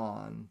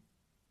on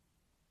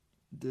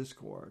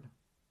Discord.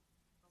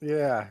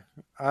 Yeah.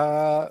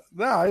 No,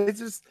 it's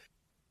just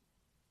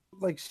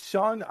like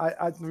Sean.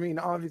 I mean,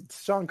 obviously,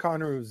 Sean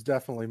Connery was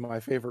definitely my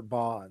favorite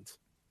Bond.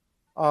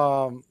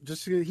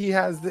 Just he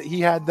had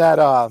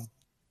that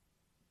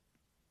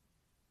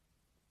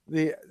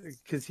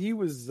because he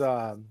was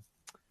there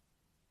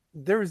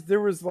was a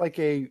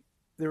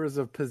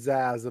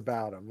pizzazz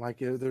about him. Like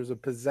there's a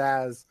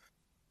pizzazz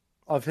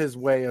of his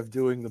way of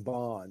doing the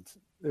Bond.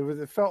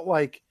 It felt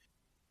like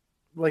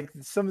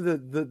some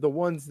of the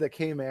ones that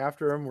came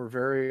after him were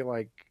very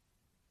like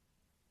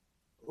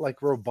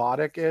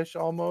robotic-ish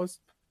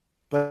almost,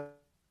 but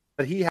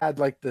he had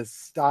like the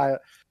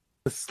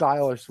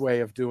stylish way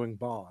of doing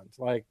Bond.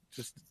 Like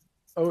just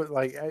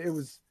it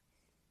was.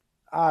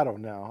 I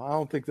don't know. I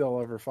don't think they'll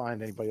ever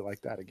find anybody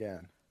like that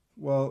again.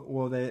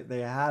 Well, they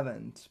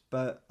haven't.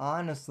 But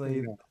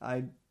honestly,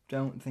 I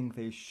don't think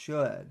they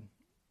should.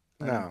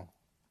 No.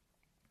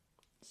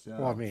 So.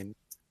 Well, I mean,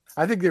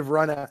 I think they've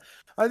run out.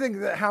 I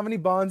think that how many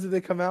Bonds did they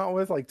come out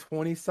with? Like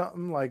 20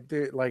 something. Like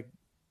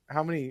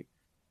how many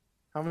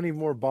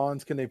more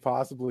Bonds can they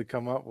possibly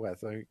come up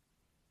with? Like,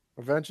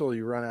 eventually,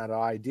 you run out of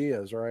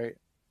ideas, right?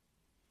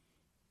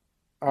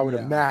 I would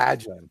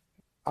imagine.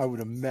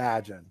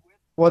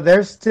 Well,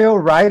 they're still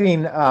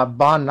writing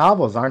Bond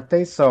novels, aren't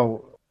they?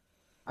 So,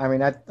 I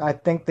mean, I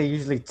think they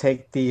usually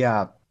take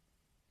the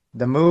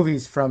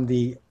movies from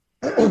the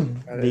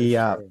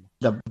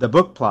the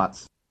book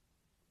plots.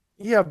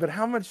 Yeah, but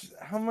how much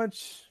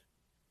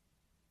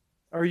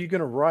are you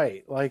going to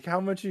write? Like, how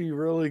much are you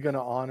really going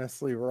to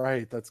honestly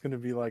write that's going to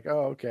be like,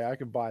 oh, okay, I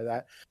can buy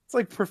that? It's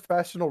like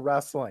professional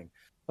wrestling.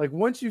 Like,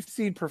 once you've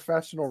seen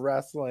professional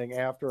wrestling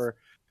after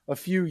a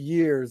few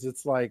years,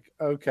 it's like,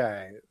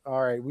 okay,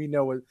 all right, we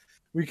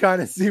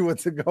kind of see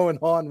what's going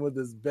on with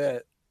this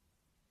bit.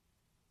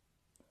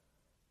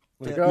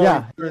 Like, oh,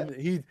 Yeah,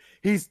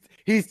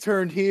 he's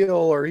turned heel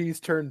or he's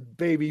turned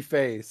baby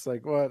face.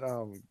 Like what?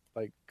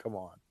 Like come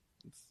on.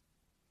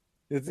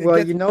 It well,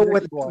 gets you know,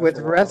 predictable with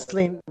after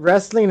a while.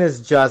 wrestling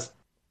is just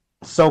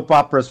soap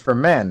operas for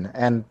men,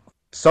 and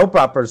soap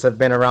operas have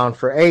been around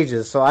for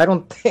ages. So I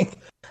don't think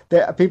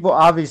that people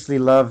obviously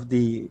love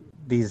these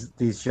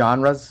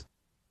genres,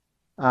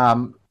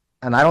 and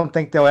I don't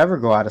think they'll ever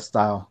go out of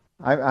style.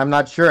 I'm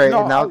not sure.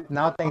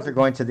 Now things are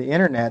going to the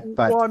internet, Well,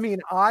 but I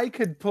mean, I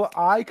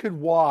could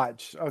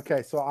watch.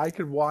 Okay, so I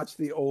could watch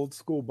the old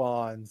school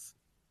Bonds.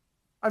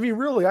 I mean,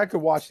 really, I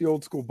could watch the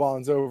old school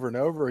Bonds over and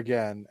over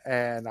again,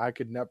 and I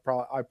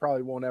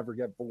probably won't ever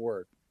get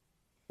bored.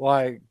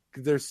 Like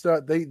there's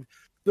stuff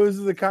those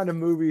are the kind of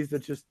movies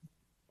that just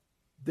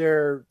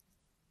they're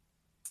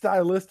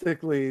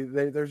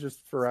stylistically they're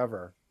just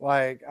forever.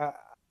 Like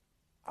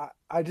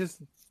I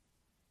just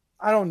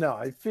I don't know.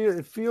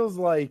 It feels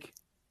like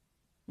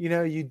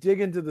you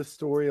dig into the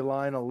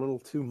storyline a little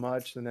too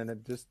much, and then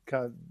it just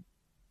kind of,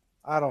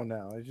 I don't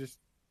know. It just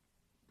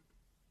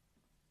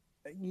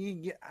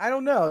I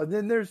don't know.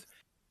 Then there's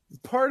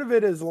part of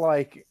it is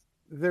like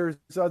there's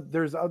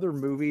other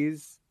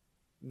movies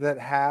that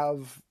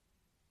have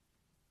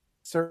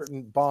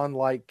certain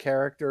Bond-like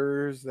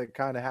characters that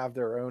kind of have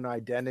their own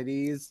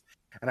identities,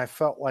 and I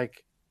felt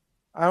like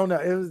I don't know.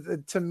 It was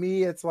to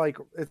me, it's like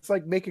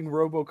making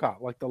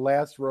RoboCop, like the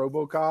last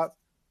RoboCop.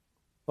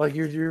 Like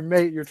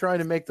you're trying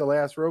to make the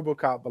last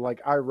RoboCop, but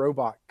like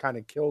iRobot kind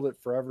of killed it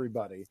for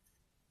everybody.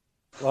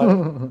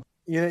 Like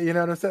you know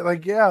what I'm saying?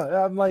 Like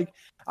yeah, I'm like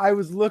I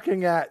was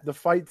looking at the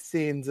fight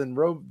scenes in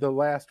the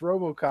last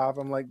RoboCop.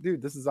 I'm like,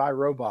 dude, this is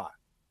iRobot.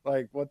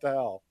 Like what the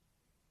hell?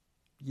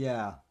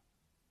 Yeah.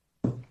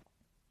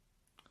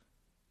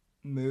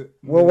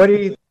 well, what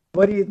do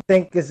you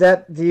think? Is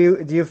that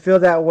do you feel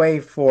that way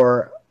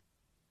for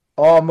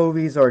all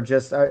movies, or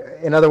just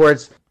in other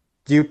words,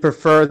 do you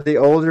prefer the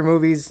older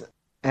movies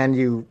and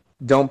you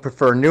don't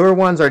prefer newer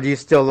ones, or do you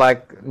still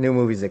like new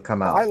movies that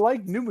come I out?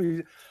 like new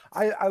movies.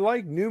 I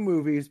like new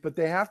movies, but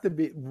they have to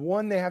be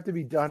they have to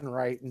be done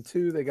right, and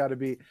two, they got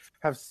to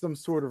have some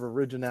sort of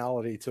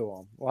originality to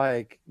them.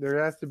 Like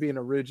there has to be an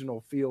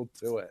original feel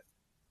to it.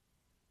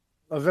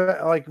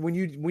 Like when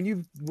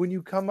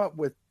you come up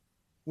with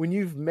when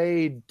you've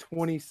made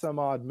 20 some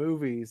odd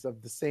movies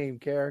of the same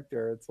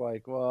character, it's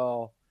like,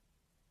 well,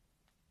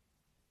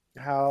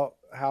 how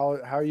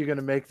are you going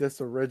to make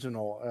this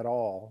original at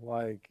all?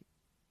 Like,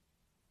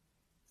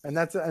 and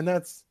that's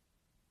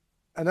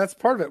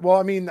part of it. Well,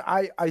 I mean,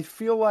 I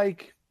feel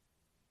like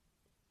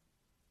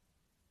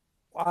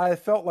I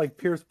felt like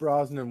Pierce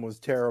Brosnan was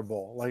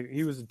terrible. Like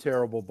he was a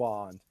terrible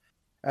Bond.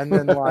 And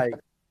then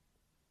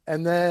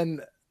and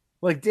then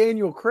like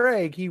Daniel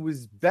Craig, he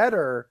was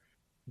better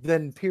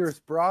than Pierce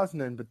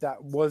Brosnan, but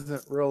that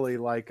wasn't really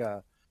like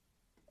a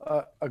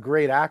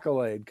great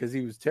accolade because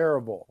he was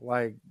terrible.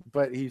 Like,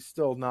 but he's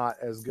still not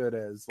as good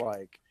as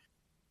like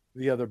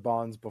the other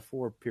Bonds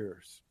before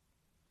Pierce.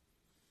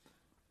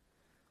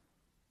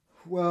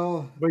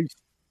 Well, But he's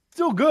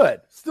still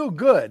good,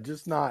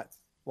 just not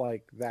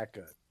like that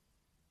good.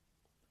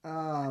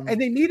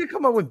 And they need to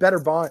come up with better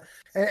Bond.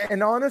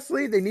 And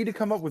honestly, they need to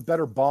come up with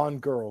better Bond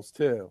girls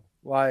too.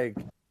 Like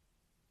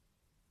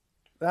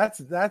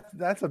that's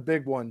a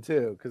big one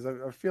too, because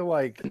I feel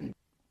like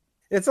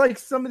it's like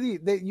somebody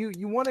that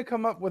you want to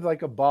come up with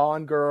like a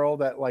Bond girl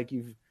that like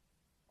you've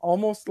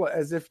almost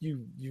as if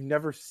you've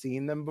never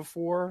seen them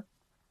before.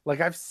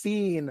 Like I've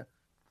seen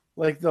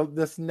like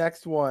this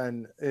next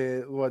one,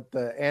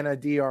 the Ana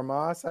de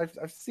Armas.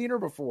 I've seen her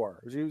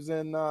before. She was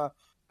in a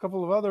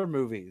couple of other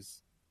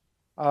movies.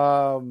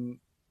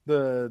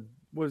 The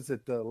what is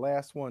it? The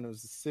last one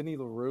was Sidney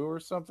LaRue or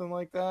something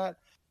like that.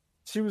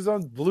 She was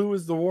on Blue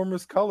is the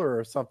Warmest Color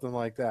or something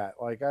like that.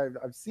 Like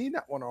I've seen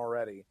that one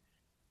already.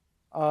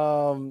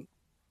 Like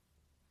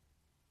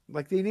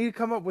they need to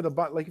come up with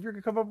like if you're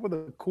gonna come up with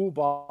a cool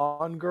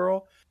Bond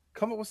girl,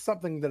 come up with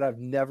something that I've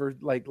never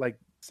like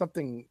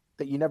something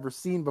that you never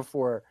seen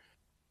before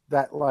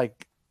that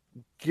like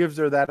gives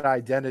her that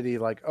identity.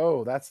 Like,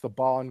 oh, that's the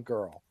Bond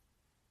girl.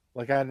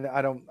 Like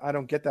I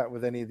don't get that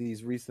with any of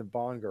these recent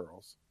Bond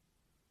girls.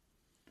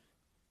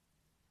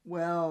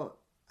 well,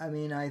 I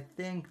mean, I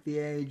think the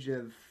age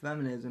of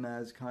feminism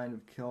has kind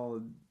of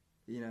killed,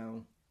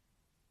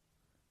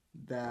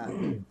 that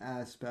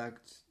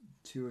aspect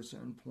to a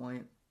certain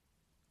point.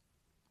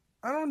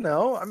 I don't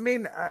know. I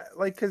mean,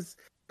 like because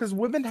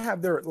women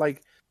have their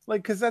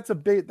because that's a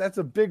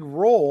big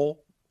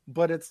role,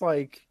 but it's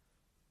like,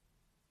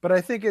 but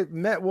I think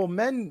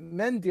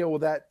men deal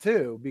with that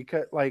too,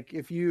 because like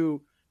if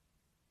you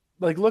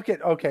like look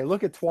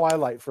at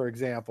Twilight for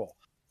example,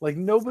 like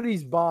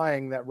nobody's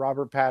buying that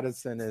Robert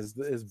Pattinson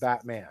is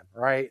Batman,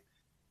 right?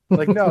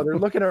 Like no, they're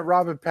looking at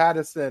Robert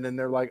Pattinson and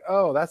they're like,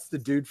 oh, that's the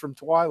dude from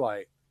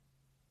Twilight,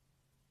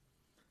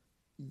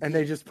 and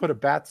they just put a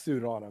bat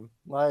suit on him,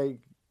 like.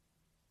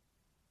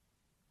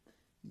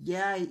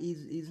 Yeah,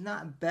 he's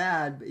not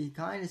bad, but he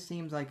kind of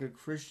seems like a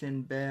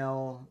Christian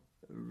Bale.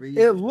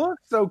 It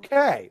looks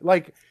okay.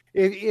 Like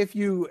if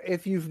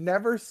you've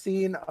never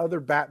seen other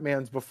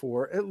Batmans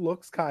before, it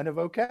looks kind of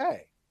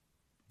okay.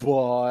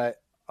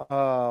 But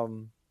but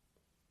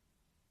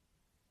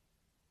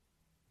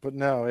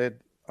no,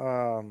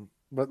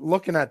 but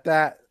looking at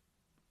that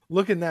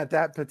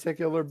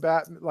particular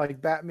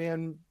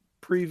Batman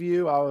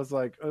preview, I was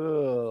like,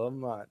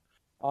 oh,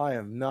 I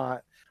am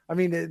not. I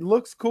mean, it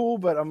looks cool,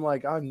 but I'm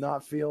like, I'm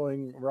not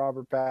feeling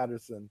Robert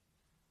Pattinson.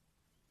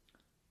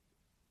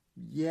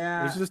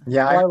 Yeah, It's just a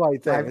Yeah,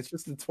 Twilight thing. I It's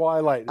just a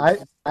Twilight. It's I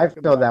just I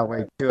fucking feel that Batman.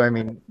 way too. I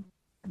mean,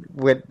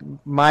 with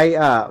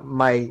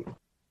my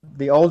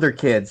the older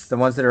kids, the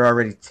ones that are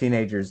already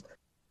teenagers,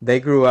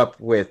 they grew up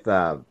with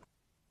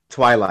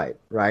Twilight,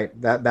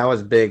 right? That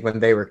was big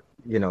when they were,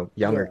 younger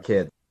Yeah.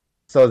 kids.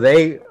 So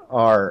they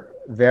are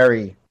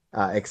very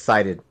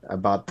excited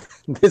about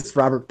this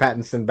Robert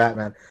Pattinson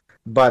Batman.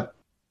 But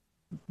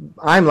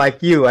I'm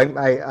like you.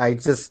 I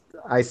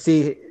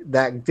see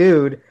that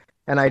dude,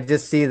 and I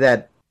just see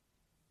that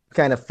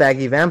kind of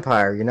faggy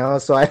vampire,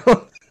 So I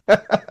don't.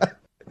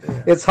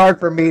 It's hard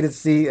for me to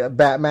see a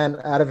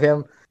Batman out of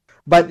him.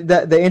 But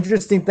the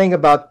interesting thing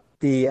about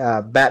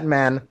the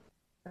Batman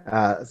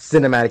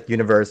cinematic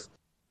universe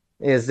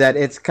is that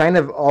it's kind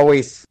of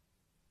always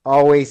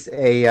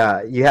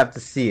a you have to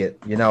see it.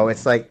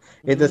 It's like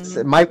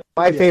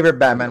my favorite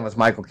Batman was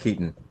Michael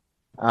Keaton.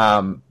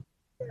 Um,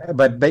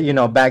 but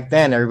back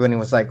then everybody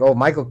was like, oh,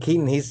 Michael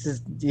Keaton, he's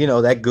just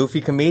that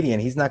goofy comedian.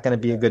 He's not going to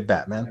be a good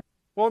Batman.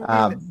 Well,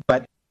 I mean,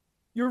 But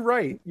you're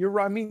right.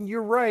 I mean,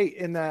 you're right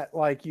in that,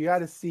 like, you got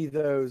to see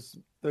those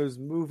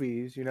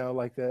movies,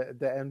 like the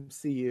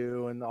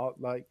MCU and all,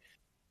 like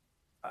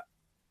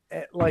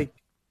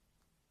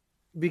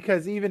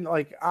because even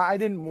like I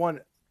didn't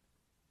want.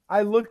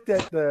 I looked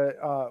at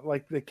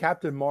the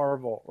Captain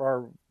Marvel,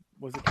 or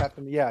was it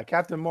Captain? Yeah,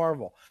 Captain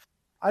Marvel.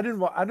 I didn't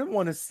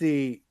want to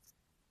see.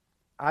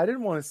 I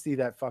didn't want to see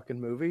that fucking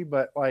movie,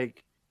 but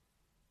like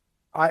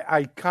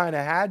I kind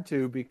of had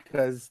to,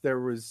 because there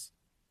was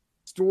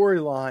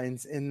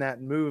storylines in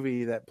that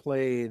movie that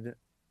played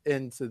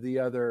into the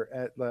other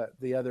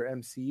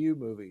MCU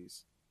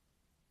movies.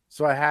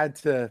 So I had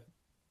to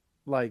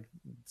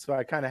so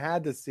I kind of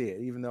had to see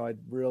it, even though I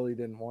really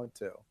didn't want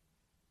to.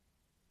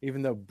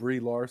 Even though Brie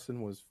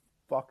Larson was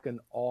fucking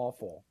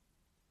awful.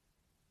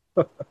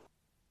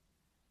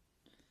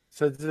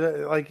 So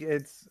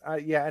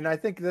yeah, and I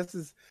think this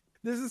is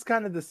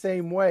kind of the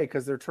same way,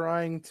 because they're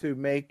trying to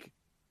make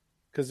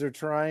the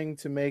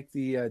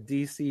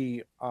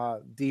DCU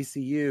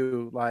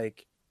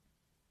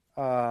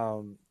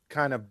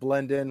kind of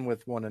blend in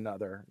with one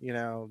another,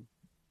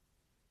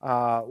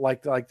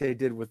 like they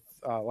did with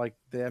like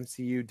the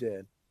MCU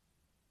did.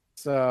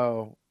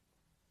 So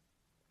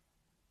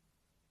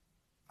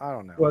I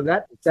don't know. well,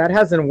 that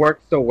hasn't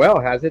worked so well,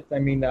 has it? I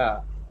mean,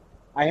 I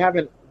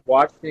haven't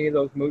watched any of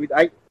those movies.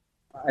 I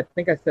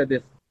think I said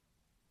this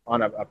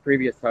on a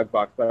previous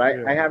Hugbox, but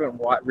I haven't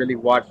really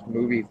watched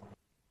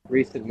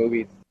recent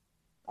movies.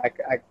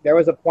 There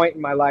was a point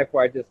in my life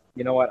where I just,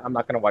 you know what, I'm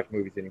not going to watch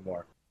movies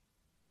anymore.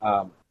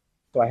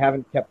 So I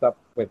haven't kept up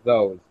with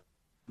those.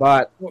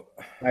 But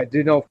I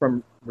do know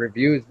from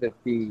reviews that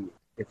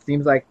it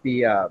seems like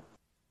the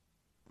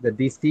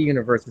DC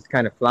universe is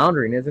kind of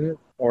floundering, isn't it?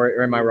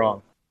 Or am I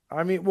wrong?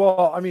 I mean,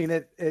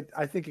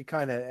 I think it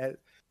kind of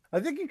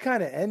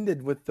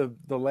ended with the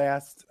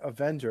last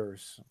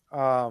Avengers.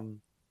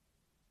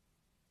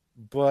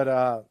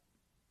 But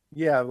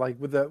yeah, like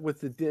with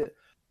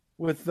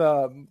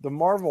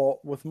Marvel,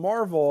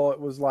 it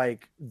was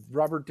like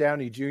Robert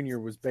Downey Jr.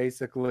 was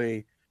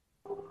basically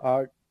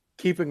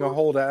keeping a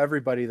hold of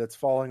everybody that's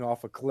falling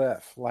off a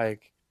cliff.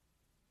 Like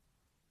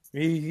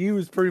he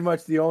was pretty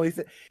much the only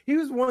thing. He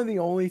was one of the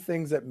only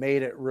things that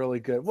made it really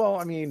good. Well,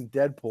 I mean,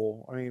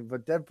 Deadpool. I mean,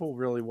 but Deadpool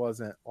really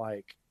wasn't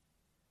like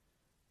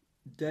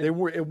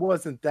It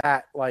wasn't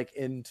that like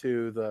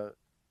into the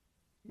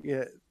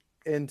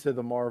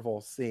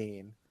Marvel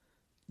scene.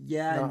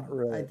 Yeah, Not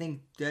really. I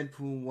think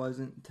Deadpool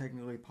wasn't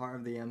technically part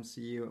of the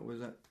MCU. It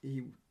was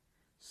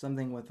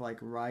something with like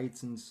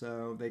rights, and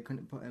so they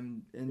couldn't put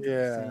him into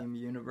the same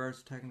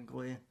universe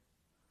technically,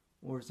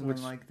 or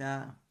something like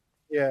that.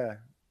 Yeah,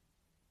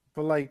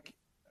 but like,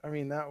 I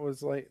mean, that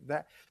was like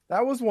that.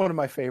 That was one of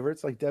my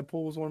favorites. Like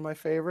Deadpool was one of my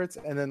favorites,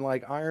 and then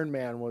like Iron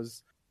Man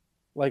was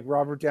like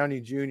Robert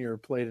Downey Jr.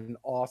 played an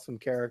awesome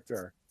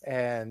character,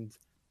 and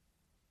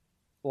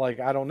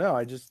like I don't know,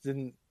 I just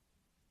didn't.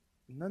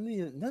 None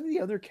of the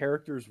other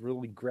characters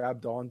really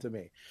grabbed onto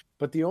me.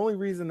 But the only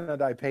reason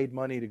that I paid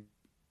money to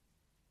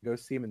go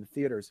see him in the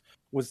theaters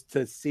was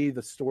to see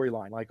the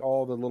storyline, like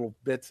all the little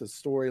bits of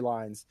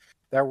storylines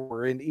that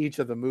were in each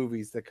of the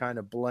movies that kind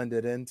of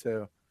blended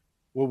into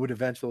what would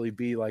eventually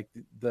be like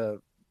the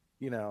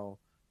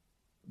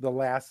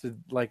last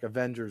like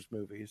Avengers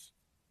movies.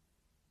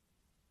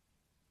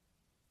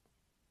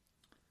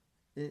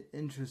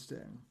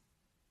 Interesting.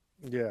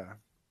 Yeah.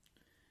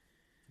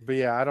 But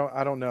yeah,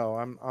 I don't know.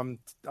 I'm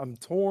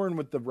torn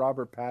with the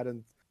Robert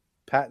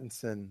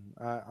Pattinson.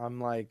 I'm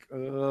like,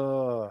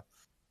 ugh.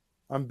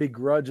 I'm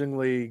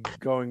begrudgingly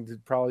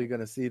probably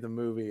going to see the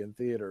movie in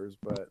theaters,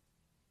 but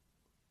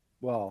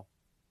well,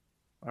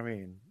 I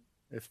mean,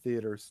 if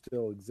theaters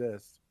still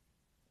exist,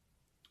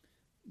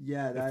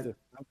 Yeah, if that the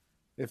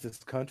if this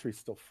country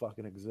still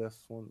fucking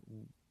exists,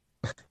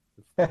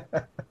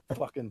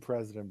 fucking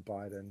President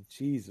Biden,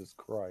 Jesus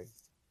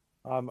Christ,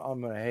 I'm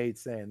gonna hate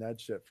saying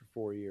that shit for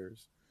 4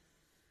 years.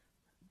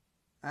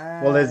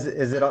 Well, is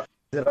it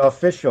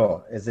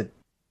official? Is it?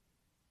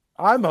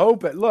 I'm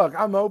hoping. Look,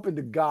 I'm hoping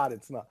to God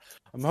it's not.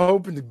 I'm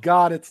hoping to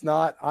God it's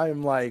not.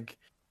 I'm like,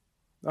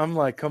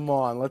 come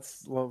on,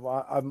 let's.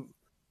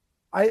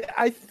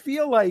 I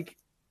feel like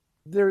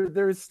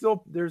there's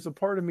a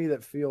part of me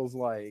that feels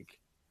like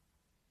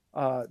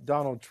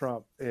Donald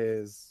Trump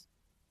is,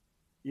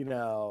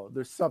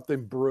 there's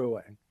something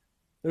brewing.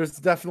 There's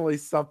definitely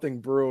something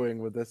brewing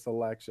with this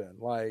election.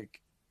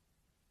 Like,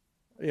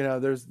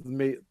 there's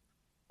me.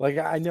 Like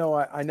I know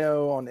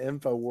on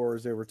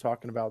InfoWars they were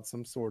talking about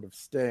some sort of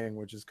sting,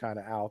 which is kind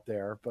of out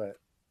there, but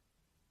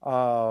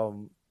I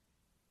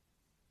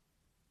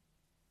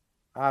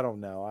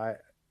don't know.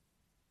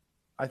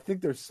 I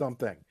think there's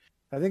something.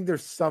 I think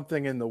there's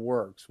something in the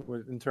works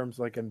in terms of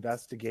like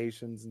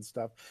investigations and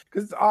stuff.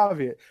 Because it's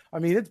obvious. I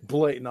mean, it's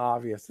blatant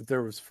obvious that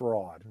there was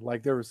fraud.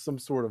 Like there was some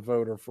sort of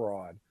voter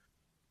fraud.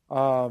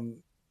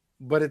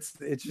 But it's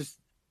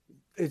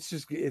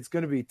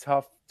going to be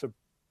tough to,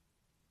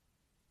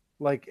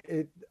 like,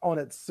 it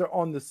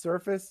on the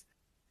surface.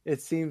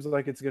 It seems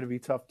like it's going to be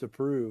tough to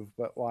prove,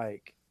 but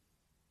like,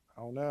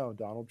 I don't know.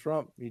 Donald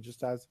Trump, he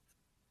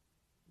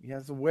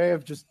has a way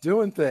of just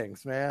doing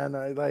things, man.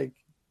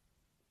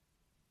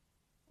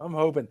 I'm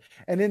hoping,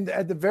 and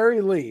at the very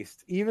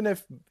least, even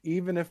if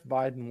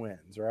Biden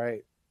wins,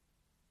 right?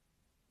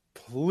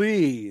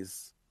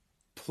 Please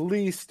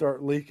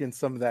start leaking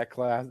some of that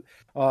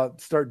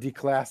start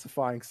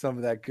declassifying some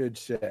of that good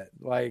shit.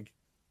 Like,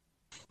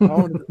 I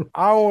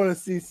want to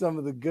see some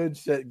of the good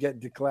shit get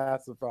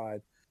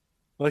declassified,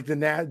 like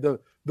the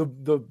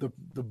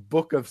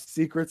book of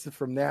secrets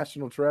from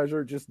National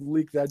Treasure. Just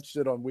leak that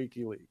shit on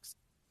WikiLeaks.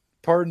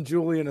 Pardon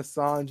Julian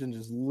Assange and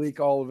just leak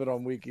all of it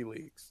on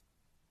WikiLeaks.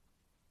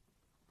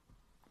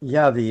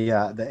 Yeah,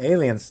 the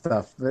alien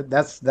stuff.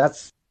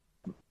 That's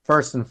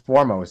first and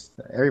foremost.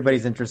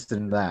 Everybody's interested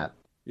in that.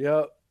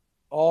 Yep.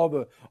 All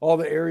the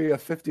Area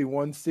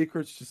 51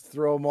 secrets, just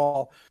throw them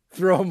all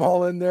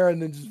in there, and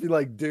then just be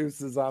like,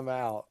 deuces, I'm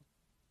out.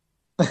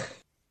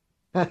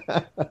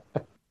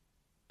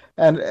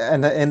 And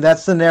in that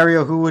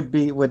scenario,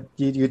 would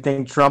you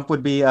think Trump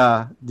would be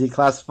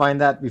declassifying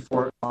that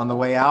before on the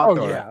way out?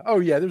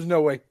 Oh yeah. There's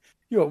no way.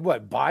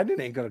 What,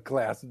 Biden ain't gonna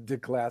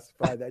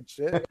declassify that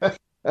shit.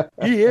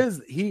 He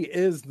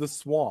is the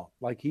swamp.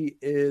 Like, he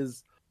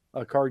is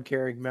a card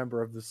carrying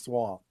member of the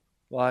swamp.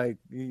 Like,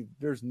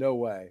 there's no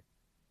way.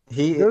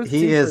 He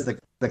is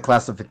the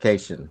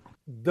classification.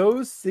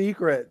 Those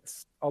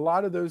secrets, a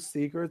lot of those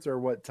secrets are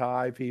what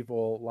tie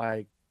people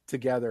like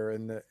together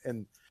in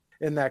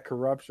that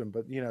corruption.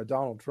 But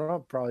Donald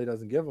Trump probably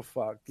doesn't give a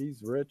fuck.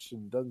 He's rich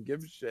and doesn't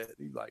give a shit.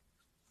 He's like,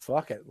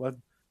 fuck it.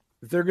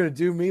 If they're gonna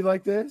do me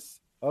like this,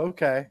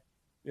 okay,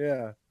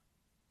 yeah.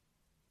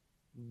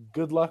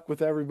 Good luck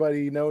with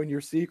everybody knowing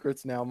your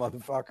secrets now,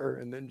 motherfucker,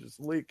 and then just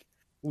leak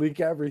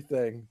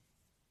everything.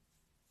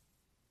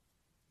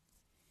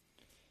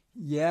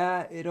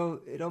 Yeah,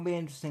 it'll be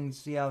interesting to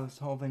see how this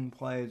whole thing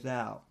plays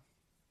out,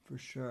 for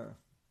sure.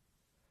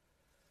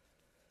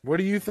 What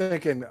are you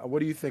thinking?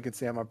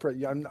 Sam?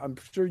 I'm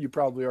sure you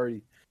probably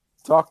already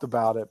talked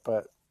about it,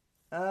 but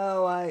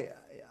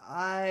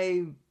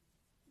I'm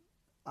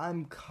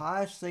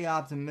cautiously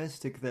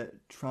optimistic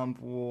that Trump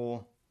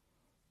will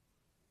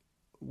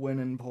win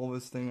and pull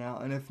this thing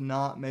out, and if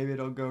not, maybe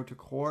it'll go to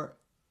court.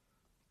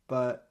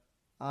 But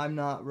I'm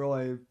not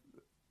really.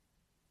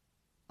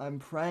 I'm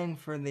praying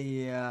for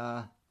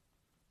the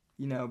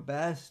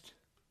best,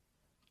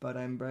 but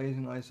I'm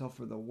bracing myself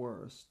for the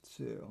worst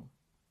too.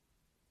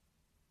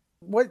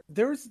 What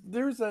there's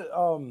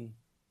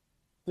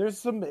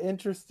some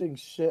interesting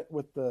shit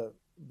with the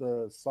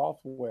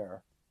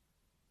software.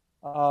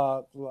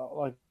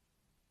 Like,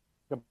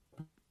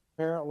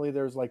 apparently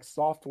there's like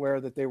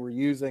software that they were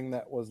using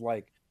that was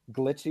like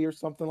glitchy or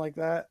something like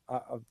that.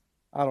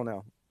 I don't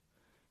know.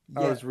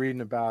 Yeah. I was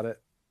reading about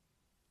it.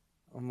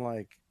 I'm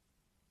like,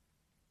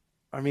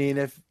 I mean,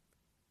 it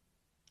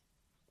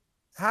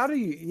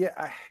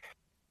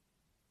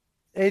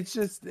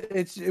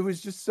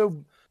was just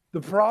so.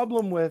 The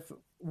problem with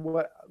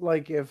what,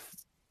 like, if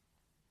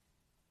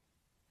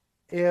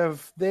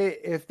they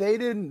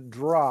didn't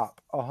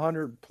drop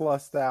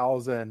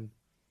 100,000+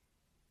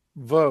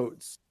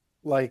 votes,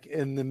 like,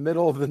 in the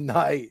middle of the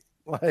night,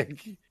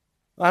 like,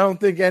 I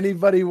don't think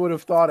anybody would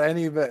have thought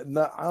any of it.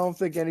 No, I don't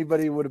think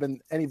anybody would have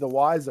been any the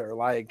wiser.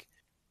 Like,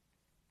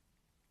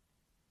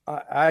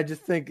 I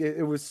just think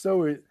it was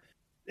so.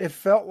 It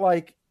felt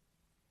like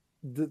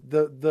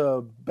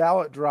the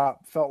ballot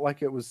drop felt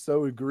like it was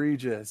so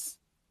egregious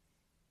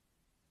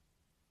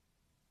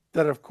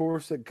that, of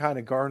course, it kind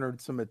of garnered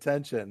some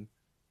attention.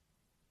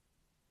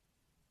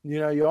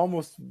 You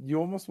almost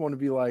want to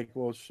be like,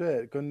 well,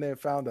 shit, couldn't they have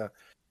found a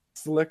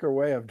slicker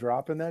way of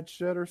dropping that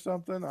shit or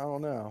something? I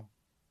don't know.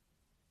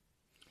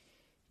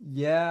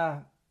 Yeah.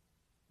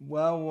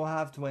 Well, we'll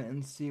have to wait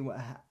and see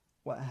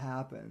what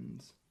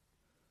happens.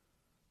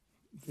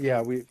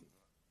 Yeah, we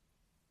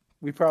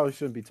probably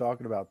shouldn't be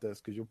talking about this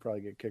because you'll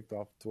probably get kicked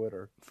off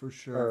Twitter For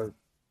sure.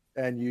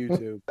 and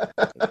YouTube.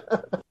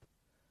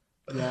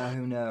 Yeah,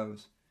 who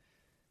knows?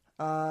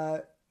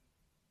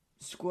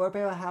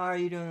 Scorpio, how are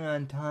you doing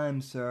on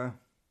time, sir?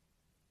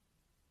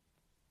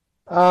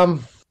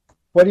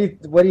 What are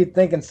you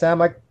thinking,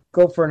 Sam? I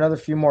go for another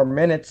few more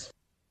minutes.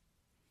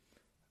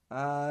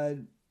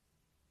 Phil,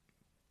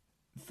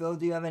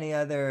 do you have any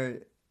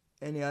other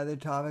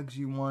topics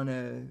you want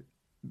to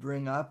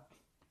bring up?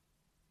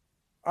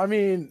 I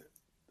mean,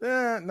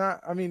 not.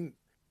 I mean,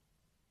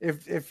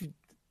 if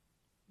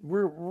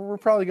we're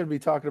probably going to be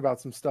talking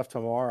about some stuff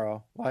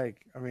tomorrow.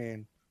 Like, I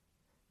mean,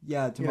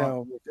 yeah,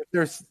 tomorrow. If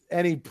there's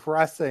anything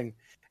pressing,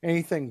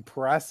 I'm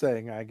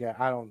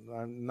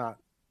not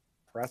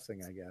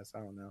pressing. I guess I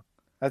don't know.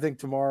 I think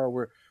tomorrow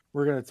we're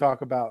going to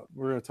talk a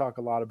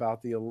lot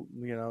about a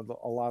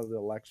lot of the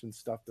election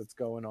stuff that's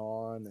going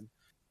on, and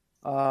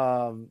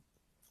I'll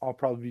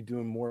probably be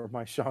doing more of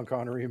my Sean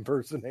Connery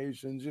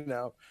impersonations. Just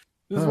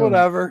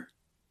whatever.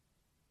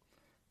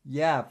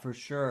 Yeah, for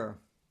sure.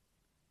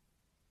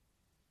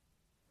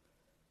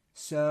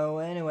 So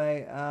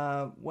anyway,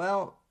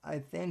 well, I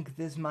think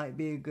this might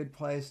be a good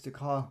place to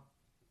call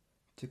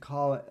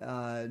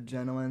it,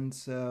 gentlemen.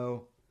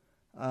 So,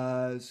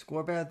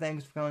 Scorpio,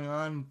 thanks for coming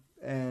on,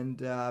 and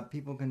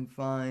people can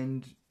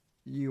find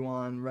you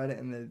on Reddit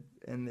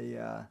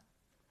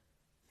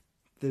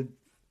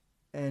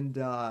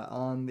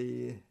on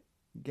the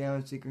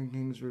Gamma Secret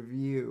Kings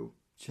review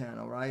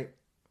channel, right?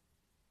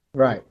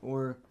 Right.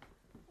 Or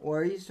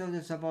are you still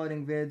just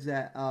uploading vids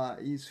at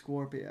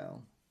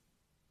eScorpio?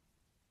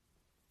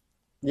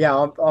 Yeah,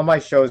 all my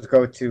shows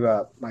go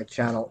to my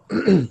channel.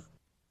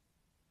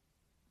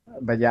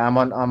 But yeah, I'm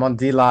on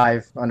D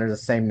Live under the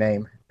same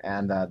name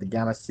and the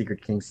Gamma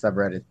Secret King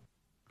subreddit.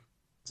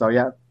 So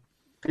yeah,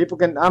 people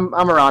can. I'm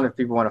around if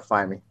people want to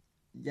find me.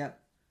 Yep.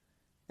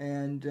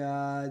 And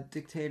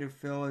Dictator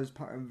Phil is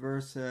part of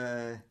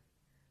Versa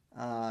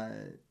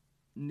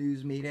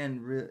News Media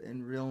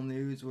and Real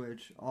News,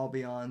 which I'll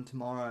be on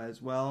tomorrow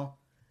as well.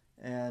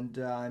 And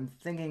I'm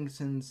thinking,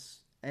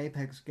 since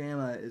Apex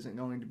Gamma isn't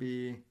going to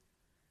be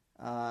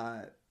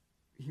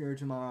here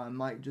tomorrow, I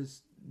might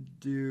just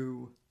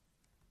do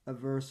a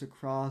Versa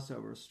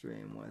crossover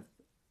stream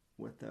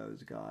with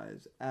those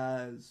guys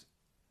as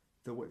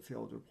the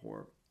Whitfield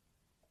Report.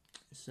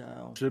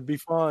 So should be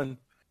fun.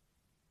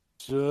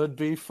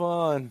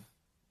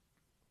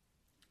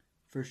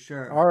 For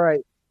sure.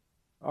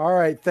 All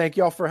right. Thank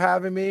y'all for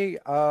having me.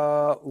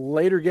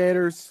 Later,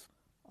 Gators.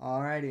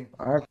 Alrighty.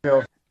 All right,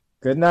 Phil.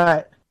 Good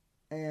night.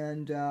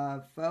 And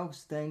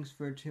folks, thanks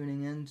for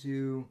tuning in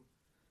to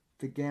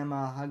the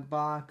Gamma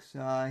Hugbox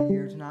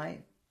here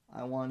tonight.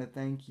 I want to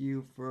thank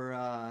you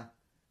for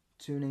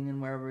tuning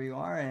in wherever you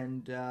are,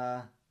 and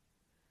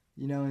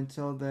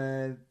until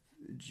the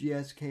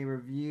GSK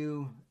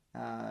review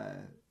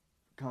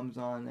comes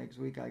on next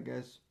week, I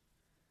guess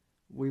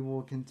we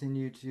will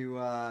continue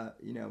to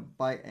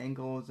bite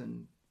ankles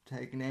and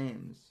take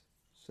names.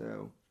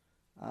 So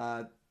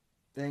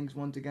thanks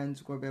once again,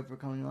 Scorpio, for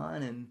coming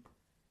on, and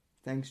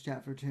thanks,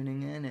 chat, for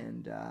tuning in,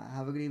 and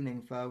have a good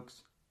evening,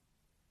 folks.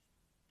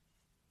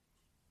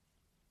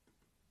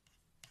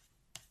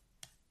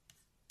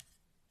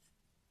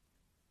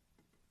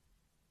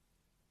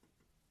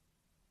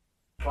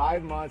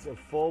 Five months of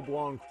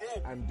full-blown.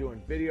 I'm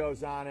doing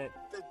videos on it.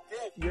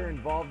 You're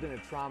involved in a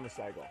trauma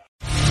cycle.